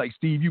 I know they like,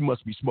 Steve, you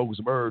must be smoking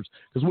some herbs,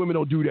 because women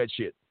don't do that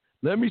shit.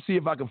 Let me see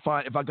if I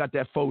got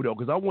that photo,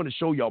 because I want to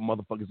show y'all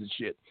motherfuckers and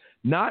shit.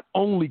 Not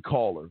only,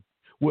 caller,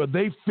 will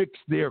they fix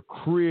their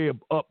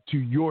crib up to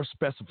your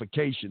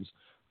specifications,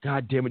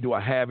 God damn it, do I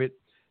have it?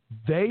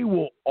 They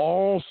will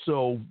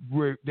also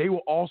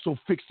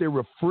fix their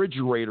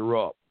refrigerator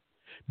up.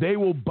 They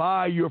will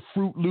buy your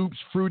Fruit Loops,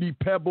 Fruity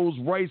Pebbles,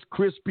 Rice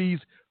Krispies,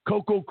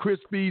 Cocoa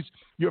Krispies,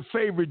 your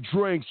favorite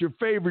drinks, your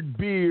favorite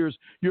beers,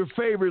 your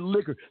favorite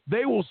liquor.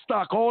 They will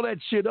stock all that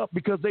shit up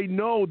because they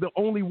know the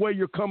only way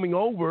you're coming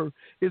over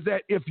is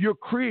that if your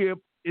crib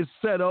is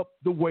set up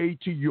the way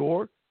to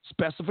your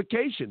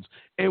specifications.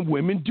 And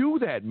women do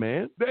that,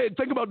 man.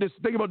 Think about this.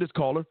 Think about this,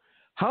 caller.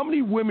 How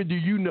many women do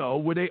you know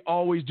where they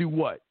always do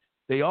what?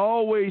 They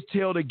always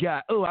tell the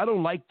guy, oh, I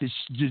don't like the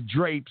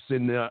drapes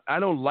and I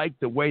don't like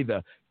the way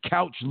the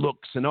couch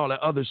looks and all that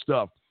other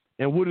stuff.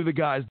 And what do the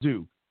guys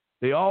do?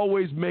 They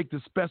always make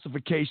the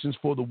specifications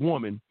for the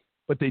woman,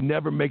 but they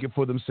never make it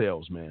for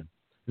themselves, man.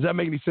 Does that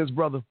make any sense,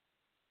 brother?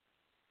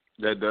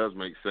 That does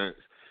make sense.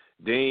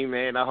 Dean,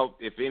 man, I hope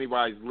if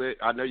anybody's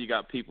I know you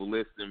got people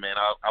listening, man.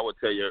 I would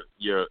tell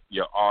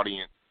your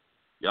audience,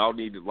 y'all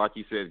need to, like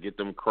you said, get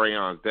them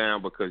crayons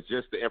down, because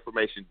just the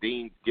information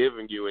Dean's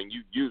giving you and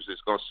you use it's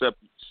going to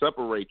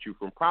separate you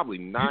from probably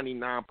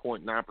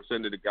 99.9%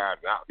 of the guys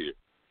out here.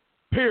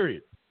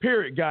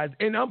 Period, guys.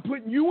 And I'm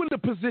putting you in the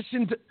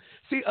position to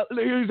see.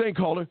 Here's the thing,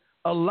 caller.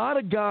 A lot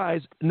of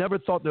guys never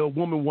thought that a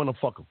woman want to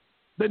fuck them.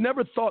 They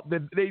never thought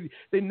that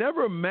they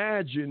never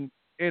imagined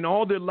in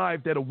all their life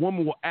that a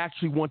woman will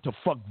actually want to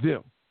fuck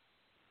them.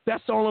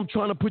 That's all I'm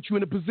trying to put you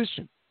in a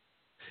position.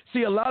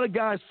 See, a lot of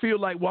guys feel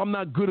like, well, I'm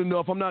not good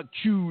enough. I'm not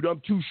cute.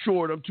 I'm too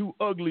short. I'm too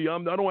ugly. I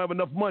don't have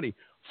enough money.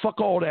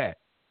 Fuck all that.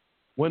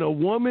 When a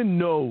woman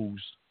knows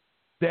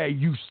that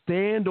you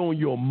stand on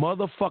your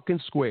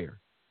motherfucking square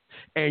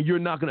and you're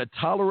not going to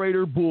tolerate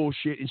her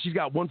bullshit and she's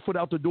got one foot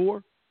out the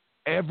door,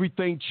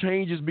 everything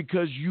changes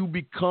because you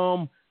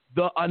become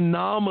the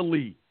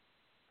anomaly.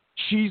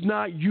 She's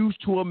not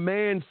used to a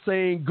man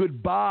saying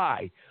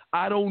goodbye.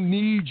 I don't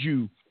need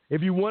you.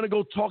 If you want to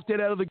go talk to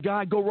that other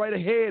guy, go right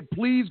ahead.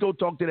 Please go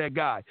talk to that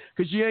guy,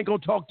 because you ain't going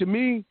to talk to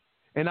me.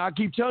 And I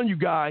keep telling you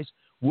guys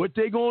what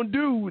they going to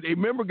do.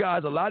 Remember,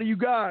 guys, a lot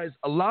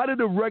of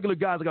the regular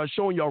guys like I'm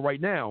showing y'all right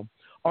now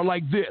are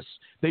like this.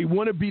 They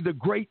want to be the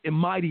great and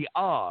mighty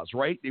Oz,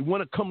 right? They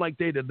want to come like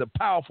they're the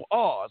powerful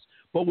Oz.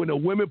 But when a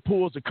woman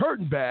pulls the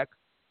curtain back,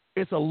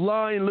 it's a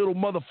lying little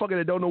motherfucker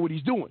that don't know what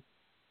he's doing.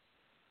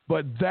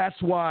 But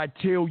that's why I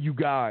tell you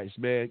guys,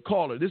 man,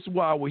 caller, this is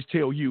why I always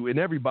tell you and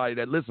everybody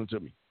that listens to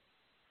me.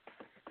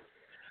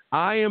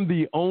 I am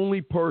the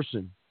only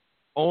person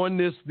on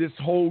this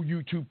whole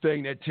YouTube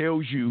thing that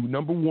tells you,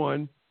 number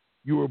one,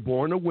 you were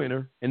born a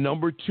winner, and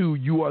number two,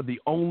 you are the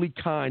only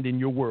kind in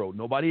your world.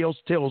 Nobody else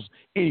tells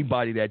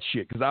anybody that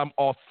shit, because I'm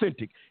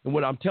authentic in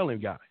what I'm telling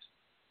guys.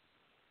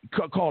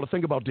 Caller,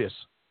 think about this.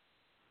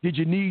 Did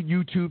you need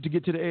YouTube to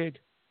get to the egg?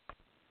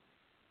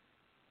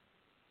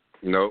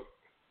 No.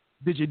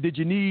 Did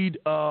you need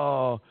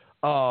a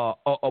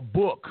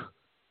book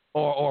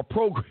or a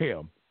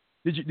program?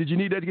 Did you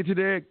need that to get to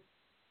the egg?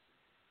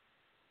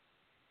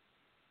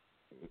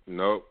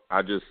 No,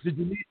 I just did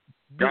you need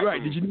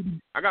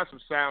I got some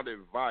sound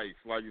advice.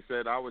 Like you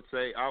said, I would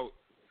say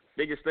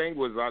biggest thing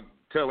was I'd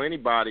tell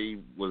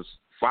anybody was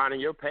finding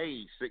your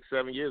page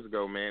 6-7 years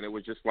ago, man. It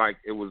was just like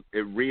it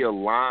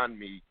realigned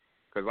me,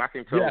 because I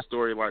can tell a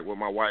story like with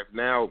my wife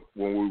now.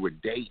 When we were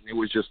dating, it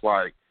was just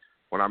like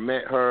when I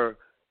met her,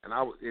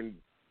 and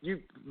you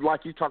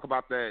talk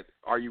about that.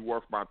 Are you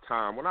worth my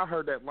time? When I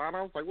heard that line,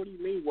 I was like, what do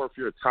you mean worth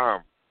your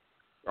time?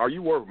 Are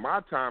you worth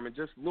my time? And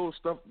just little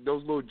stuff,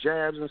 those little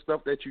jabs and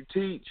stuff that you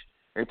teach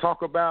and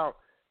talk about,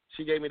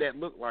 she gave me that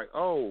look like,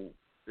 oh,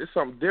 there's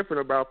something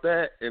different about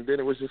that. And then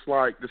it was just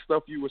like the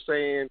stuff you were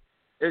saying.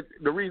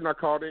 The reason I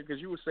called in,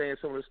 because you were saying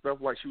some of the stuff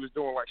like she was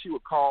doing, like she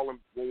would call him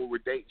when we were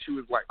dating. She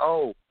was like,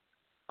 oh,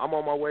 I'm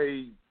on my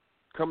way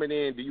coming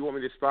in, do you want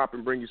me to stop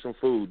and bring you some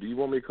food? Do you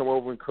want me to come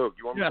over and cook? Do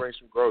you want me to bring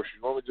some groceries?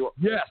 You want me to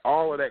do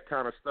all of that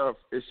kind of stuff?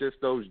 It's just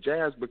those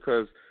jabs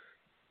because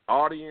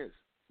audience,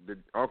 the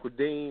Uncle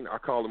Dean, I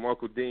call him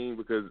Uncle Dean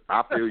because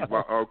I feel he's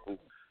my uncle.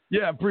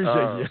 Yeah,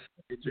 appreciate you.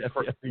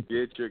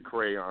 Get your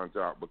crayons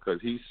out because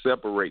he's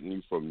separating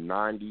you from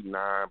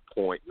 99.9%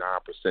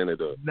 of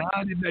the,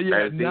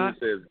 as Dean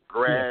says,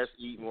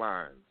 grass-eating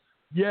lions.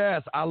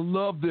 Yes, I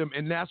love them,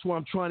 and that's what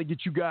I'm trying to get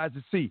you guys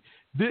to see.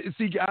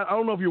 I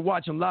don't know if you're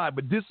watching live,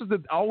 but this is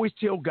I always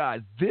tell guys,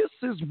 this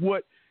is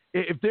what,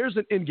 if there's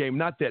an end game,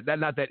 not that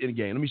end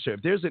game. Let me show you.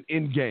 If there's an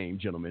end game,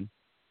 gentlemen,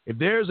 if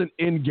there's an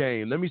end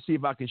game, let me see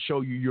if I can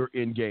show you your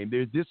end game.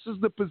 This is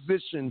the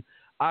position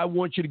I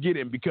want you to get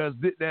in because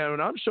now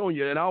I'm showing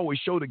you, and I always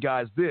show the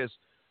guys this,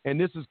 and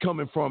this is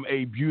coming from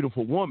a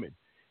beautiful woman.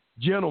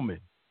 Gentlemen,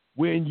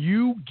 when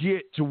you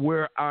get to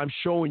where I'm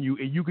showing you,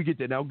 and you can get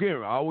that. Now, again,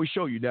 I always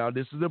show you. Now,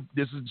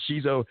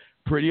 she's a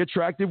pretty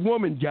attractive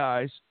woman,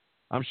 guys.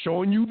 I'm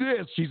showing you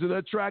this. She's an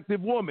attractive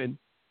woman.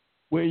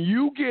 When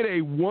you get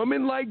a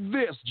woman like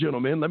this,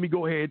 gentlemen, let me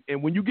go ahead,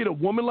 and when you get a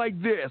woman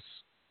like this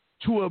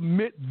to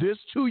admit this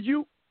to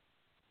you,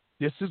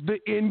 this is the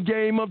end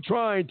game I'm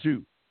trying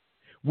to.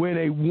 When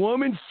a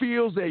woman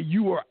feels that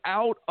you are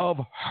out of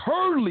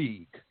her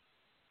league,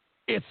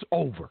 it's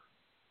over.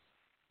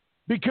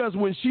 Because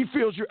when she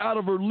feels you're out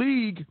of her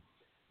league,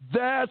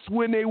 that's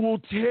when they will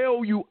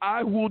tell you,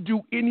 I will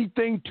do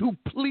anything to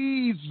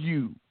please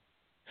you.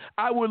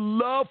 I would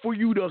love for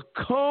you to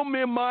come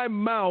in my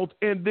mouth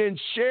and then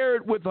share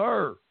it with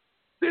her.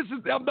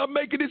 I'm not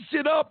making this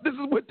shit up. This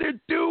is what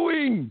they're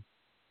doing.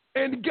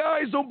 And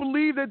guys don't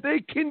believe that they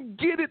can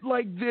get it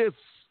like this.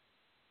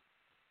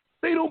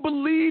 They don't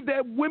believe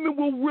that women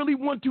will really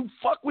want to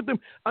fuck with them.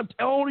 I'm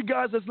telling you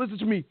guys that's listening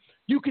to me,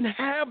 you can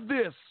have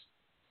this.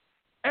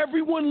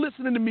 Everyone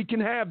listening to me can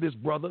have this,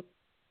 brother.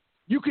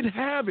 You can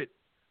have it.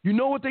 You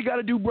know what they got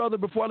to do, brother,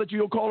 before I let you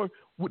go call her?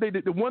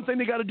 The one thing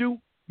they got to do?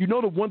 You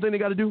know the one thing they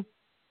got to do?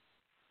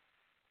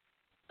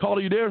 Caller,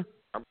 you there?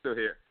 I'm still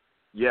here.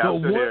 Yeah, I'm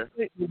still here.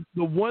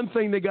 The one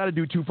thing they got to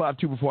do,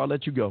 252, before I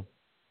let you go,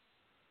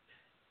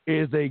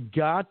 is they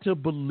got to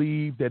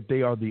believe that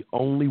they are the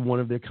only one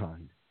of their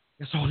kind.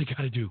 That's all they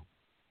got to do.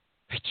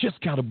 They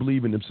just got to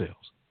believe in themselves.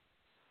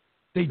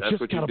 That's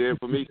what you did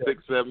for me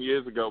 6-7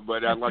 years ago.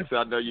 But like I said,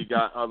 I know you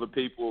got other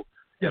people.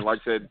 And like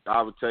I said,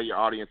 I would tell your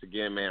audience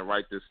again, man,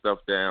 write this stuff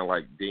down.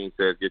 Like Dean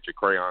says, get your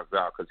crayons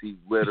out because he's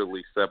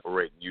literally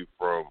separating you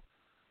from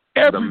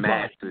the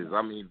masses.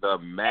 I mean, the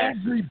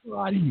masses.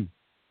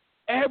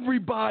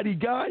 Everybody,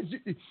 guys.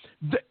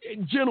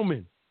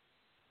 Gentlemen,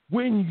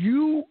 when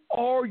you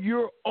are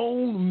your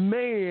own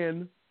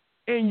man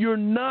and you're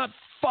not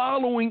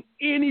following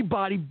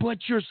anybody but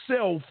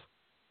yourself,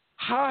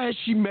 how has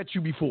she met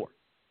you before?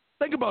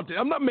 Think about that.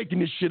 I'm not making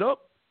this shit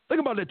up. Think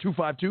about that,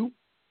 252.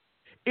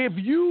 If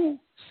you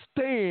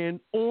stand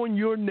on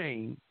your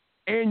name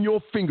and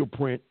your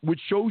fingerprint, which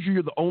shows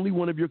you're the only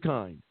one of your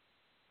kind,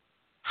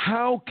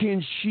 how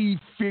can she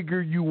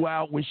figure you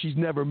out when she's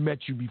never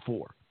met you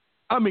before?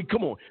 I mean,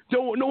 come on.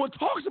 No one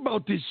talks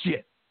about this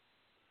shit.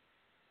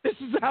 This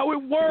is how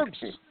it works.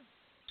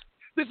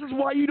 This is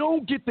why you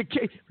don't get the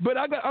case. But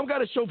I've got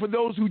to show for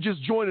those who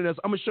just joining us.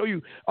 I'm going to show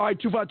you. All right,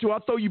 252, I'll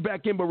throw you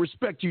back in, but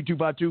respect you,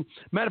 252.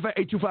 Matter of fact,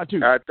 hey,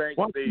 252.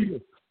 Thanks,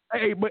 Steve.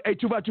 Hey,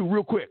 252,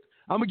 real quick.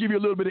 I'm going to give you a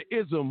little bit of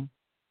ism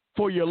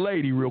for your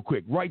lady real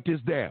quick. Write this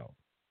down.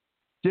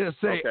 Just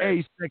say,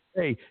 hey,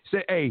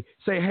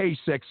 hey,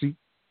 sexy.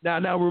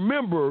 Now,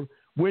 remember,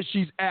 when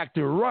she's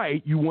acting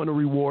right, you want to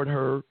reward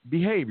her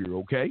behavior,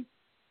 okay?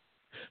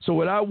 So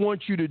what I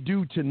want you to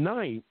do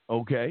tonight,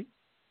 okay,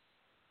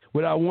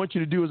 what I want you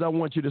to do is I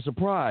want you to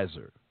surprise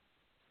her.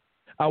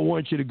 I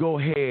want you to go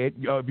ahead,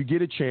 if you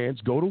get a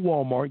chance, go to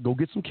Walmart, go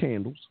get some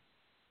candles,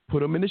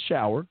 put them in the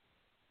shower.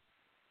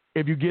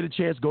 If you get a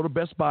chance, go to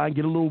Best Buy and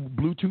get a little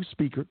Bluetooth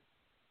speaker.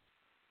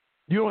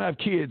 You don't have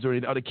kids or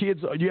anything.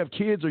 You have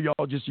kids or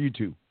y'all just you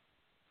two?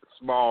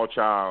 Small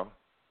child.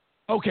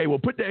 Okay, well,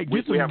 get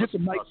some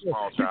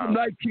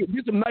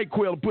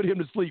NyQuil and put him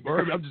to sleep.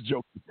 I'm just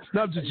joking.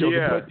 No, I'm just joking.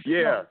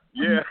 Yeah.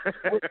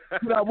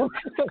 What I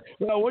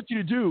want you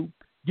to do,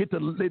 get the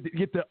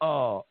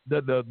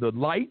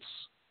lights,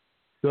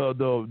 the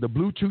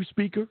Bluetooth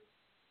speaker,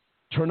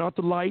 turn out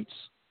the lights,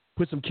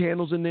 put some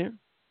candles in there.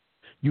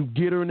 You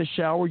get her in the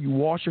shower. You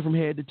wash her from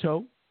head to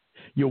toe.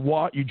 You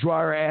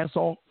dry her ass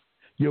off.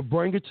 You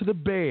bring her to the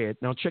bed.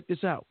 Now check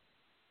this out.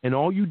 And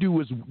all you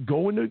do is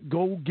go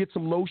get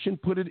some lotion,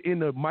 put it in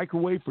the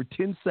microwave for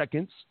 10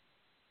 seconds,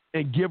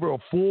 and give her a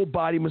full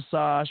body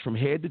massage from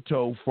head to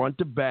toe, front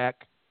to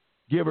back.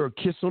 Give her a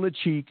kiss on the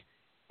cheek,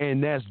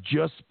 and that's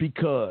just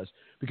because.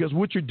 Because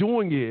what you're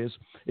doing is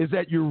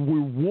that you're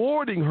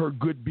rewarding her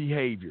good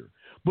behavior,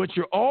 but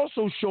you're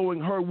also showing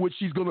her what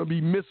she's going to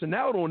be missing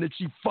out on if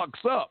she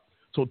fucks up.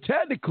 So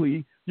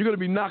technically, you're going to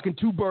be knocking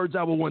two birds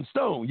out with one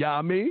stone. You know what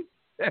I mean?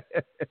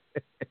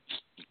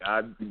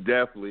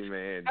 Definitely,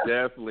 man.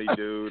 Definitely,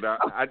 dude.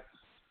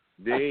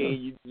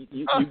 Dean,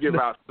 you give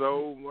out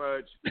so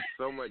much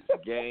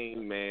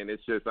game, man.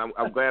 It's just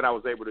I'm glad I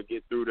was able to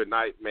get through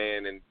tonight,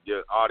 man, and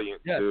your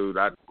audience, dude.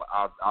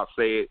 I'll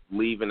say it,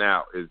 leaving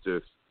out is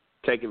just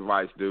take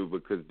advice, dude,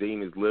 because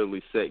Dean is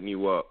literally setting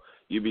you up.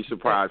 You'd be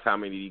surprised how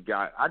many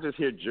guys. I just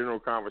hear general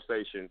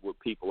conversation with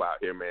people out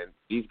here, man.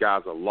 These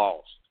guys are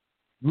lost.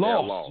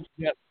 Lost.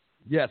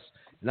 Yes.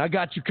 And I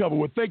got you covered.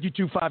 Well, thank you,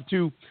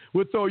 252.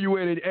 We'll throw you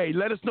in. And, hey,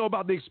 let us know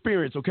about the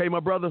experience, okay, my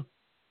brother?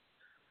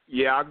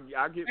 Yeah,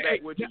 I'll get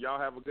back with you. Y'all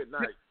have a good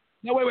night.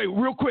 Now, wait,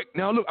 real quick.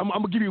 Now, look, I'm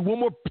going to give you one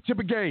more tip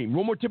of game.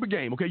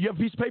 Okay, you have a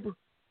piece of paper?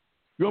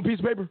 You want a piece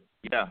of paper?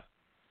 Yeah.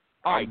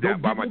 All right.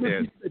 Down by my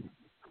desk.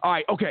 All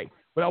right, okay.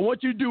 What I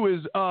want you to do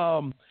is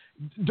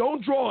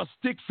don't draw a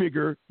stick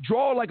figure.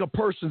 Draw like a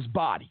person's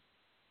body.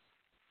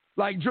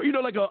 Like,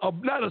 like a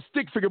not a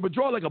stick figure, but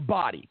draw like a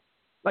body.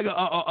 Like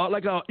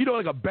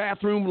a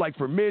bathroom, like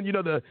for men,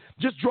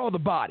 just draw the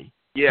body.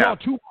 Yeah. Draw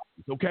two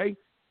bodies, okay?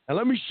 And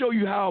let me show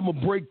you how I'm going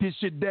to break this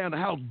shit down to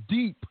how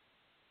deep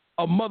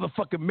a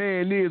motherfucking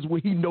man is when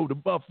he know the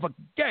motherfucking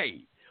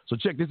game. So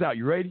check this out.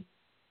 You ready?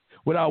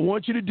 What I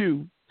want you to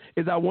do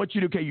is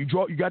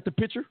you got the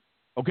picture?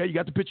 Okay, you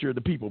got the picture of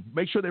the people.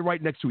 Make sure they're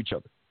right next to each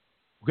other.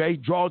 Okay,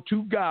 draw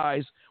two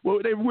guys. Well,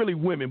 they're really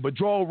women, but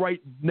draw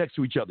right next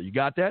to each other. You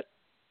got that?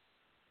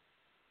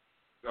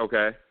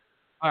 Okay.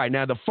 All right,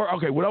 now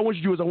what I want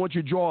you to do is I want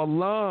you to draw a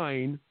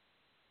line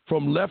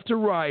from left to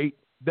right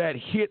that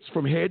hits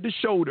from head to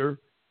shoulder.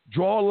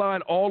 Draw a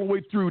line all the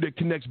way through that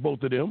connects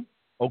both of them.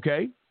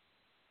 Okay?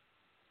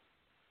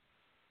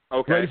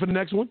 Okay. Ready for the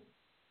next one?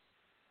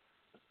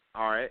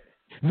 All right.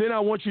 Then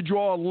I want you to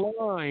draw a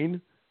line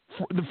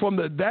from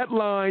that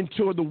line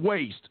to the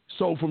waist.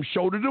 So from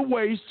shoulder to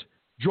waist,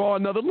 draw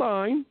another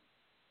line.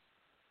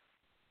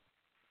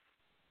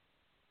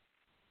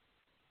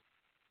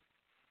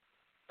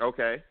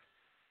 Okay.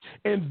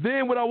 And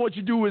then what I want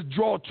you to do is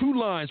draw two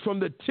lines from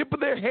the tip of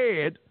their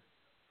head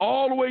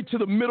all the way to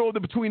the middle of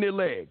between their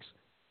legs.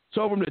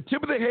 So from the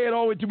tip of their head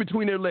all the way to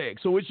between their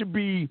legs. So it should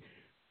be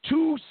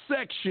two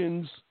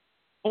sections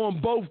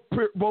on both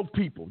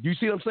people. You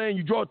see what I'm saying?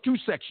 You draw two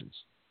sections.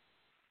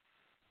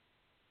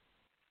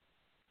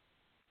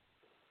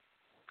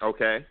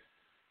 Okay.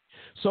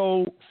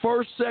 So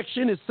first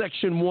section is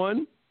section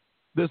 1.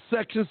 The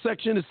second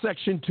section is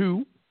section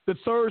 2. The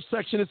third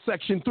section is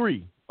section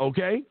 3.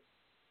 Okay?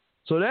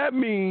 So that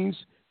means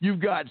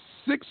you've got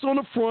 6 on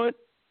the front,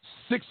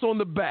 6 on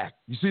the back.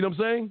 You see what I'm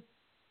saying?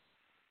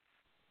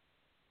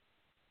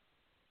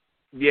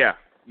 Yeah.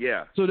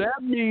 So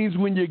that means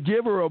when you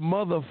give her a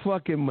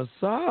motherfucking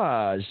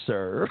massage,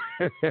 sir,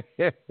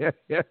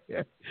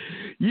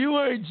 you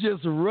ain't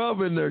just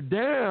rubbing her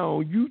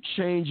down. You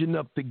changing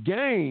up the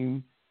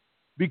game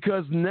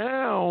because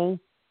now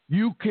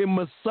you can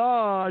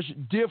massage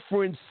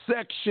different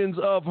sections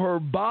of her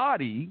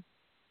body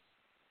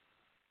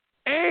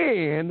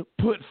and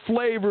put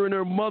flavor in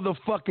her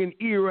motherfucking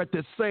ear at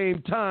the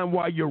same time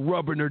while you're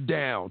rubbing her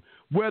down,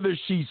 whether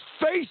she's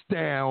face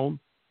down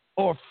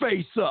or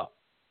face up.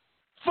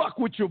 Fuck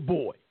with your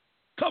boy.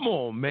 Come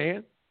on,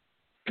 man.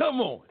 Come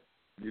on.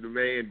 You the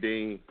man,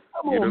 Dean.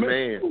 Come You on, the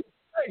man.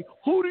 Hey,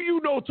 who do you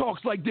know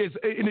talks like this?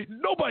 And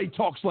nobody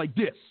talks like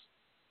this.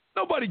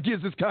 Nobody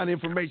gives this kind of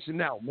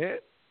information out, man.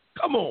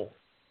 Come on.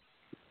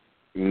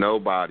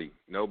 Nobody.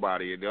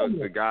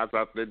 The guys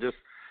out there just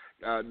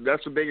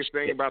that's the biggest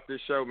thing about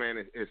this show,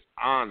 man. It's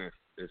honest.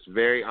 It's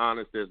very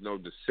honest. There's no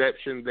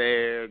deception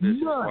there. This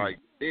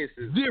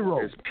is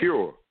zero. It's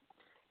pure.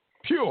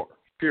 Pure.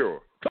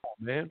 Come on,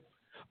 man.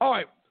 All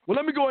right. Well,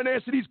 let me go and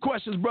answer these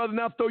questions, brother, and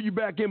I'll throw you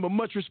back in. But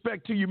much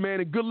respect to you, man,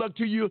 and good luck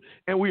to you.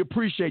 And we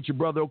appreciate you,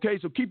 brother. Okay,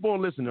 so keep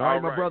on listening. All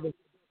right, my brother.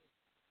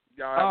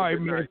 All right,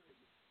 man.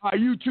 All right,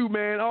 you too,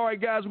 man. All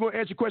right, guys, we're going to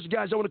answer your question.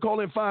 Guys, I want to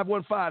call in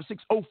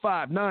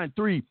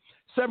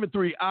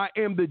 515-605-9373. I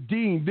am the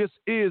Dean. This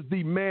is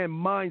the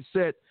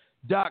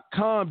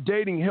manmindset.com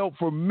dating help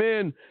for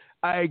men.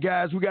 All right,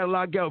 guys, we got a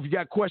lot to go. If you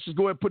got questions,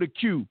 go ahead and put a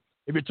Q.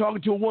 If you're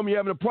talking to a woman, you're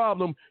having a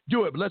problem,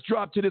 do it. But let's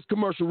drop to this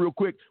commercial real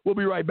quick. We'll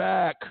be right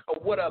back.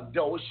 What up,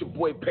 though? It's your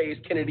boy,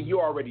 Paige Kennedy. You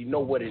already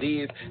know what it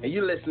is. And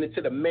you're listening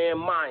to the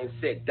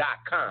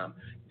manmindset.com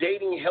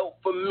dating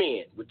help for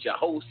men with your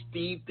host,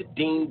 Steve the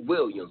Dean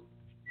Williams.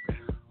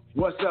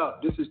 What's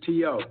up? This is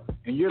T.O.,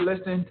 and you're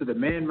listening to the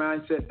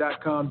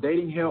manmindset.com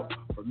dating help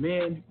for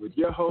men with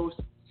your host,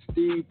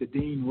 Steve the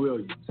Dean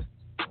Williams.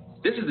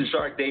 This is the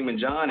Shark Damon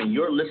John, and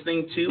you're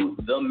listening to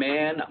the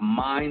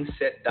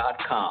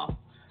manmindset.com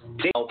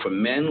dating help for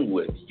men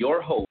with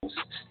your host,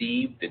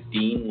 Steve the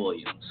Dean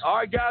Williams. All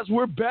right, guys,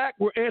 we're back.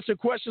 We're answering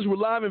questions. We're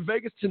live in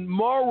Vegas.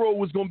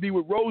 Tomorrow is going to be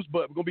with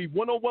Rosebud. We're going to be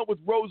one-on-one with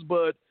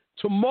Rosebud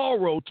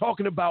tomorrow,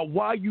 talking about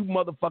why you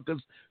motherfuckers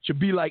should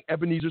be like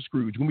Ebenezer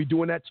Scrooge. We're going to be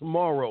doing that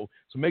tomorrow,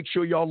 so make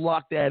sure y'all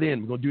lock that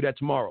in. We're going to do that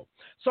tomorrow.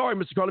 Sorry,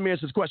 Mr. Carl, let me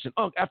answer this question.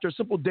 After a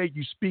simple date,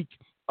 you speak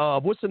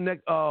what's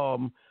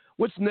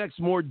next,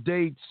 more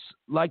dates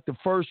like the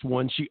first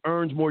one? She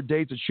earns more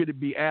dates, or should it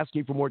be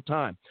asking for more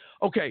time?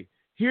 Okay,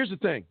 here's the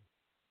thing.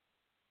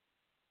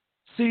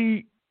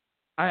 See,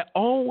 I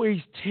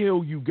always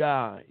tell you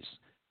guys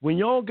when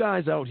y'all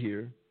guys out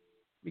here,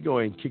 let me go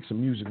ahead and kick some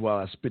music while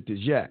I spit this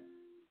yak.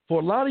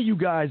 For a lot of you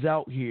guys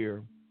out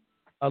here,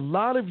 a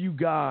lot of you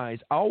guys,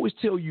 I always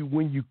tell you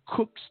when you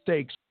cook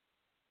steaks,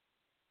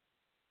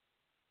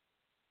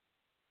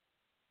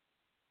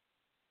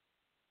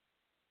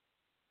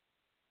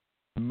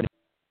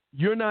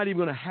 you're not even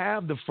going to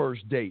have the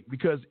first date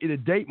because a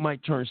date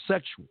might turn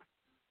sexual.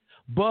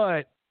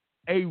 But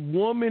a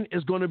woman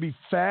is going to be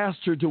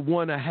faster to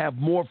want to have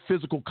more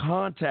physical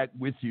contact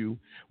with you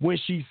when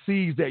she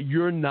sees that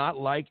you're not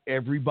like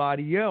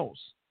everybody else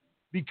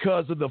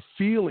because of the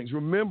feelings.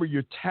 Remember,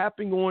 you're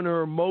tapping on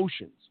her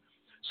emotions.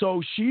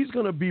 So she's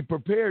going to be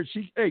prepared.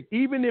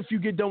 Even if you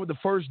get done with the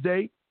first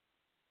date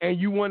and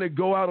you want to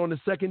go out on the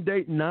second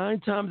date, 9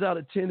 times out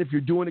of 10, if you're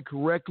doing it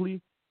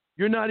correctly,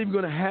 you're not even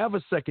going to have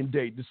a second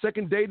date. The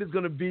second date is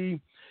going to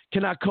be,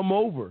 can I come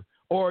over?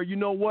 Or, you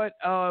know what,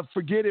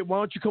 forget it. Why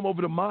don't you come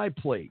over to my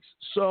place?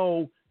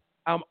 So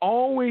I'm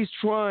always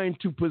trying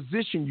to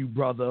position you,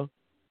 brother.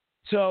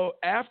 So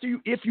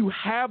if you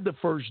have the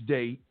first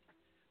date,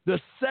 the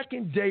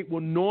second date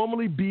will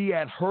normally be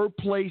at her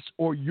place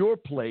or your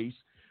place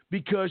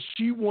because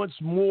she wants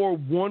more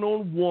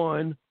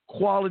one-on-one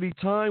quality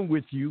time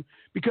with you,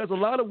 because a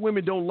lot of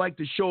women don't like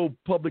to show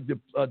public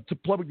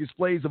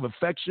displays of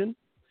affection.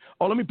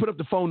 Oh, let me put up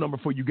the phone number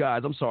for you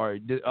guys. I'm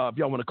sorry if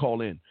y'all want to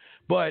call in.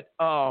 But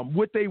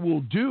what they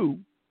will do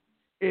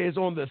is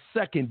on the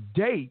second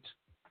date,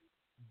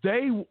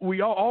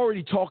 we are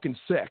already talking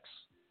sex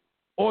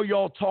or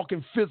y'all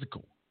talking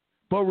physical.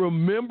 But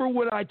remember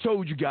what I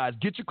told you guys.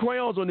 Get your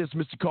crayons on this,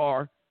 Mr.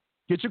 Carr.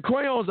 Get your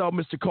crayons out,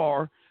 Mr.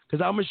 Carr,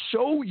 because I'm going to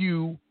show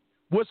you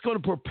what's going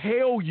to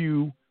propel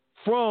you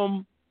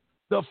from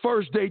the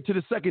first date to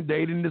the second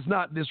date, and it's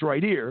not this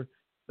right here.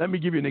 Let me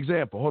give you an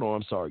example. Hold on.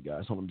 I'm sorry,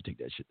 guys. Hold on. Let me take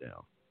that shit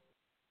down.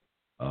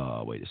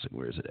 Wait a second.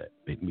 Where is it at?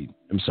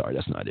 I'm sorry.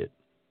 That's not it.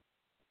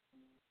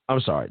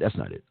 I'm sorry. That's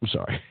not it. I'm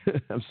sorry.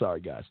 I'm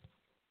sorry, guys.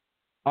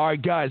 All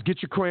right, guys,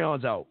 get your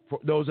crayons out for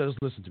those that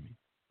just listen to me.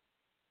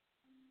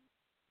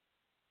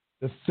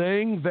 The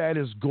thing that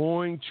is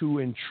going to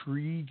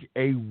intrigue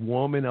a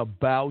woman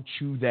about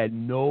you that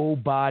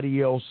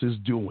nobody else is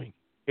doing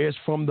is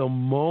from the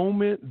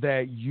moment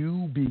that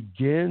you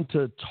begin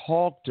to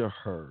talk to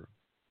her,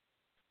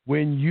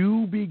 when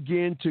you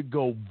begin to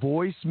go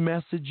voice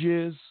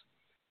messages,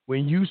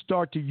 when you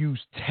start to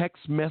use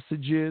text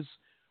messages,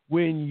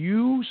 when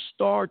you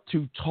start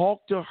to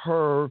talk to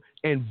her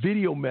and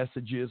video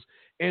messages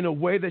in a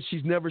way that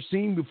she's never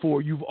seen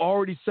before, you've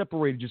already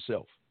separated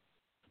yourself.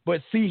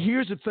 But see,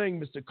 here's the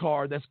thing, Mr.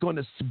 Carr, that's going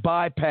to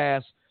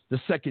bypass the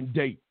second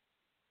date.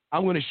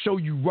 I'm going to show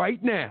you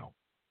right now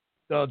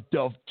the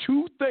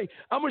 2 things.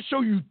 I'm going to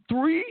show you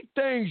 3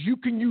 things you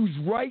can use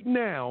right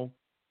now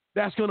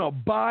that's going to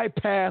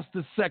bypass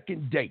the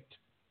second date.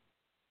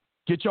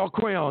 Get y'all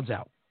crayons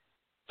out.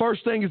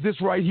 First thing is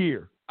this right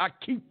here. I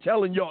keep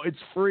telling y'all it's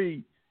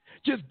free.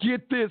 Just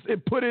get this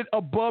and put it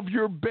above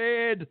your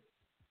bed,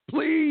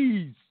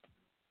 please.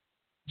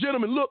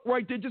 Gentlemen, look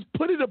right there. Just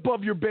put it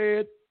above your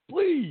bed,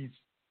 please.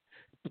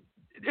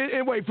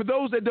 And wait, for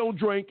those that don't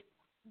drink,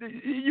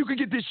 you can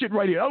get this shit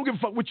right here. I don't give a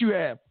fuck what you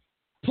have.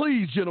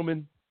 Please,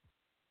 gentlemen.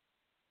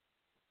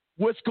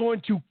 What's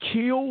going to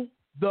kill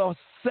the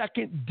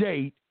second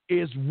date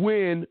is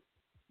when,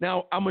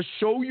 now I'm going to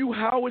show you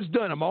how it's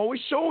done. I'm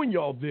always showing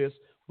y'all this,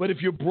 but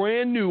if you're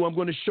brand new, I'm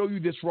going to show you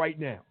this right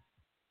now.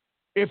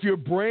 If you're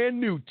brand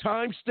new,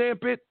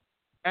 timestamp it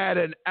at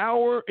 1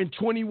 hour and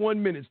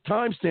 21 minutes.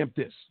 Timestamp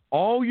this.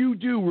 All you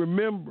do,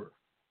 remember,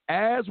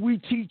 as we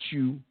teach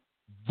you,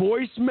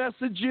 voice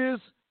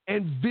messages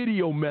and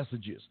video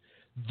messages.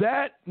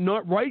 That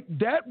right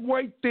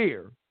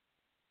there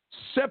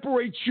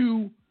separates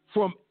you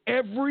from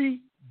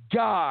every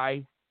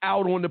guy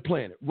out on the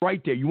planet.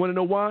 Right there. You want to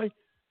know why?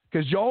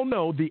 Because y'all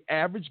know the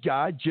average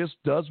guy just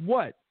does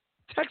what?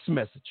 Text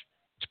message.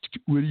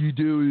 What are you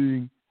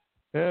doing?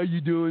 How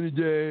you doing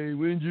today?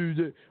 When you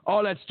do?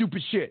 All that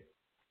stupid shit.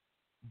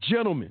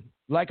 Gentlemen,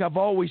 like I've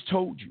always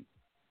told you,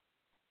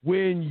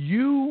 when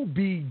you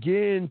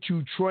begin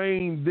to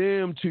train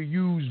them to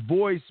use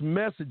voice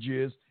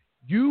messages,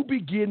 you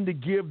begin to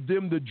give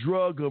them the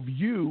drug of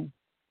you,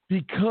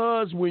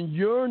 because when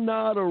you're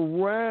not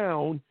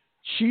around,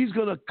 she's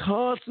going to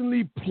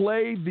constantly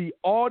play the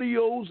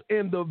audios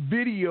and the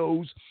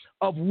videos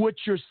of what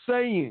you're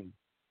saying.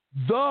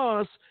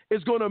 Thus,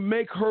 it's going to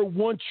make her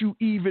want you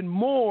even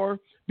more,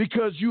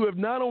 because you have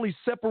not only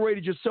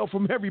separated yourself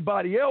from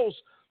everybody else,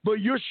 but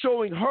you're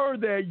showing her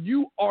that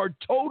you are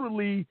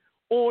totally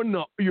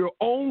on your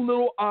own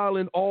little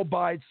island all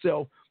by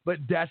itself. But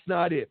that's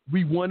not it.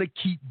 We want to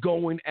keep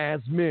going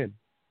as men.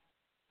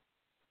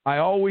 I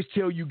always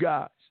tell you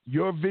guys,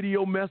 your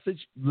video message,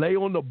 lay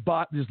on the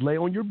just lay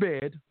on your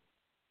bed.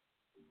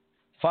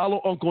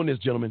 Follow Uncle on this,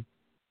 gentlemen.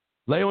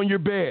 Lay on your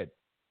bed.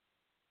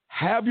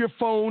 Have your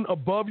phone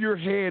above your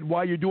head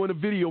while you're doing a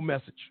video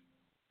message.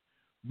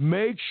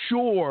 Make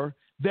sure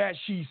that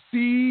she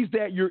sees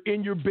that you're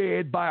in your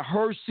bed by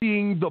her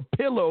seeing the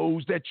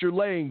pillows that you're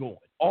laying on.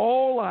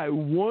 All I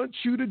want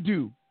you to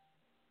do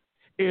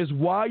is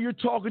while you're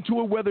talking to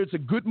her, whether it's a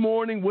good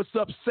morning, what's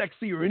up,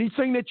 sexy, or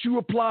anything that you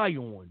reply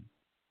on,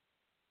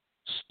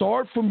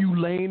 start from you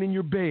laying in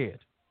your bed.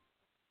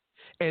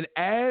 And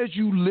as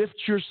you lift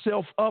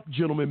yourself up,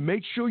 gentlemen,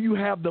 make sure you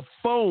have the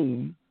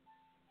phone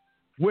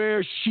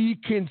where she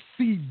can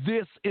see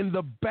this in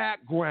the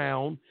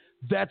background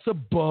that's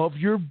above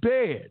your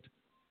bed.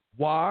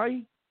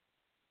 Why?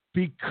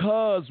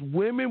 Because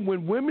when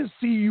women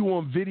see you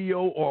on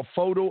video or a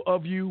photo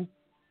of you,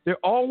 they're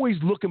always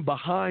looking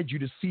behind you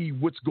to see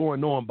what's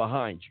going on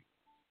behind you.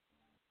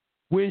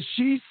 When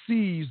she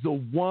sees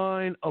the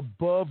wine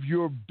above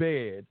your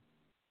bed,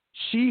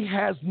 she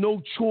has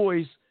no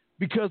choice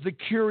because the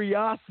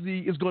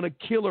curiosity is going to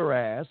kill her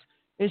ass,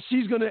 and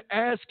she's going to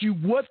ask you,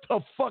 what the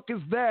fuck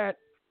is that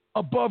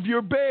above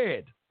your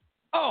bed?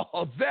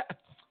 Oh,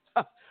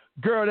 that,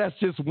 girl, that's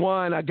just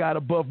wine I got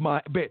above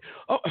my bed.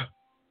 Oh,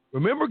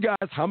 remember,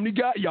 guys, how many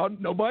guys, y'all,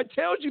 nobody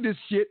tells you this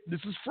shit. This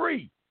is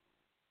free.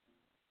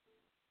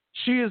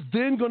 She is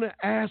then going to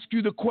ask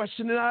you the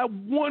question, and I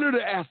want her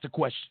to ask the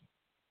question.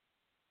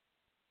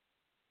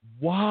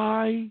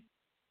 Why?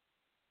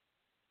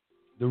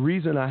 The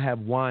reason I have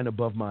wine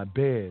above my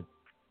bed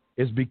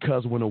is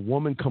because when a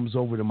woman comes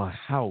over to my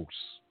house,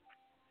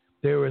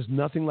 there is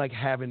nothing like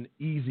having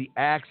easy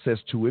access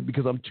to it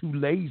because I'm too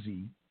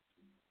lazy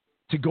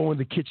to go in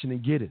the kitchen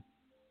and get it.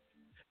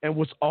 And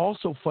what's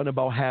also fun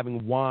about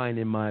having wine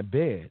in my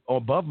bed or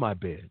above my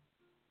bed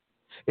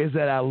is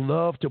that I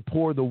love to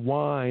pour the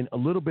wine a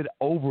little bit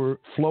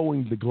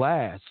overflowing the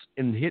glass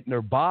and hitting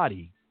her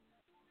body,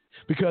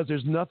 because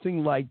there's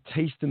nothing like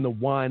tasting the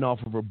wine off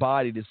of her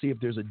body to see if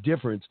there's a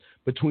difference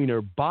between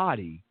her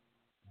body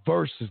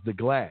versus the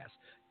glass.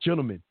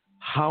 Gentlemen,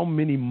 how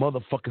many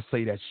motherfuckers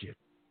say that shit?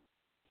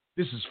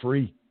 This is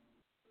free.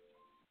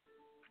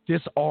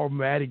 This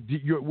automatic,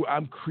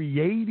 I'm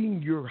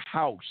creating your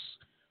house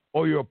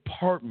or your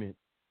apartment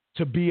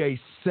to be a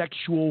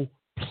sexual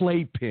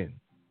playpen.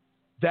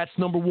 That's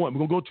number one.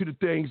 We're going to go to the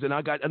things, and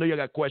I know you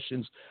got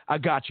questions. I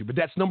got you. But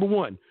that's number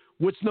one.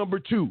 What's number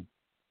two?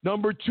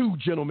 Number two,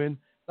 gentlemen,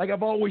 like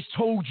I've always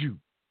told you,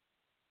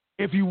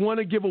 if you want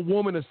to give a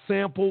woman a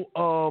sample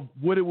of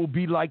what it will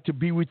be like to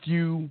be with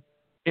you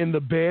in the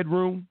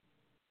bedroom,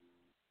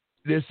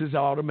 this is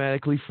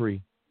automatically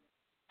free.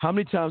 How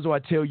many times do I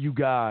tell you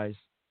guys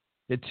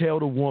to tell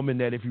the woman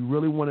that if you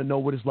really want to know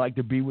what it's like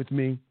to be with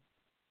me,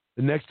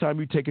 the next time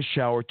you take a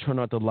shower, turn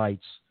out the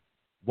lights.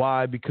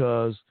 Why?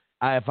 Because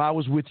if I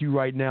was with you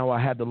right now,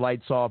 I had the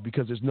lights off,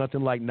 because there's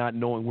nothing like not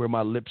knowing where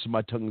my lips and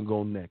my tongue are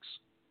going next.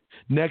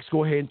 Next,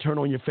 go ahead and turn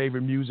on your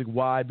favorite music.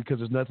 Why? Because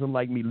there's nothing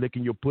like me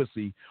licking your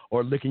pussy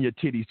or licking your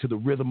titties to the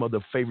rhythm of the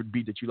favorite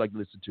beat that you like to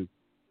listen to.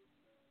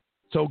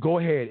 So go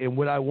ahead, and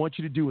what I want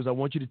you to do is I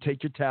want you to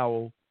take your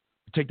towel,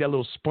 take that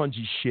little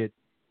spongy shit,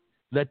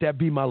 let that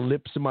be my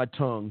lips and my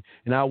tongue,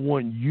 and I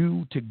want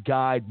you to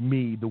guide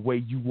me the way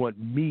you want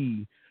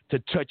me to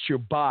touch your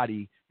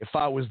body if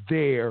I was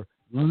there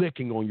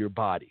licking on your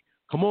body.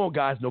 Come on,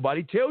 guys.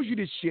 Nobody tells you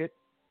this shit.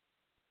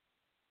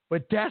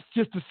 But that's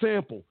just a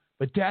sample.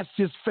 But that's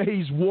just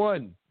phase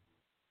one.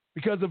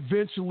 Because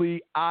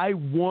eventually I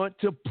want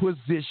to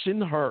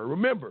position her.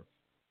 Remember,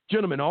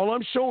 gentlemen, all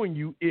I'm showing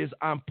you is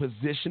I'm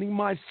positioning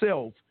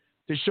myself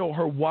to show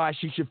her why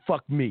she should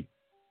fuck me.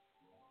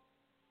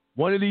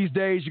 One of these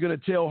days, you're going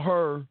to tell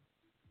her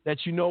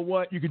that, you know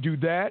what, you could do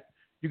that.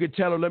 You could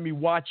tell her, let me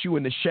watch you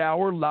in the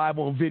shower live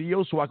on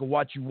video so I can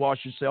watch you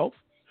wash yourself.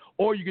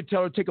 Or you could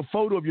tell her, take a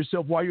photo of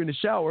yourself while you're in the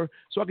shower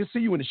so I can see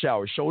you in the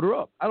shower. Shoulder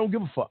up. I don't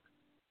give a fuck.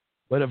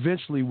 But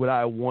eventually what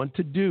I want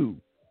to do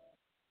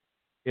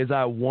is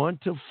I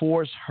want to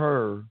force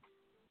her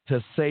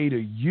to say to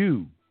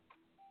you,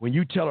 when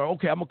you tell her,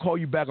 okay, I'm going to call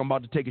you back, I'm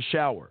about to take a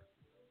shower,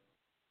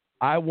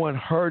 I want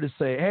her to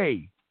say,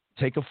 hey,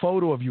 take a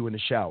photo of you in the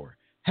shower.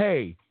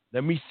 Hey,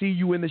 let me see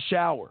you in the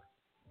shower.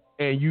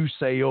 And you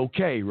say,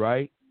 okay,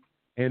 right?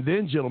 And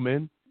then,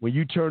 gentlemen, when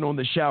you turn on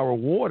the shower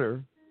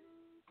water,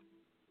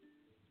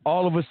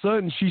 all of a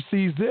sudden she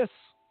sees this.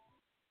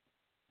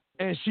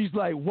 And she's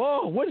like,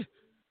 whoa, what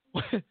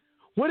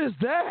is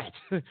that?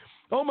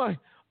 Oh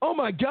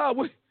my God,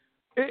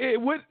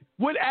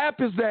 what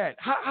app is that?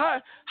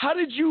 How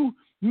did you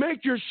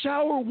make your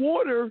shower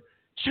water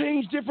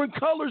change different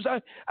colors?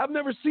 I've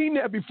never seen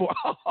that before.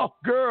 Oh,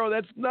 girl,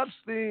 that's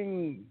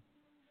nothing.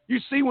 You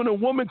see, when a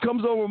woman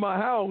comes over my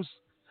house,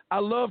 I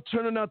love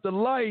turning out the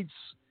lights,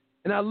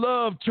 and I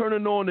love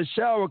turning on the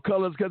shower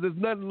colors, because there's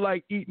nothing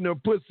like eating her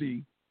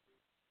pussy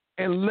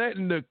and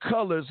letting the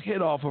colors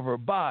hit off of her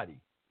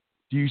body.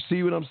 Do you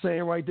see what I'm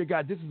saying right there,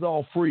 God? This is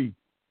all free.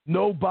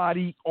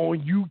 Nobody on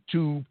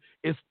YouTube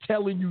is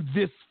telling you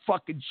this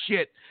fucking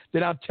shit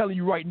that I'm telling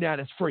you right now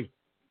that's free.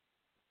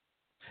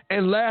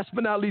 And last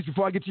but not least,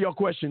 before I get to your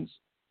questions,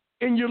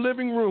 in your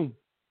living room,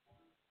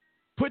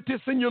 put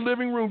this in your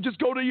living room. Just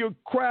go to your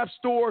craft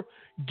store,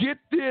 get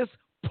this,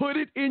 put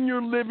it in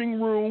your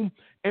living room,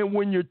 and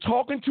when you're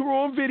talking to her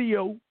on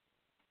video,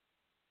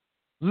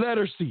 let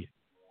her see it.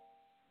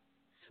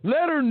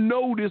 Let her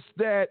notice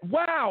that,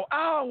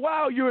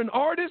 wow, you're an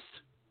artist?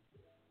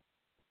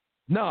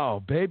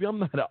 No, baby, I'm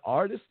not an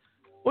artist.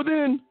 Well,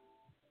 then,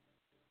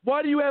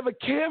 why do you have a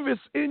canvas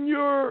in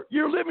your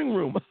living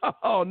room?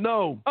 Oh,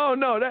 no.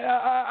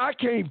 I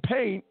can't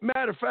paint.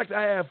 Matter of fact,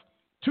 I have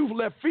 2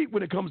 left feet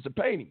when it comes to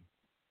painting.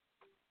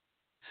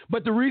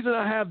 But the reason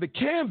I have the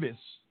canvas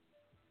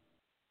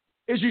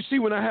is, you see,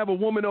 when I have a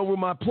woman over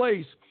my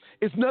place,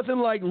 it's nothing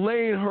like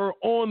laying her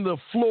on the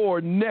floor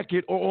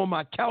naked or on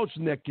my couch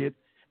naked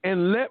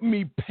and let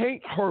me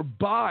paint her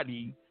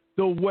body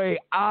the way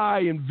I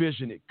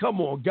envision it.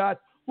 Come on, God,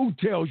 who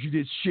tells you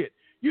this shit?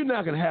 You're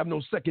not going to have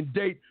no second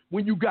date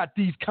when you got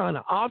these kind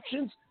of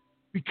options,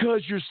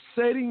 because you're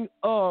setting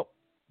up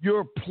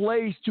your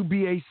place to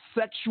be a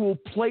sexual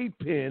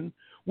playpen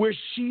where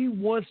she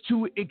wants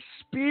to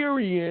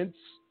experience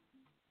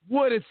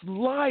what it's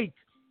like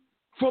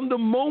from the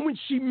moment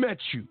she met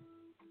you,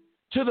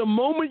 to the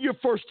moment your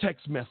first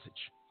text message,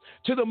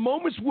 to the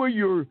moments where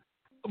your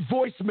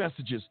voice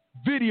messages,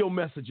 video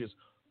messages,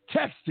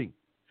 texting,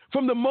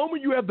 from the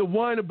moment you have the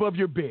wine above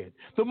your bed,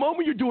 the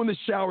moment you're doing the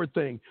shower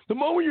thing, the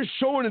moment you're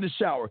showing in the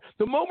shower,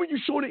 the moment you're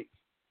showing it,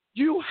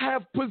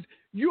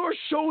 you're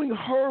showing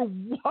her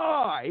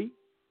why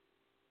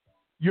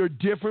you're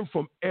different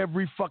from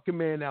every fucking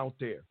man out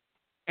there.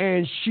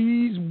 And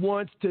she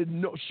wants to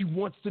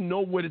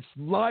know what it's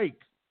like.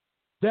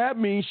 That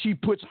means she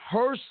puts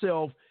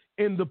herself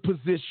in the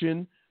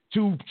position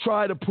to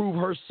try to prove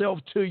herself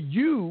to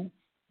you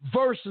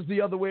versus the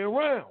other way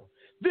around.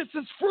 This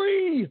is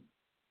free.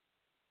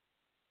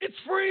 It's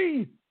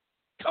free.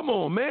 Come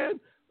on, man.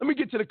 Let me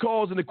get to the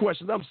calls and the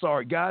questions. I'm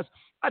sorry, guys.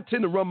 I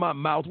tend to run my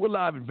mouth. We're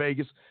live in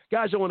Vegas.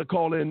 Guys, you want to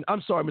call in.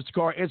 I'm sorry, Mr.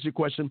 Carr. Answer your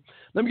question.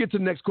 Let me get to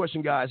the next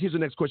question, guys. Here's the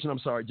next question. I'm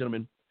sorry,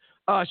 gentlemen.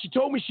 She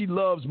told me she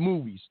loves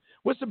movies.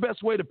 What's the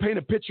best way to paint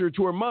a picture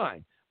to her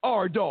mind?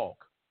 Our dog.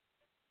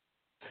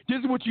 This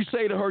is what you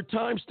say to her.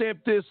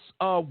 Timestamp this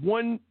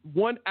 1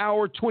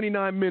 hour,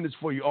 29 minutes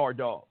for you, our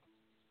dog.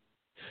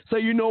 So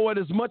you know what?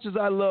 As much as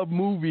I love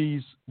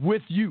movies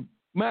with you,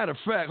 matter of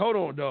fact, hold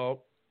on, dog.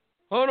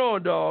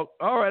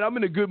 All right, I'm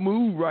in a good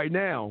mood right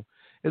now.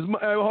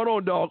 Hold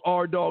on, dog.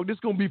 Our dog. This is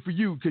gonna be for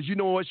you, because you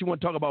know what? She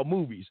want to talk about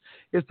movies.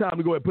 It's time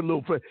to go ahead and put a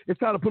little. It's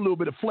time to put a little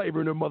bit of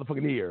flavor in her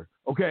motherfucking ear.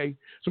 Okay,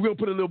 so we're gonna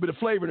put a little bit of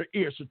flavor in her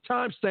ear. So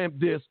timestamp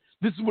this.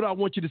 This is what I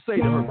want you to say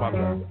to her, my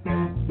brother.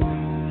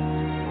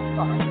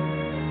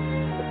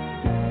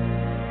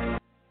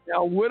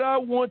 Now, what I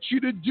want you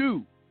to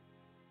do,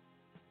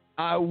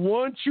 I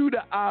want you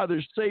to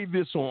either say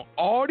this on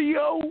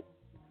audio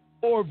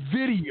or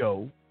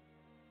video,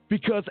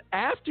 because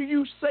after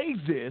you say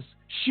this,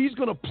 she's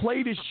going to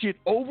play this shit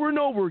over and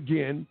over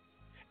again,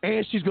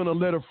 and she's going to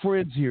let her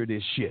friends hear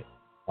this shit.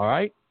 All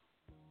right?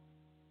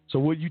 So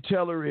what you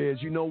tell her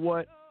is, you know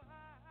what?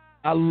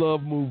 I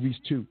love movies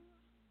too.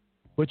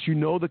 But you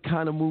know the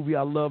kind of movie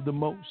I love the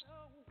most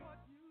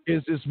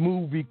is this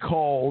movie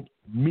called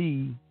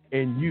Me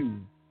and You,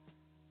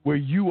 where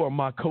you are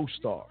my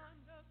co-star.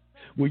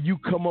 Where you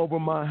come over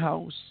my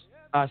house,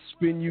 I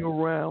spin you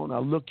around, I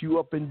look you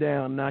up and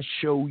down, and I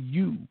show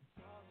you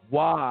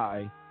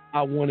why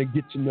I want to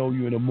get to know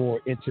you in a more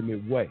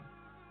intimate way.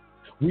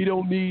 We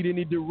don't need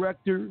any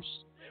directors.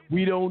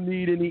 We don't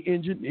need any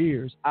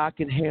engineers. I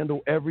can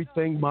handle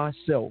everything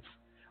myself.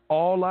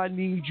 All I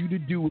need you to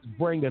do is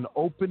bring an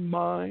open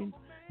mind,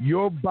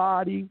 your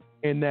body,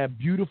 and that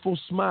beautiful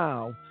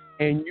smile,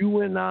 and you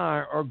and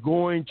I are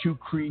going to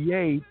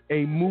create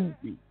a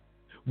movie.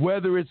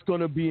 Whether it's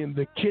going to be in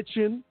the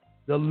kitchen,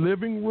 the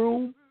living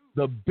room,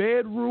 the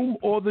bedroom,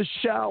 or the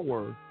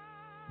shower,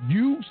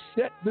 you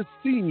set the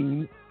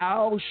scene,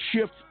 I'll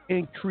shift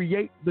and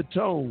create the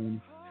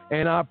tone.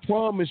 And I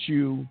promise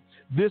you,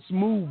 this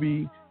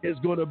movie is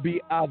going to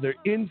be either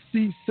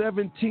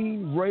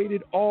NC-17,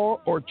 rated R,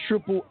 or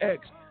XXX,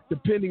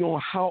 depending on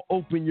how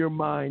open your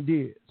mind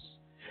is.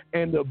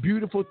 And the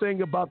beautiful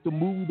thing about the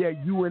movie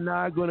that you and I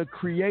are going to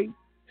create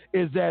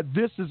is that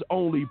this is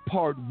only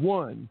part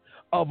one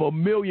of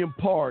 1,000,000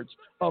 parts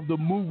of the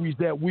movies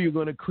that we're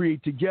going to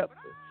create together.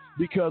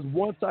 Because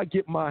once I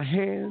get my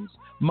hands,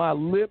 my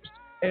lips,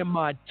 and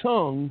my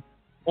tongue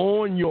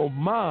on your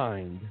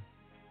mind,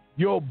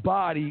 your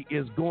body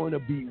is going to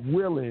be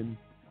willing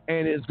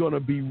and is going to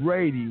be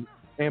ready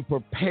and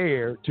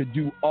prepared to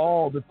do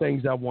all the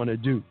things I want to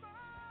do.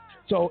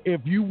 So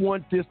if you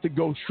want this to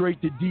go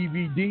straight to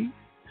DVD,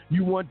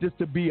 you want this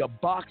to be a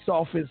box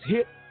office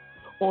hit,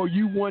 or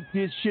you want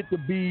this shit to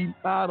be,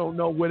 I don't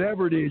know,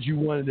 whatever it is you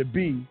want it to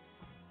be,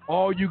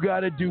 all you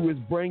got to do is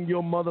bring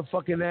your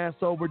motherfucking ass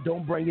over,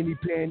 don't bring any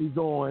panties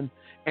on,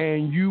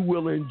 and you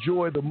will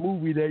enjoy the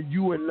movie that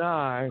you and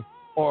I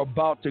are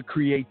about to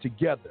create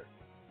together.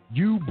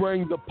 You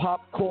bring the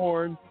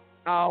popcorn,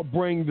 I'll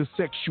bring the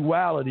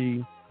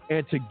sexuality,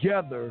 and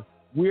together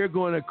we're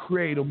going to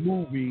create a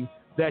movie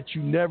that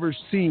you never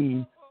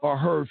seen or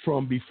heard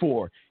from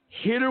before.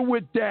 Hit her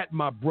with that,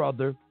 my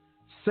brother.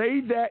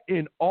 Say that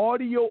in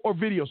audio or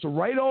video. So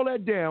write all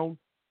that down.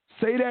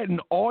 Say that in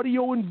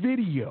audio and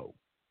video.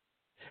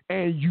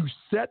 And you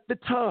set the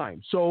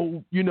time.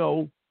 So,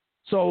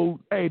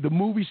 hey, the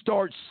movie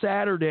starts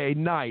Saturday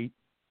night,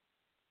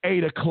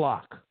 8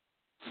 o'clock.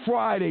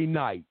 Friday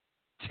night,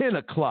 10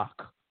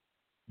 o'clock.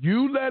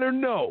 You let her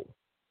know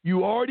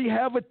you already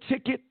have a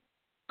ticket.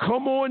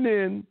 Come on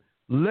in.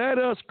 Let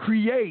us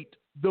create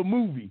the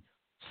movie.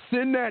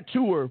 Send that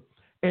to her.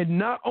 And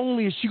not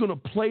only is she going to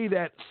play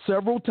that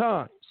several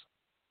times,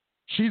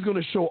 she's going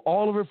to show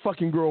all of her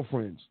fucking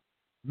girlfriends.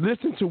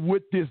 Listen to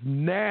what this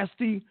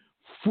nasty,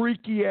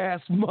 freaky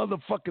ass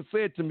motherfucker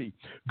said to me.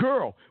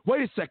 Girl,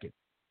 wait a second.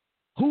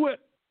 Who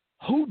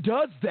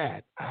does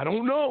that? I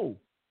don't know.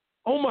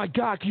 Oh my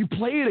God, can you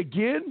play it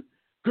again?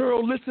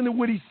 Girl, listen to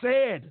what he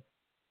said.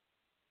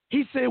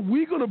 He said,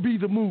 we're going to be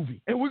the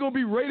movie, and we're going to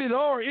be rated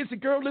R. It's a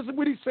girl, listen to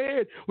what he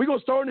said. We're going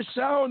to start in the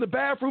shower, in the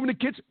bathroom, in the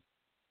kitchen.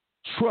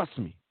 Trust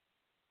me.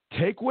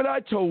 Take what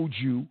I told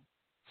you,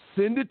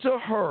 send it to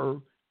her,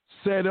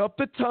 set up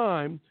the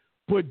time,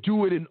 but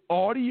do it in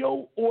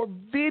audio or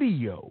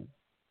video.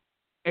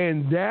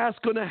 And that's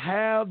going to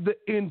have the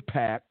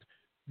impact.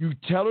 You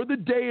tell her the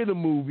day of the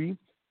movie,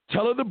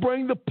 tell her to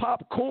bring the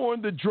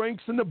popcorn, the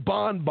drinks, and the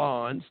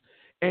bonbons,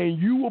 and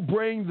you will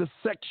bring the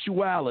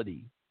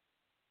sexuality.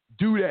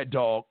 Do that,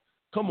 dog.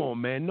 Come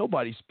on, man.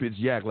 Nobody spits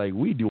yak like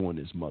we do on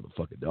this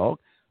motherfucker, dog.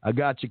 I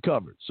got you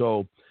covered.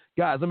 So,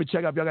 guys, let me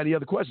check out if y'all got any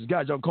other questions.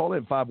 Guys, y'all call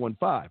in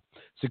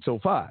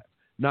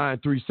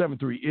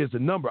 515-605-9373 is the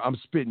number. I'm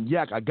spitting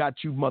yak. I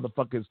got you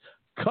motherfuckers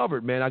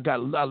covered, man. I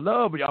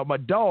love y'all, my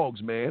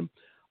dogs, man.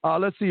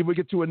 Let's see if we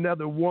get to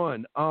another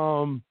one.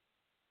 Let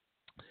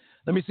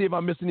me see if I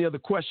missed any other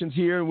questions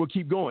here, and we'll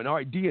keep going. All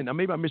right, Dean,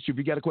 maybe I missed you. If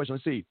you got a question,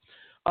 let's see.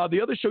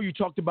 The other show you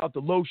talked about the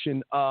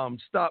lotion to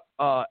stop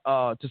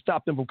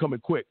them from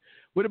coming quick.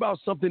 What about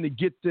something to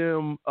get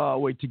them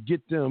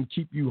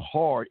keep you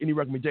hard? Any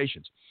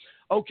recommendations?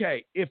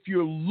 Okay, if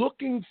you're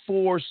looking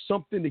for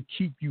something to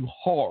keep you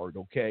hard,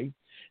 okay.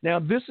 Now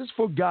this is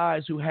for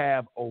guys who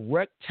have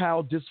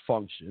erectile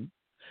dysfunction.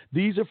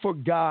 These are for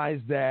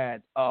guys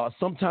that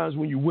sometimes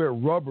when you wear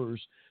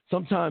rubbers,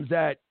 sometimes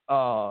that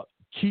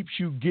keeps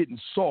you getting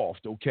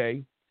soft,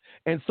 okay,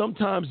 and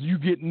sometimes you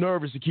get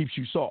nervous, it keeps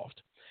you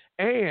soft.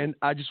 And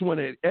I just want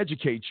to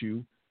educate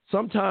you.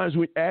 Sometimes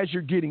as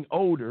you're getting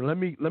older, let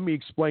me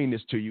explain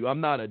this to you.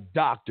 I'm not a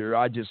doctor.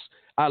 I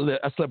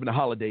slept in a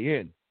Holiday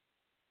Inn.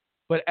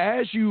 But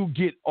as you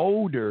get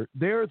older,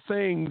 there are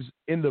things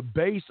in the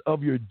base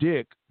of your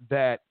dick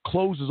that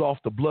closes off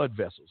the blood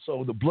vessels.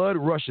 So the blood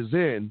rushes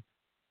in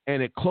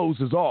and it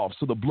closes off.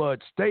 So the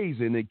blood stays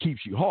in and it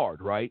keeps you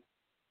hard, right?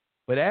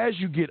 But as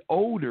you get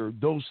older,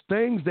 those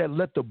things that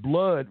let the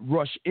blood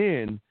rush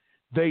in,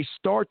 they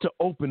start to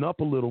open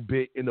up a little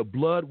bit and the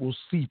blood will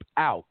seep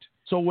out.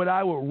 So what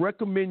I would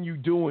recommend you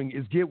doing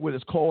is get what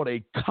is called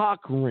a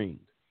cock ring.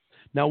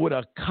 Now, what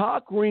a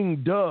cock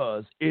ring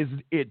does is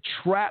it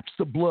traps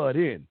the blood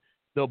in.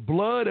 The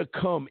blood will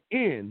come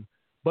in,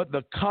 but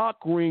the cock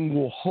ring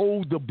will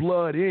hold the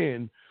blood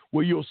in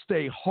where you'll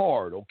stay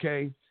hard,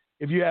 okay?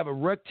 If you have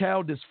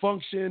erectile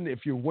dysfunction,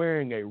 if you're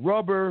wearing a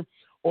rubber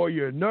or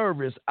you're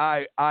nervous,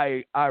 I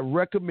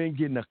recommend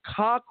getting a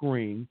cock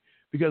ring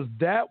because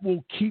that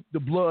will keep the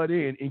blood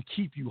in and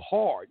keep you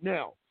hard.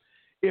 Now,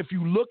 if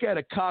you look at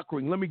a cock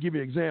ring, let me give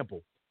you an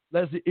example.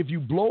 If you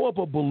blow up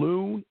a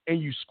balloon and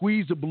you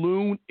squeeze the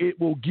balloon, it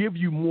will give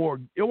you more,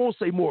 it won't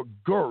say more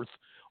girth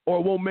or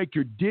it won't make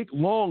your dick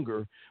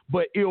longer,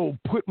 but it'll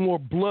put more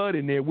blood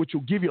in there, which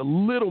will give you a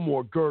little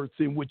more girth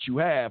than what you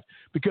have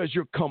because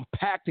you're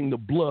compacting the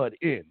blood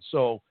in.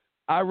 So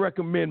I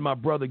recommend, my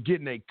brother,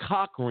 getting a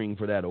cock ring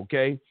for that,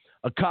 okay?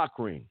 A cock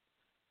ring.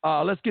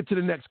 Let's get to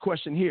the next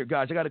question here,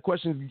 guys. I got a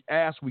question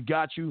asked. We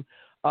got you.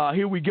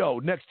 Here we go.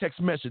 Next text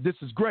message. This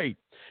is great.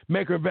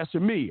 Make her investor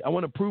me. I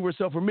want to prove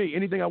herself for me.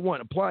 Anything I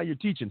want. Apply your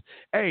teaching.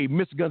 Hey,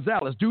 Mr.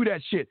 Gonzalez, do that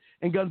shit.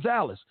 And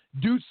Gonzalez,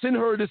 dude, send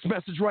her this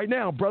message right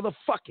now, brother.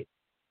 Fuck it.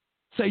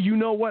 Say, you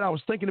know what? I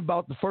was thinking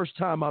about the first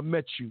time I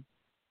met you.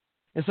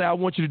 And say, I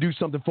want you to do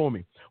something for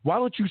me. Why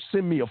don't you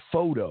send me a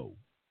photo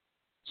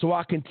so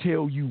I can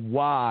tell you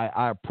why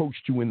I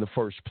approached you in the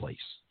first place,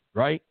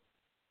 right?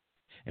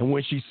 And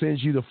when she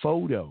sends you the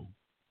photo,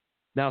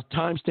 now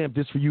timestamp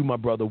this for you, my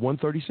brother,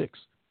 136.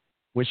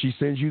 When she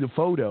sends you the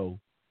photo,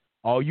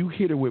 all you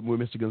hit her with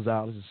Mr.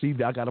 Gonzalez is, see,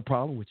 I got a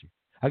problem with you.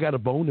 I got a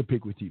bone to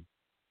pick with you.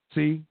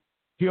 See,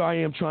 here I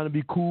am trying to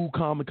be cool,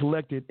 calm, and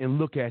collected and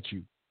look at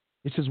you.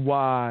 This is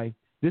why,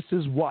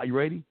 you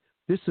ready?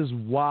 This is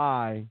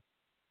why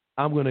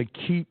I'm going to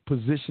keep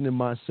positioning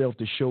myself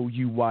to show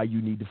you why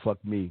you need to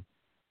fuck me.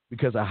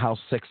 Because of how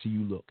sexy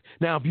you look.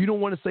 Now, if you don't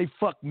want to say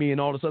fuck me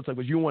and all this other stuff,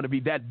 because you don't want to be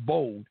that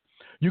bold,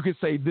 you can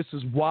say this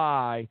is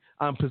why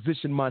I'm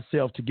positioning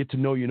myself to get to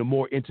know you in a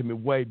more intimate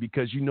way.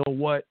 Because you know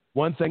what?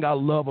 One thing I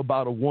love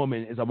about a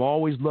woman is I've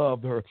always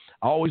loved her.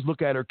 I always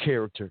look at her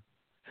character.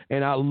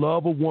 And I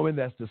love a woman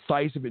that's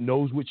decisive and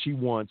knows what she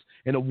wants,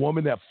 and a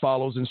woman that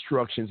follows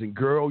instructions. And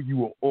girl,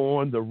 you are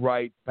on the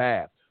right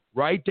path.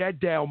 Write that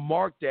down,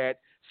 mark that,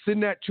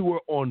 send that to her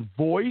on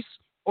voice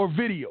or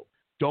video.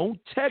 Don't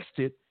text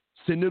it.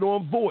 Send it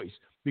on voice,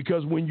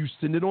 because when you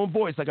send it on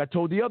voice, like I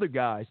told the other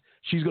guys,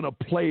 she's going to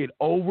play it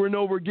over and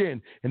over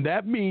again. And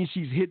that means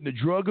she's hitting the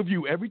drug of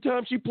you. Every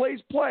time she plays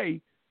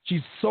play,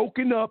 She's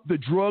soaking up the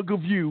drug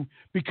of you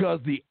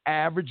because the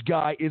average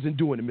guy isn't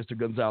doing it, Mr.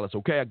 Gonzalez.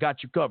 Okay, I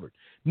got you covered.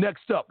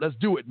 Next up, let's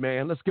do it,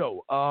 man. Let's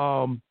go.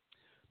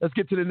 Let's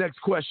get to the next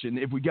question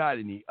if we got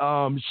any.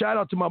 Shout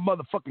out to my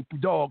motherfucking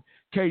dog,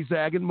 K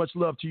Zaggin. Much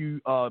love to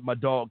you, my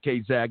dog,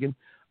 K Zaggin.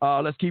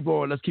 Let's keep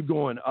going. Let's keep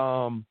going.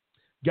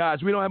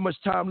 Guys, we don't have much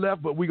time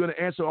left, but we're going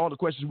to answer all the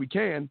questions we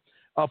can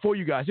for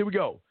you guys. Here we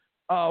go.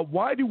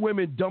 Why do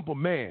women dump a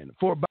man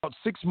for about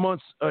 6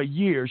 months, a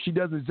year? She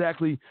doesn't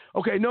exactly.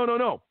 Okay,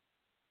 no.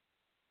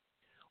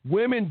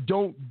 Women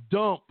don't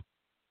dump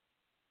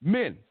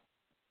men.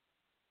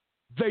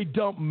 They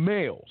dump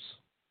males.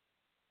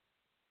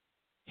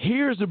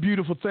 Here's the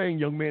beautiful thing,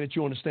 young man, that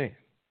you understand.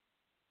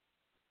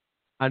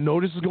 I know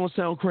this is going to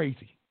sound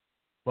crazy,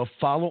 but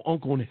follow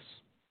Uncle on this.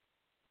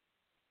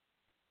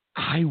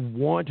 I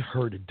want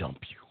her to dump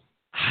you.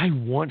 I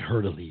want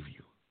her to leave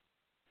you.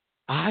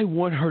 I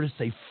want her to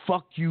say,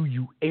 fuck you,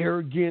 you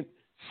arrogant,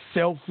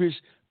 selfish,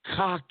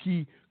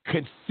 cocky,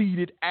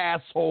 conceited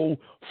asshole.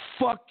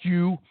 Fuck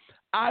you.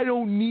 I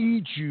don't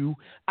need you.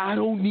 I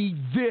don't need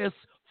this.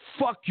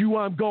 Fuck you,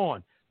 I'm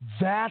gone.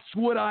 That's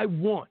what I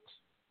want.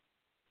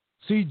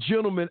 See,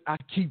 gentlemen, I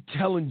keep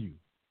telling you,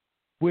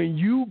 when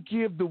you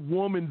give the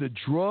woman the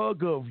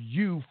drug of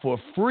you for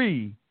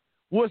free,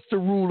 what's the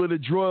rule of the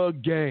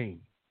drug game?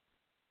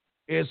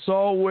 It's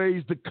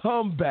always the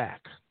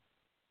comeback.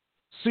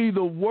 See,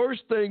 the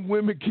worst thing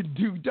women can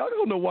do, I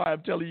don't know why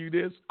I'm telling you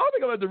this. I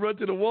think I'm going to have to run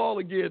to the wall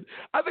again.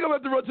 I think I'm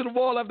going to have to run to the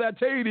wall after I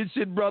tell you this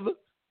shit, brother.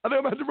 I think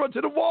I'm going to have to run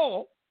to the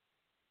wall.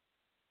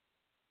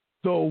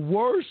 The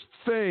worst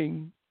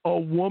thing a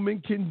woman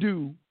can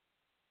do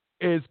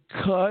is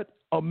cut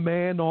a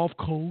man off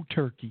cold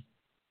turkey.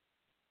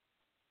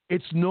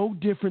 It's no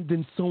different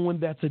than someone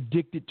that's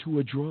addicted to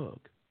a drug.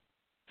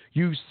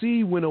 You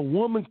see, when a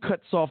woman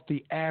cuts off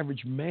the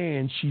average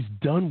man, she's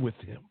done with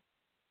him.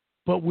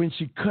 But when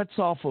she cuts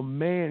off a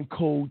man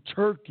cold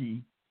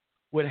turkey,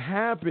 what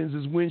happens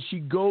is when she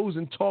goes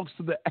and talks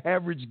to the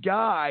average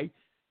guy,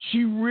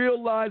 she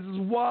realizes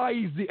why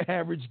he's the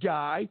average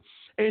guy,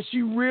 and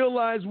she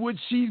realizes what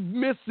she's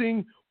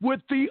missing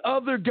with the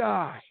other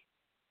guy.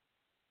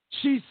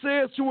 She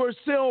says to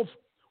herself,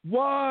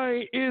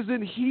 why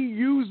isn't he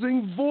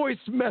using voice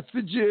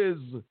messages?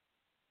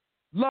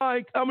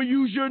 Like, I'm going to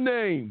use your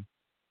name.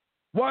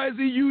 Why is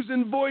he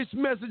using voice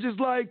messages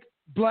like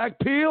Black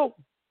Pill?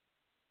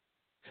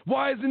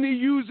 Why isn't he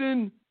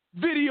using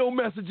video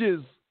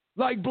messages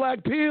like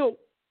Black Pill?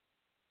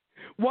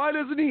 Why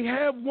doesn't he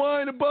have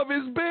wine above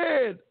his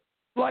bed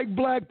like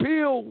Black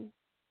Pill?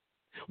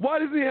 Why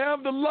doesn't he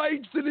have the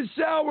lights in the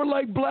shower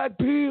like Black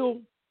Pill?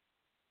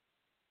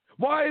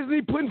 Why isn't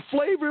he putting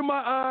flavor in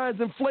my eyes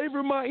and flavor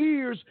in my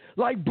ears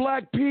like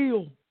Black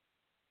Pill?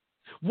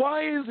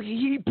 Why is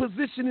he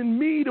positioning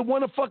me to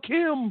want to fuck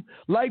him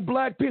like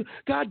Black Pill?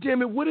 God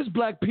damn it, what is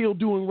Black Pill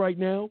doing right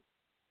now?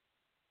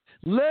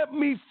 Let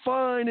me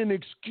find an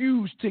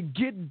excuse to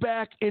get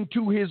back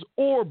into his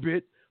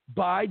orbit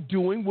by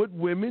doing what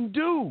women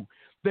do.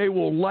 They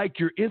will like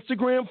your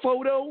Instagram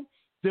photo.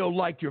 They'll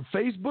like your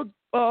Facebook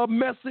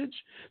message.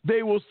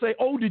 They will say,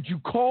 oh, did you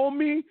call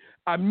me?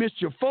 I missed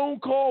your phone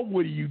call.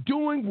 What are you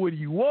doing? What are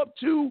you up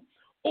to?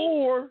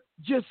 Or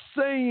just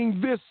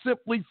saying this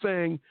simply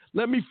thing,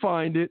 let me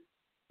find it.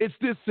 It's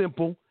this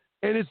simple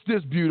and it's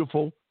this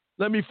beautiful.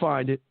 Let me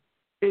find it.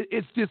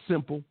 It's this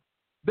simple.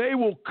 They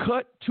will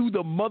cut to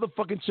the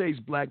motherfucking chase,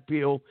 Black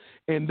Pill,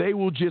 and they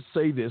will just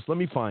say this. Let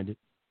me find it.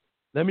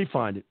 Let me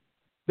find it.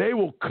 They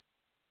will cut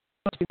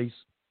to the chase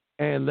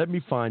and let me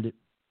find it.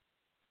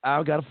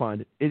 I got to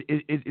find it.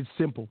 It's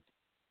simple.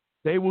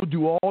 They will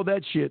do all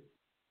that shit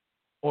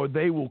or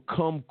they will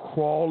come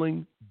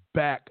crawling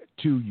back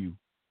to you.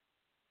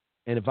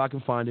 And if I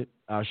can find it,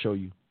 I'll show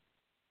you.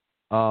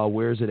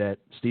 Where is it at?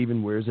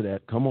 Steven, where is it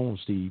at? Come on,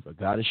 Steve. I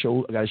gotta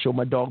show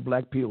my dog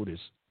Black Pill this.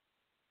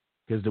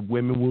 Because the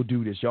women will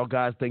do this. Y'all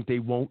guys think they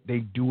won't. They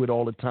do it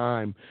all the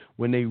time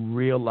when they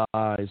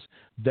realize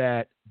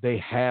that they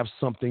have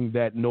something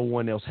that no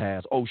one else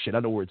has. Oh, shit, I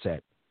know where it's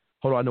at.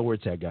 Hold on, I know where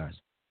it's at, guys.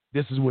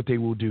 This is what they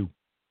will do.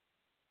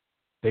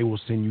 They will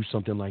send you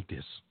something like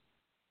this.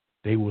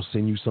 They will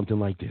send you something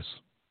like this.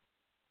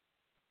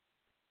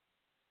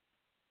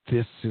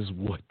 This is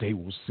what they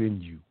will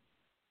send you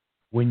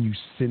when you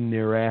send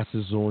their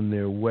asses on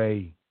their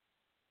way,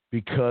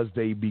 because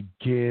they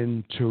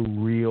begin to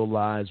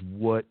realize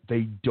what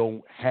they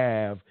don't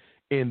have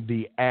in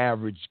the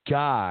average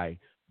guy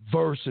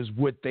versus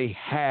what they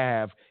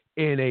have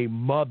in a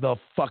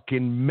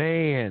motherfucking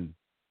man.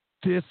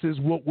 This is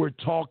what we're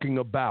talking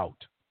about.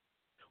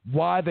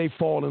 Why they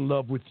fall in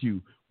love with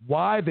you,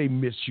 why they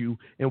miss you,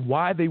 and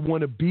why they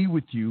want to be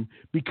with you,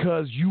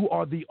 because you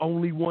are the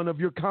only one of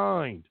your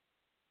kind.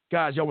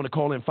 Guys, y'all want to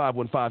call in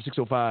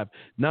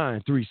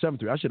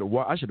 515-605-9373. I should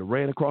have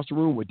ran across the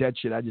room with that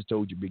shit I just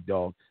told you, big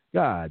dog.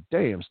 God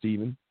damn,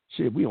 Steven.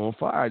 Shit, we on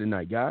fire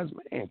tonight, guys.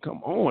 Man,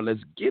 come on.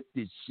 Let's get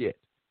this shit.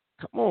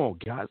 Come on,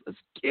 guys. Let's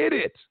get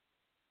it.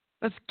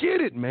 Let's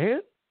get it,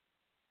 man.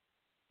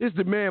 It's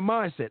the Man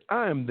Mindset.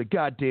 I am the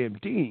goddamn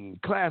dean.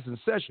 Class in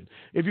session.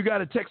 If you got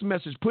a text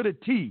message, put a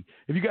T.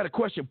 If you got a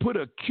question, put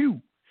a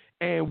Q.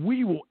 And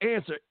we will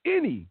answer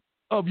any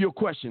of your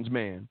questions,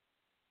 man.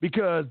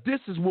 Because this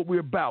is what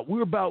we're about.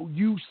 We're about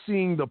you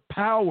seeing the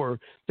power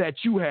that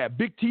you have.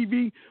 Big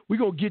TV, we're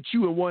going to get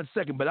you in 1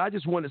 second. But I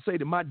just want to say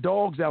to my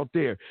dogs out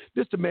there,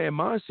 this the Man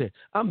Mindset.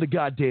 I'm the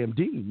goddamn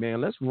dean,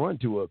 man. Let's run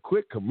to a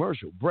quick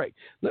commercial break.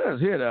 Let's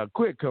hit a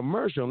quick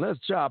commercial. Let's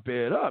chop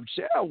it up,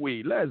 shall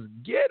we? Let's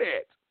get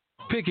it.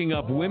 Picking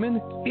up women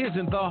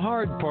isn't the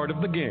hard part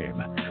of the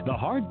game. The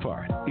hard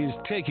part is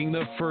taking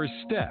the first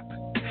step.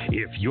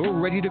 If you're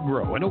ready to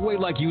grow in a way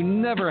like you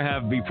never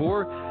have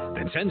before,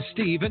 then send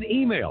Steve an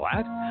email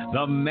at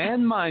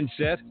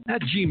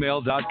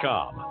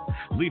themanmindset@gmail.com.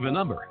 Leave a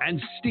number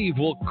and Steve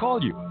will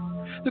call you.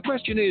 The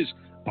question is,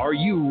 are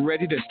you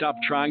ready to stop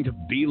trying to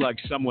be like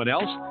someone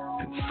else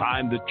and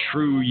find the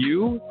true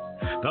you?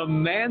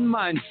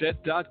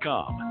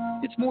 Themanmindset.com.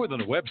 It's more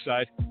than a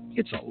website,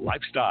 it's a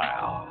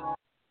lifestyle.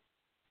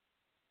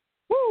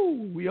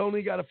 Woo! We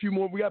only got a few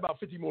more. We got about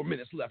 50 more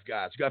minutes left,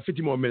 guys. We got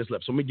 50 more minutes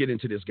left. So let me get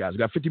into this, guys. We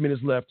got 50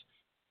 minutes left.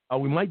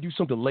 We might do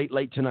something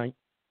late tonight.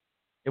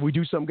 If we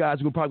do something,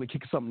 guys, we'll probably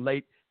kick something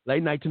late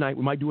night tonight.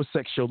 We might do a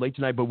sex show late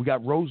tonight, but we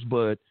got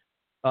Rosebud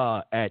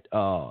at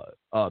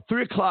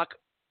 3 o'clock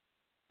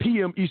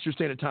p.m. Eastern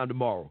Standard Time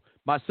tomorrow.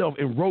 Myself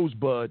and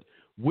Rosebud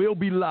will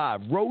be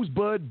live.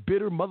 Rosebud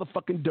Bitter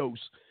Motherfucking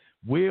Dose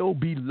will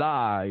be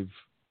live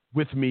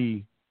with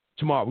me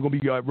tomorrow. We're going to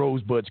be at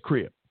Rosebud's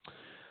crib.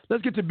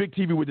 Let's get to Big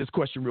TV with this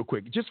question real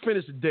quick. Just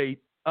finished the date.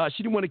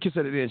 She didn't want to kiss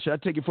at the end. Should I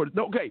take it for the...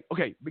 No,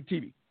 okay, Big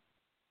TV.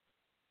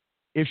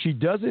 If she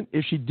didn't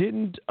kiss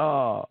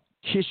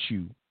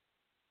you,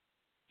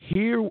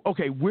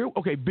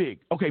 Big,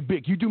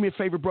 you do me a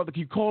favor, brother.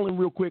 Can you call in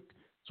real quick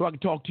so I can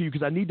talk to you?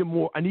 Because I need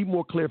more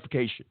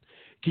clarification.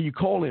 Can you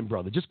call in,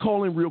 brother? Just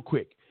call in real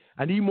quick.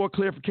 I need more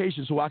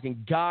clarification so I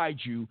can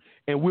guide you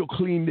and we'll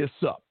clean this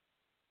up.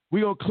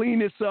 We're going to clean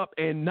this up,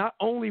 and not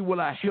only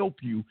will I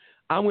help you,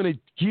 I'm going to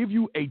give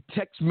you a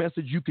text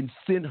message you can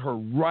send her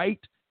right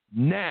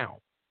now.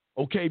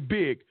 Okay,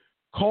 Big,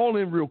 call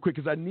in real quick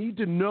because I need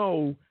to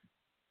know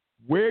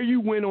where you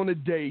went on a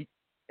date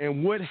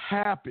and what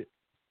happened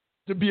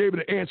to be able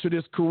to answer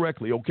this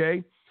correctly,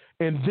 okay?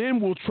 And then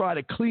we'll try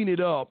to clean it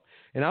up,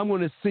 and I'm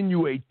going to send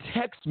you a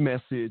text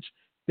message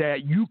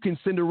that you can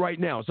send her right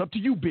now. It's up to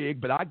you,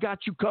 Big, but I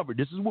got you covered.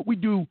 This is what we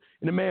do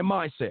in the Man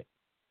Mindset.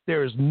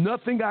 There is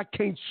nothing I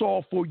can't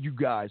solve for you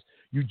guys.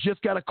 You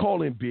just got to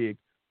call in, Big.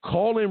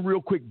 Call in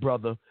real quick,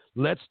 brother.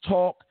 Let's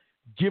talk.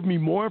 Give me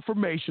more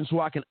information so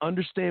I can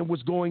understand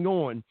what's going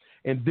on,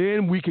 and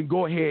then we can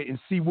go ahead and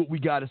see what we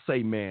got to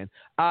say, man.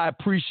 I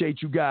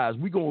appreciate you guys.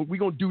 We're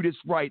gonna do this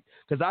right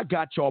because I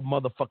got y'all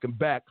motherfucking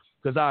back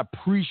because I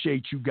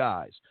appreciate you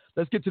guys.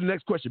 Let's get to the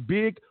next question.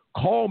 Big,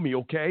 call me,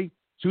 okay?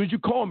 As soon as you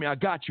call me, I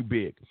got you,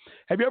 Big.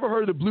 Have you ever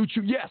heard of the Blue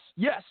Chew? Yes.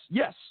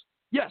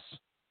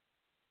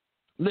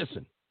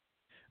 Listen.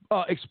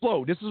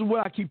 Explode. This is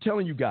what I keep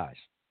telling you guys.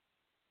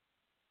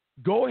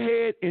 Go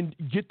ahead and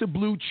get the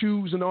Blue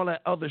Chews and all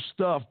that other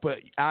stuff, but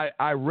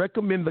I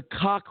recommend the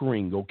cock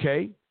ring,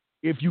 okay?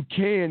 If you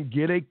can,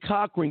 get a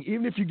cock ring.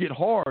 Even if you get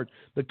hard,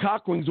 the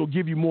cock rings will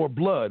give you more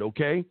blood,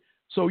 okay?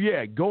 So,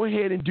 yeah, go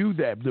ahead and do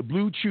that. The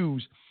Blue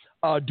Chews.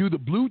 Do the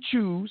Blue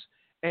Chews,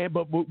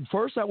 but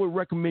first I would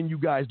recommend you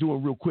guys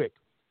doing real quick.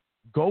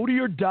 Go to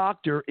your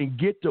doctor and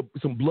get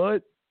some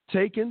blood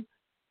taken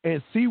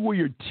and see where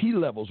your T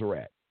levels are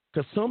at.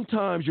 Because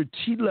sometimes your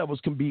T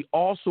levels can be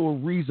also a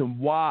reason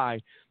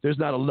why there's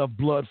not enough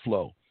blood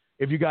flow.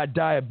 If you got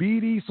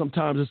diabetes,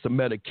 sometimes it's the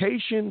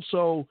medication.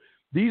 So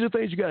these are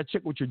things you got to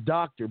check with your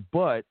doctor.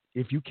 But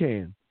if you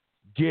can,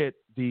 get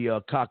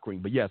the cock ring.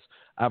 But yes,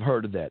 I've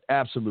heard of that.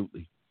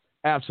 Absolutely.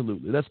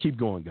 Let's keep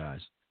going, guys.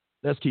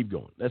 Let's keep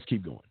going.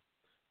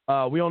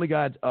 We only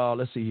got,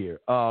 let's see here.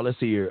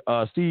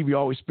 Steve, you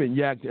always spin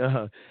yak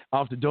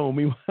off the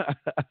dome.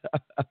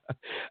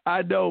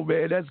 I know,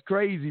 man. That's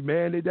crazy,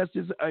 man. That's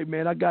just, hey,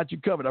 man, I got you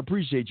covered. I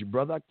appreciate you,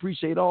 brother. I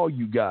appreciate all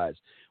you guys.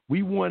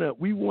 We wanna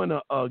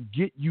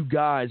get you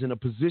guys in a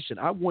position.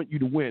 I want you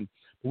to win,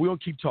 but we're going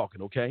to keep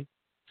talking, okay?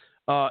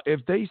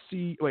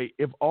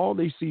 If all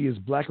they see is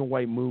black and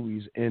white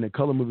movies and a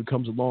color movie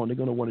comes along, they're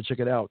going to want to check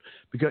it out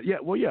because,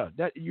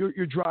 that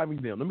you're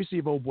driving them. Let me see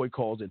if old boy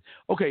calls in.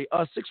 Okay,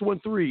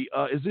 613,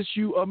 is this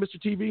you, Mr.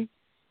 TV?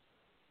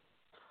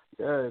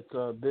 Yeah, it's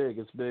Big.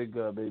 It's Big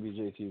Baby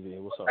JTV.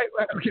 What's up?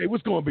 Okay,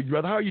 what's going on, big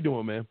brother? How are you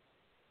doing, man?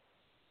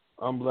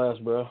 I'm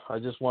blessed, bro. I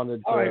just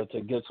wanted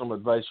to get some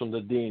advice from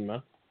the dean,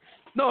 man.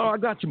 No, I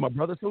got you, my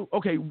brother. So,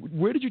 okay,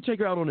 where did you take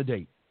her out on a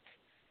date?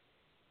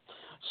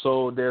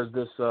 So there's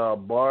this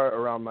bar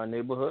around my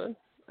neighborhood,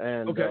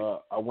 and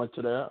I went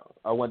there,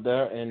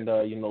 and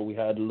we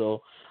had a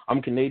little.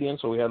 I'm Canadian,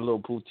 so we had a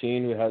little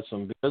poutine. We had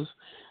some beers,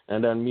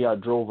 and then I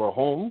drove her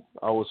home.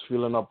 I was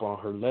feeling up on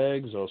her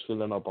legs. I was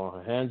feeling up on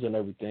her hands and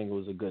everything. It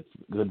was a good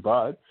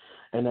vibe.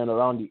 And then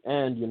around the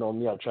end,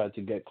 I tried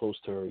to get close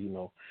to her,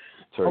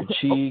 to her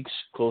cheeks,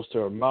 close to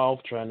her mouth,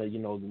 trying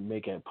to,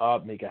 make it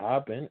pop, make it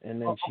happen.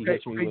 And then she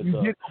hits me with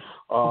the,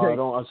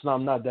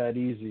 I'm not that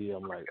easy.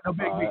 I'm like,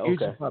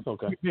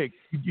 okay. Big,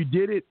 you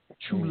did it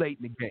too late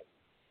in the game.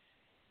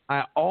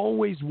 I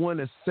always want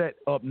to set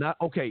up,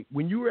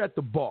 when you were at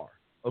the bar,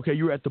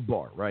 you were at the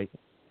bar, right?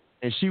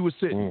 And she was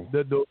sitting,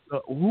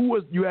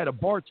 you had a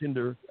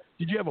bartender.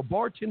 Did you have a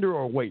bartender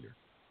or a waiter?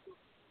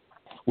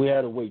 We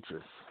had a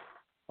waitress.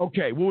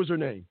 Okay, what was her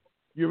name?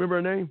 You remember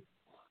her name?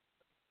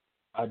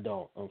 I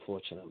don't,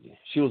 unfortunately.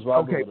 She was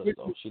vibing with us,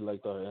 though. She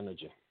liked our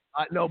energy.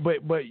 I know,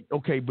 but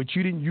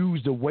you didn't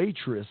use the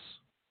waitress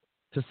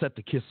to set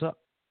the kiss up.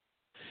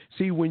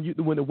 See, when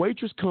the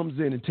waitress comes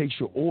in and takes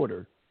your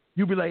order,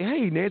 you'll be like,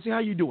 "Hey, Nancy, how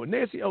you doing?"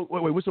 Nancy,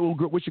 wait, what's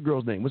your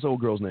girl's name? What's the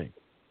old girl's name?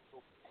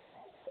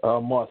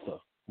 Martha.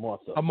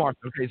 Martha.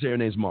 Okay, so her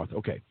name's Martha.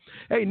 Okay.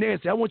 Hey,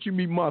 Nancy, I want you to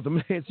meet Martha.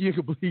 Nancy, you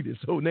can believe this.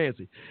 So,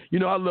 Nancy,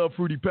 I love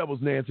Fruity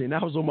Pebbles, Nancy, and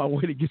I was on my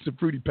way to get some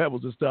Fruity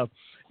Pebbles and stuff.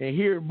 And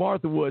here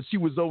Martha was. She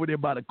was over there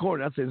by the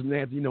corner. I said,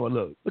 Nancy,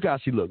 look how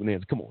she look,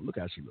 Nancy. Come on, look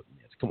how she look,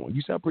 Nancy. Come on.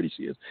 You see how pretty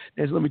she is?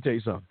 Nancy, let me tell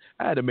you something.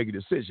 I had to make a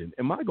decision.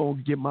 Am I going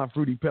to get my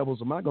Fruity Pebbles,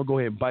 or am I going to go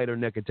ahead and bite her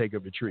neck and take her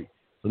to the tree?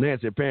 So,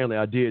 Nancy, apparently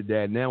I did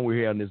that. Now we're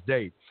here on this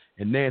date.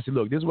 And, Nancy,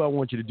 look, this is what I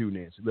want you to do,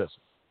 Nancy.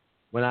 Listen.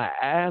 When I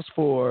ask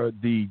for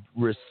the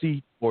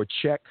receipt or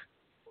check,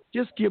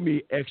 just give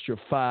me extra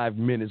 5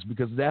 minutes,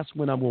 because that's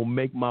when I'm going to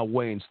make my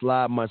way and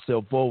slide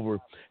myself over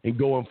and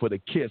go in for the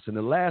kiss. And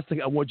the last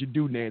thing I want you to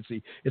do,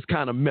 Nancy, is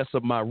kind of mess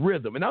up my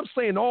rhythm. And I'm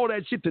saying all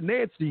that shit to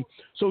Nancy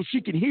so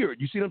she can hear it.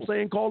 You see what I'm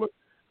saying, caller?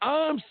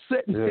 I'm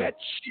setting that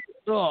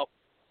shit up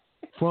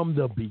from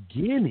the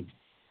beginning.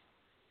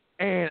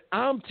 And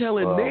I'm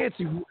telling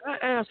Nancy, when I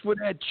ask for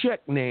that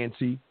check,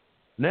 Nancy,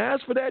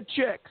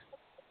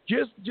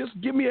 just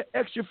give me an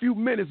extra few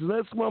minutes, and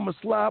that's when I'm going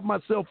to slide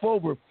myself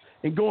over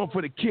and go in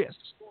for the kiss.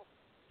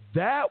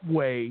 That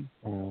way,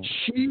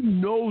 she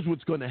knows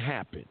what's going to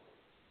happen.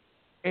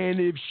 And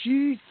if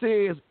she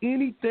says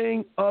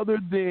anything other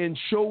than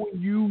showing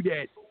you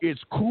that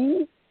it's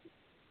cool,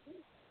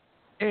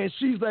 and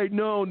she's like,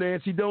 no,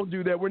 Nancy, don't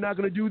do that. We're not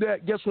going to do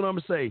that. Guess what I'm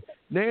going to say?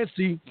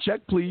 Nancy, check,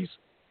 please.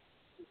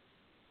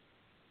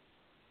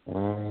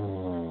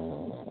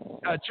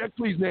 Check,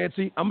 please,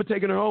 Nancy. I'm going to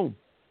take her home.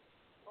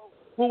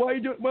 Well, why are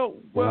you doing? Well,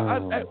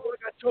 like I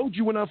told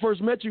you when I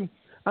first met you,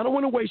 I don't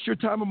want to waste your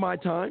time or my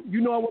time.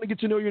 I want to get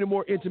to know you in a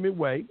more intimate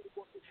way,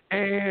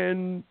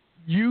 and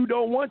you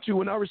don't want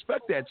to, and I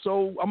respect that.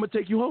 So I'm gonna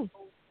take you home.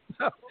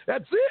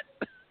 That's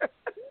it.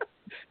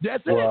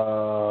 That's it.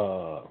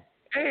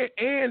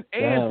 And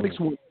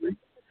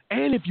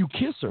if you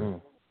kiss her,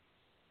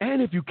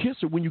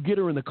 when you get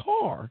her in the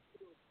car,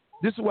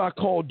 this is what I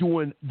call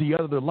doing the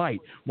other light.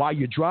 While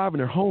you're driving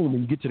her home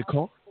and you get to the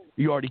car,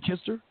 you already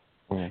kissed her.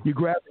 You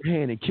grab her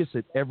hand and kiss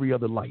it every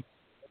other light.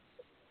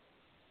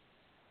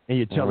 And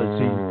you tell her,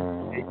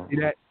 see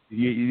that?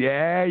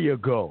 There you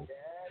go.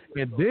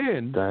 And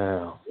then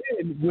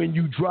when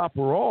you drop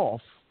her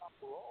off,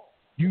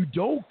 you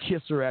don't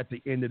kiss her at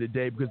the end of the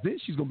day, because then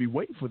she's going to be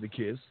waiting for the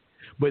kiss.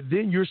 But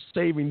then you're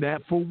saving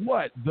that for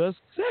what? The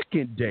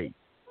second date,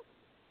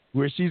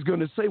 where she's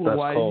going to say, well,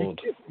 why did you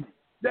kiss me?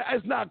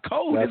 That's not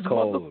cold. It's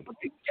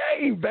motherfucking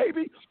game,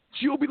 baby.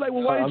 She'll be like,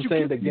 well, why did you kiss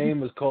me? I'm saying the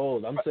game is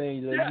cold. I'm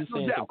saying you're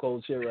saying some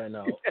cold shit right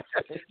now.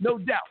 No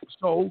doubt.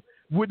 So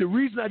the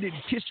reason I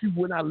didn't kiss you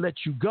when I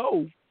let you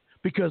go,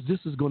 because this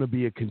is going to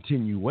be a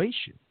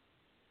continuation.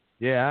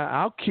 Yeah,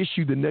 I'll kiss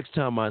you the next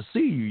time I see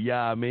you,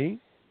 I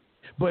mean?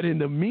 But in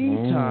the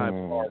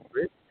meantime,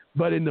 Margaret,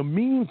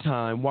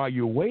 while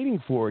you're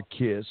waiting for a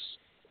kiss,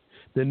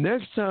 the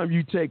next time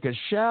you take a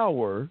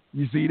shower,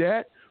 you see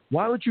that?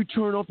 Why don't you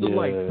turn off the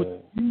light, put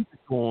the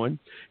music on,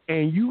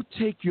 and you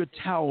take your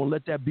towel and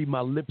let that be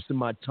my lips and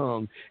my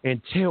tongue, and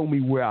tell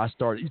me where I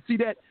started. You see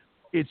that?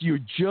 You're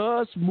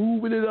just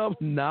moving it up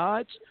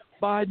notch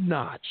by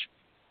notch.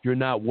 You're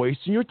not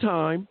wasting your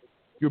time.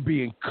 You're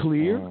being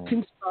clear,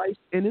 concise,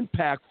 and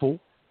impactful.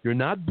 You're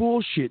not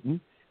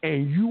bullshitting,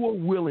 and you are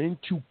willing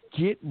to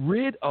get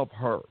rid of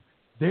her.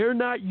 They're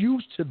not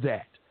used to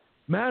that.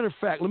 Matter of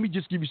fact, let me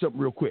just give you something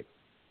real quick.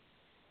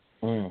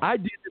 I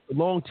did this a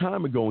long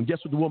time ago, and guess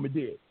what the woman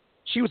did?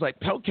 She was like,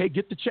 okay,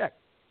 get the check.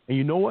 And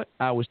you know what?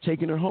 I was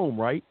taking her home,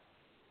 right?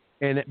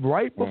 And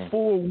right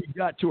before we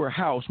got to her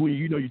house, when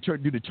you do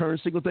the turn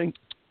signal thing.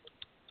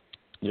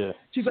 Yeah.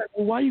 She's like,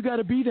 well, why you got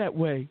to be that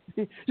way?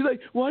 She's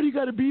like, why do you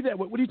got to be that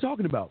way? What are you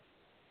talking about?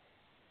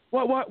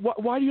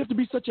 Why do you have to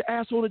be such an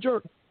asshole and a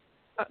jerk?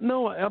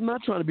 No, I'm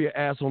not trying to be an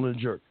asshole and a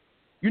jerk.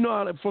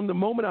 From the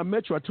moment I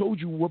met you, I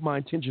told you what my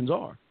intentions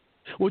are.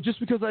 Well,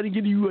 just because I didn't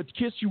give you a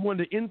kiss, you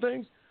wanted to end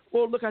things?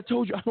 Well, look, I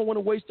told you I don't want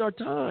to waste our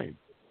time.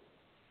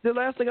 The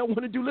last thing I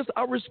want to do,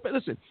 I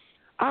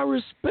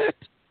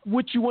respect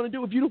what you want to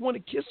do. If you don't want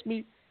to kiss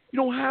me, you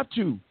don't have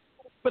to.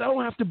 But I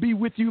don't have to be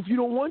with you if you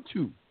don't want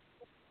to.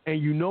 And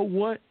you know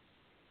what?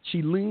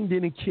 She leaned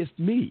in and kissed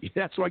me.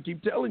 That's what I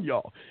keep telling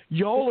y'all.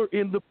 Y'all are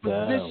in the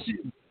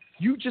position.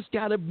 You just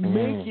got to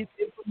make it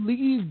and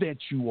believe that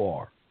you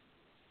are.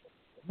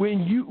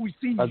 When you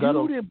see,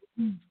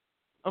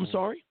 I'm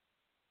sorry?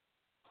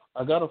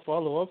 I got a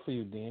follow up for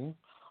you, Dean.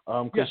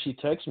 Because she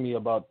texted me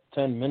about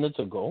 10 minutes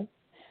ago,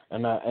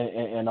 and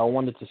I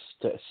wanted to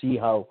see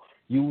how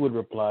you would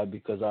reply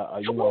because I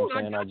you know what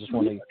I'm saying. I just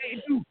want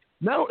to.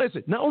 Now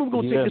listen. Not only we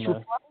gonna take this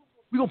reply,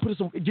 we gonna put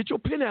some. Get your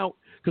pen out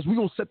because we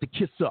gonna set the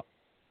kiss up.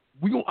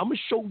 I'm gonna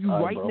show you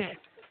right now.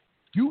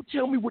 You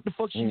tell me what the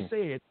fuck she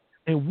said,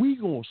 and we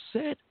gonna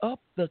set up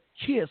the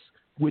kiss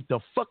with the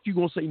fuck you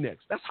gonna say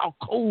next. That's how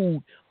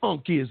cold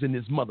Unc is in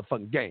this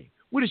motherfucking game.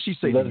 What did she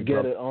say? Let's to you, get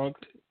brother? it, Unc.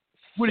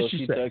 What did so she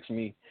she say? texted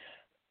me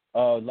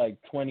like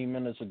 20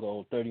 minutes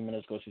ago, 30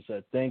 minutes ago. She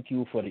said, "Thank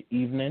you for the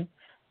evening.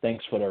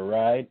 Thanks for the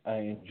ride. I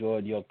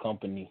enjoyed your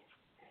company."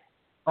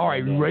 All right,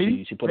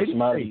 ready? She put a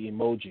smiley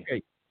emoji.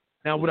 Okay.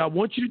 Now, what I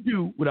want you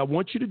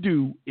to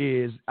do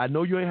is, I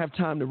know you ain't have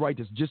time to write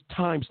this. Just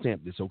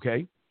timestamp this,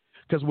 okay?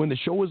 Because when the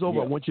show is over,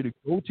 I want you to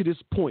go to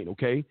this point,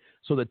 okay?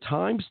 So the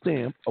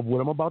timestamp of what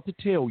I'm about to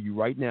tell you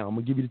right now, I'm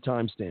gonna give you the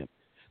timestamp.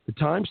 The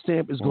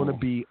timestamp is going to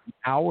be an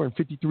hour and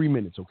 53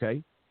 minutes,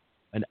 okay?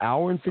 An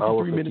hour and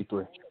 53 minutes.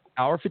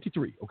 Hour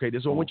 53. Okay,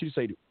 this is what I want you to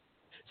say. This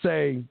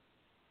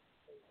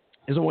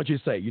is what I want you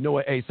to say. You know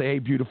what? Hey, say, hey,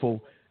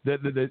 beautiful.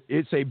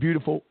 It's a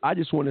beautiful. I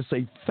just want to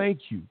say thank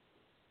you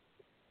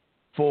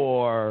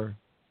for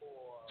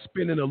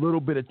spending a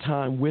little bit of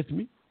time with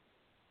me.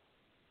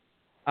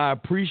 I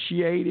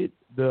appreciated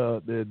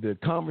the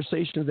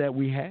conversations that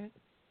we had.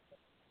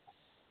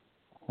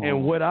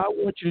 And what I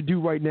want you to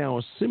do right now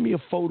is send me a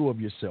photo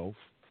of yourself.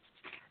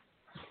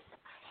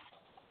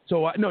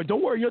 So, no,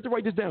 don't worry. You have to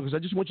write this down because I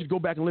just want you to go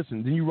back and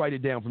listen. Then you write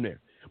it down from there.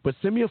 But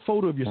send me a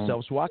photo of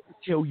yourself so I can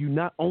tell you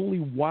not only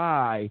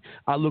why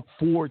I look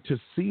forward to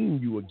seeing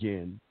you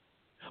again,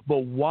 but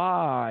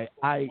why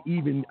I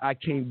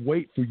can't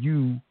wait for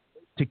you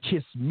to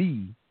kiss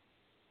me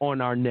on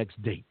our next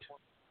date.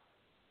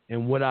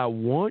 And what I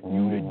want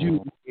you to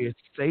do is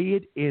say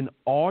it in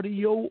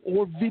audio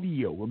or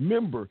video.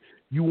 Remember,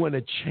 you want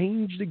to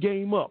change the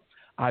game up.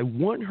 I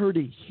want her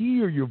to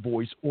hear your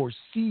voice or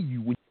see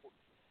you.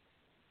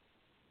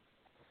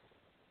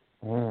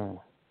 And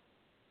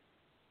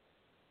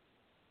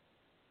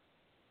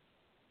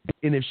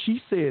if she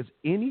says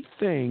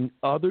anything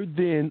other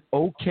than,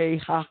 okay,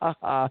 ha, ha,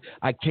 ha,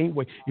 I can't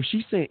wait. If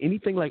she's saying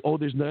anything like, oh,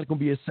 there's not going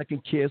to be a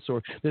second kiss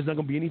or there's not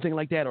going to be anything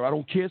like that or I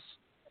don't kiss,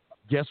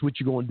 guess what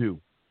you're going to do?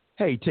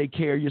 Hey, take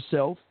care of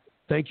yourself.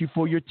 Thank you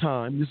for your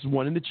time. This is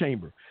one in the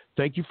chamber.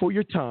 Thank you for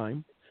your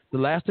time. The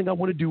last thing I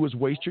want to do is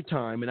waste your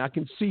time, and I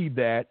can see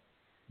that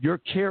your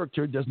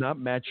character does not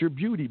match your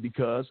beauty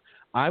because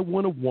I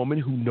want a woman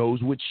who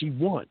knows what she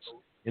wants.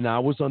 And I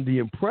was under the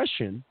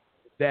impression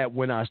that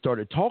when I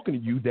started talking to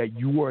you that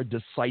you were a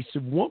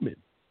decisive woman.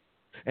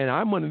 And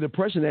I'm under the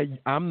impression that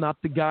I'm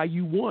not the guy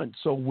you want.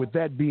 So with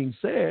that being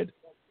said,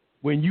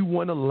 when you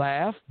want to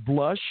laugh,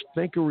 blush,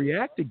 think, or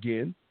react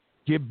again,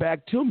 get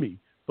back to me.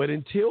 But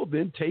until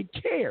then, take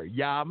care.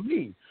 Yeah, I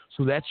mean.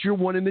 So that's your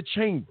one in the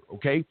chamber,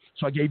 okay?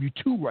 So I gave you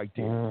two right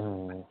there.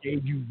 I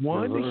gave you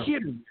one to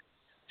hit her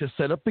to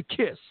set up the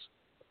kiss.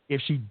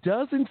 If she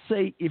does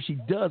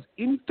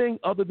anything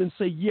other than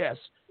say yes,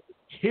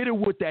 hit her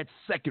with that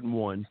second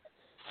one,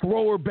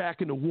 throw her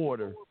back in the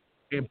water,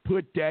 and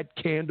put that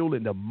candle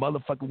in the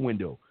motherfucking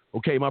window.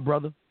 Okay, my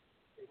brother?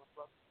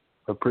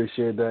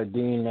 Appreciate that,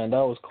 Dean, man. That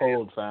was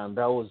cold, fam.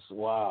 That was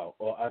wow.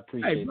 Oh, I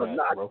appreciate that,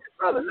 bro.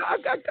 Brother, I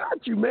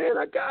got you, man.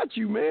 I got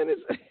you, man.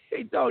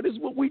 Hey, dog, this is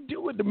what we do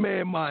with the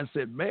man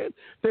mindset, man.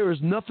 There is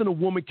nothing a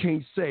woman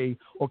can't say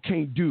or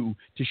can't do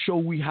to show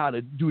we how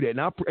to do that.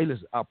 And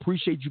listen, I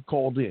appreciate you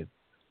called in.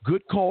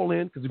 Good call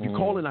in, because if you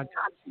call in, I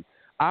got you.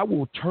 I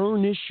will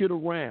turn this shit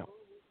around,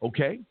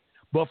 okay?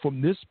 But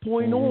from this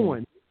point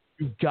on,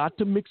 you've got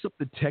to mix up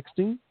the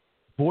texting,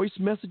 voice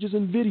messages,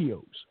 and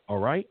videos, all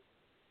right?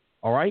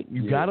 All right?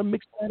 You got to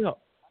mix that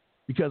up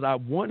because I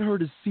want her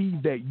to see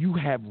that you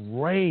have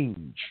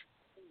range.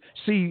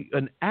 See,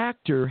 an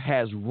actor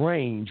has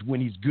range when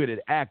he's good at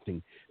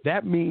acting.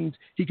 That means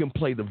he can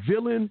play the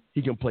villain,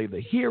 he can play the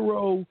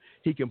hero,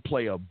 he can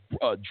play a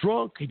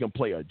drunk, he can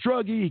play a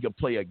druggie, he can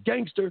play a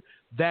gangster.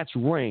 That's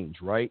range,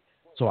 right?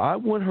 So I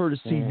want her to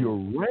see your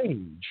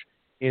range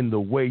in the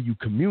way you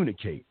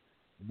communicate.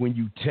 When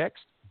you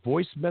text,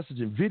 voice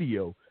message, and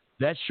video,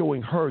 that's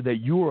showing her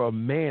that you're a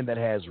man that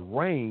has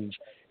range.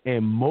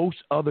 And most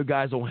other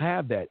guys don't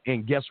have that.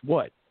 And guess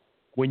what?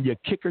 When you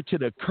kick her to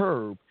the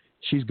curb,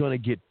 she's going to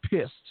get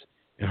pissed.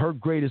 And her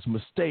greatest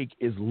mistake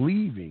is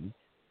leaving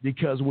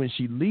because when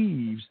she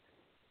leaves,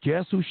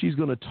 guess who she's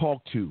going to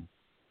talk to?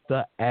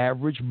 The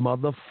average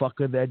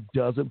motherfucker that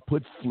doesn't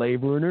put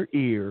flavor in her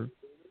ear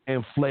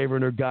and flavor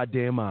in her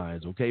goddamn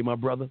eyes. Okay, my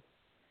brother?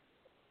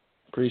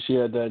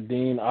 Appreciate that,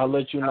 Dean. I'll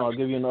let you know. I'll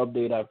give you an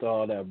update after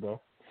all that,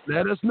 bro.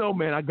 Let us know,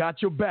 man. I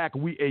got your back.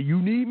 You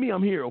need me,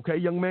 I'm here, okay,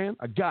 young man?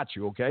 I got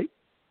you, okay?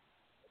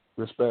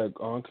 Respect,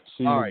 Unc.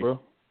 See all you, right, bro.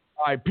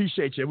 I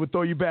appreciate you. We'll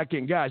throw you back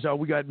in. Guys, y'all,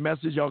 we got a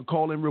message. Y'all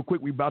call in real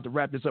quick. We about to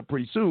wrap this up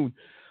pretty soon.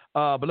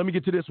 But let me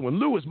get to this one.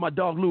 Lewis, my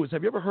dog Lewis,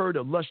 have you ever heard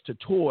of Lush to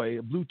Toy,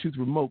 a Bluetooth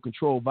remote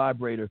control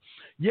vibrator?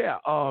 Yeah,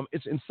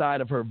 it's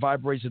inside of her,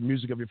 vibrates the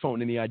music of your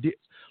phone. Any ideas?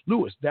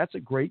 Lewis, that's a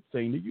great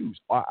thing to use.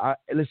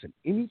 Listen,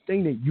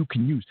 anything that you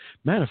can use.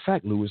 Matter of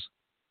fact, Lewis,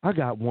 I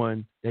got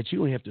one that you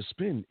don't have to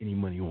spend any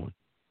money on.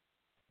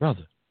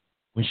 Brother,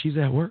 when she's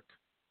at work,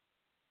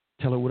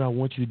 tell her what I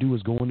want you to do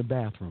is go in the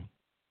bathroom.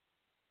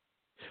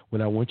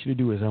 What I want you to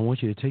do is I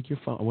want you to take your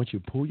phone. I want you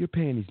to pull your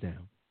panties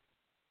down.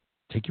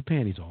 Take your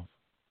panties off.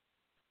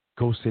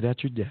 Go sit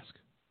at your desk.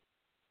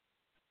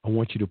 I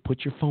want you to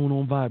put your phone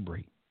on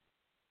vibrate.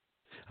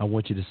 I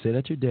want you to sit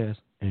at your desk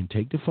and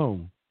take the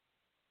phone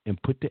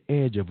and put the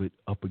edge of it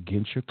up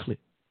against your clit.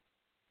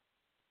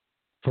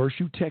 First,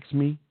 you text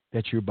me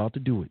that you're about to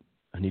do it.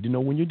 I need to know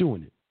when you're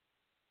doing it.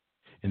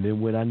 And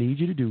then what I need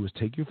you to do is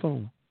take your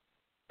phone,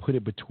 put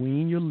it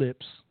between your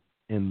lips,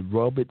 and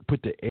rub it,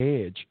 put the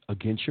edge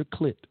against your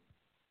clit.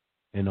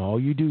 And all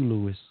you do,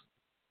 Lewis,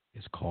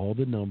 is call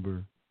the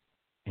number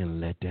and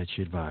let that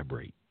shit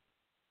vibrate.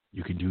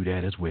 You can do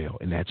that as well,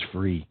 and that's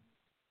free.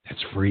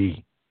 That's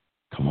free.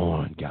 Come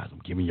on, guys.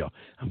 I'm giving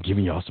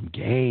y'all some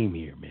game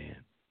here, man.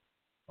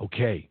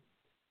 Okay,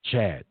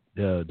 Chad,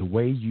 the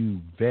way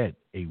you vet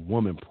a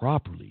woman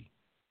properly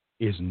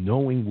is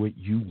knowing what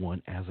you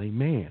want as a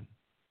man.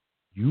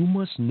 You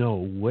must know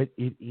what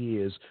it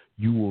is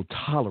you will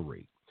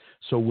tolerate.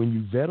 So when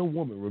you vet a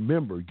woman,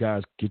 remember,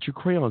 guys, get your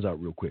crayons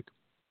out real quick.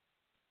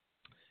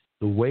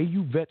 The way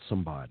you vet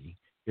somebody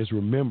is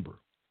remember,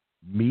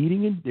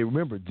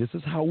 this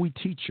is how we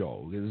teach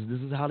y'all.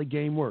 This is how the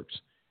game works.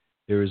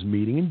 There is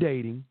meeting and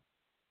dating.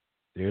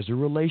 There's a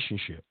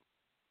relationship.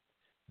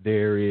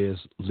 There is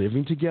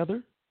living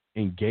together,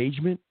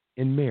 engagement,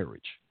 and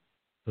marriage.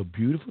 The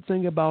beautiful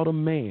thing about a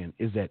man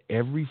is that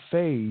every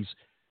phase,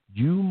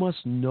 you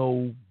must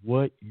know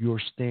what your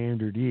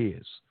standard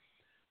is.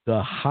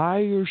 The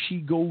higher she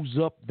goes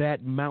up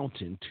that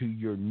mountain to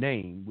your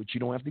name, which you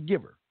don't have to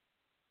give her,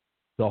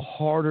 the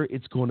harder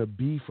it's going to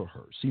be for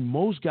her. See,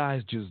 most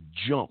guys just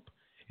jump,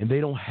 and they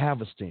don't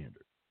have a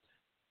standard.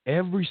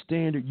 Every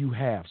standard you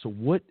have. So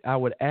what I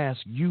would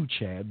ask you,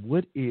 Chad,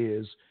 what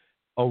is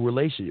a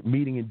relationship,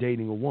 meeting and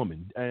dating a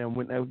woman? And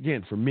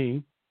again, for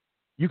me,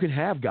 you can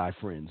have guy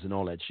friends and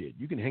all that shit.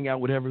 You can hang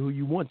out with who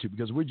you want to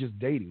because we're just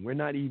dating. We're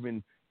not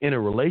even in a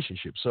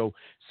relationship. So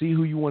see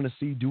who you want to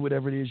see, do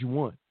whatever it is you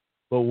want.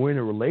 But we're in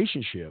a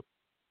relationship.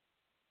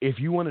 If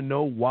you want to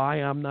know why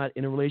I'm not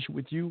in a relationship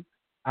with you,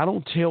 I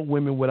don't tell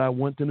women what I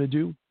want them to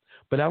do,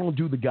 but I don't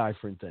do the guy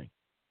friend thing.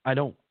 I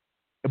don't.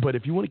 But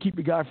if you want to keep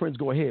your guy friends,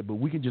 go ahead. But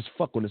we can just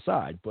fuck on the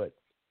side, but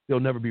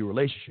there'll never be a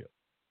relationship.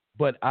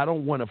 But I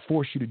don't want to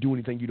force you to do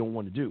anything you don't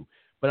want to do.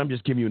 But I'm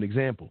just giving you an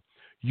example.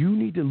 You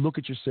need to look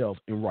at yourself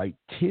and write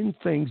 10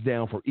 things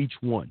down for each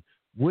one.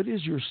 What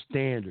is your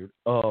standard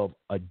of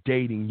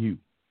dating you?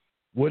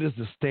 What is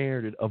the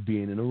standard of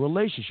being in a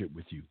relationship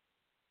with you?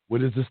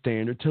 What is the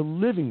standard to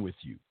living with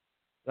you?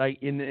 Like,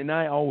 and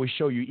I always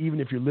show you, even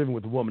if you're living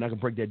with a woman, I can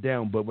break that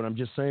down. But what I'm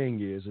just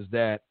saying is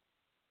that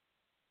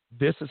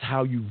this is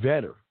how you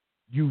vet her.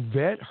 You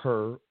vet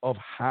her of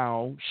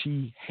how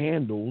she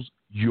handles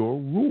your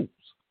rules.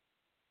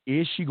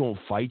 Is she going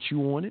to fight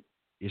you on it?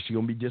 Is she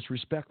going to be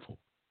disrespectful?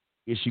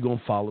 Is she going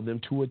to follow them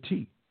to a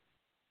T?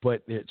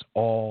 But it's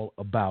all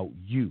about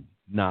you,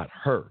 not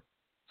her.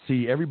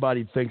 See,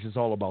 everybody thinks it's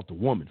all about the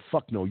woman.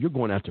 Fuck no, you're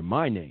going after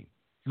my name.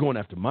 You're going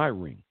after my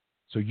ring.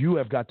 So you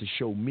have got to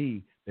show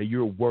me that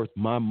you're worth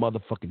my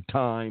motherfucking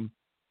time.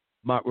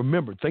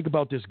 Remember, think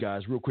about this,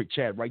 guys, real quick.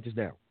 Chad, write this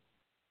down.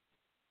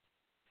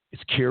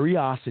 It's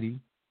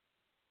curiosity.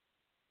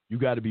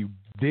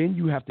 Then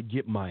you have to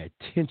get my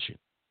attention.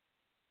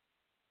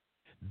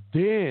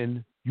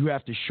 Then you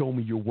have to show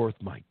me you're worth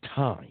my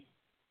time.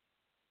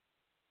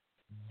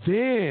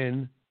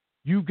 Then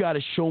you got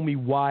to show me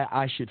why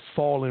I should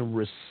fall in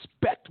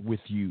respect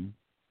with you.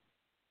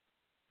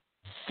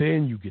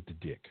 Then you get the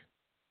dick.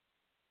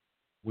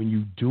 When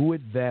you do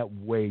it that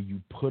way, you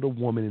put a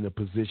woman in a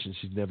position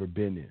she's never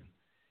been in.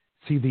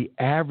 See, the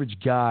average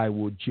guy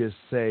will just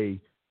say,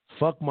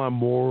 fuck my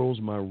morals,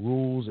 my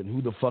rules, and who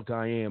the fuck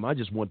I am. I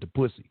just want the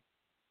pussy.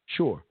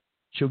 Sure,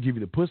 she'll give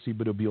you the pussy,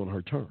 but it'll be on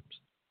her terms.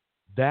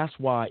 That's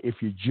why if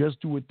you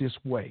just do it this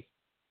way,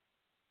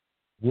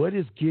 what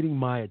is getting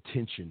my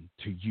attention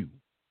to you?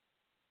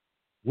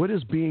 What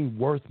is being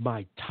worth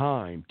my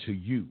time to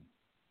you?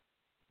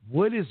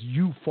 What is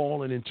you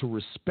falling into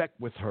respect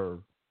with her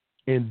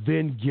and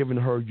then giving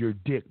her your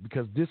dick?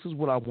 Because this is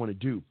what I want to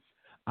do.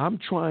 I'm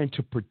trying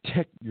to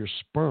protect your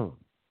sperm.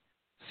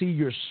 See,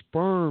 your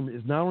sperm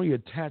is not only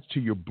attached to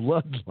your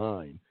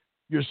bloodline,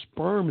 your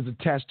sperm is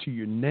attached to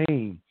your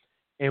name.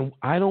 And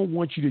I don't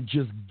want you to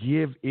just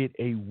give it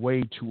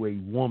away to a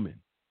woman.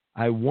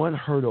 I want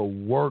her to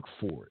work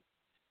for it.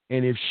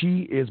 And if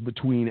she is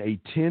between a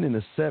 10 and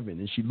a 7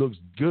 and she looks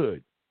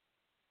good,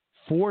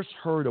 force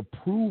her to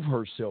prove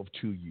herself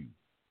to you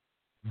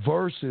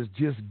versus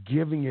just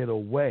giving it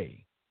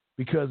away.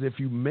 Because if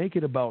you make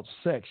it about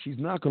sex, she's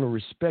not going to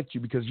respect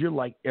you because you're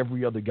like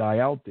every other guy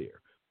out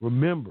there.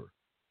 Remember,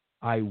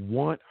 I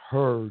want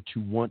her to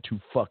want to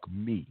fuck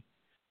me.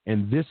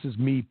 And this is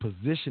me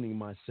positioning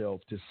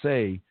myself to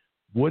say,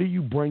 what are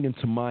you bringing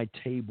to my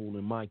table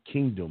in my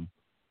kingdom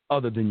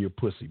other than your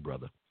pussy,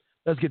 brother?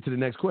 Let's get to the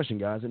next question,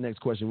 guys. The next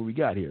question, what we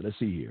got here? Let's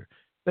see here.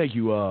 Thank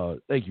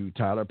you,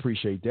 Tyler.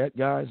 Appreciate that,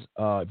 guys.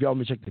 If y'all let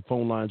me check the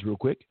phone lines real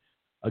quick.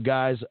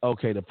 Guys,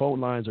 okay, the phone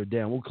lines are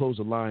down. We'll close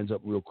the lines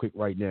up real quick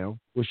right now.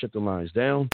 We'll shut the lines down.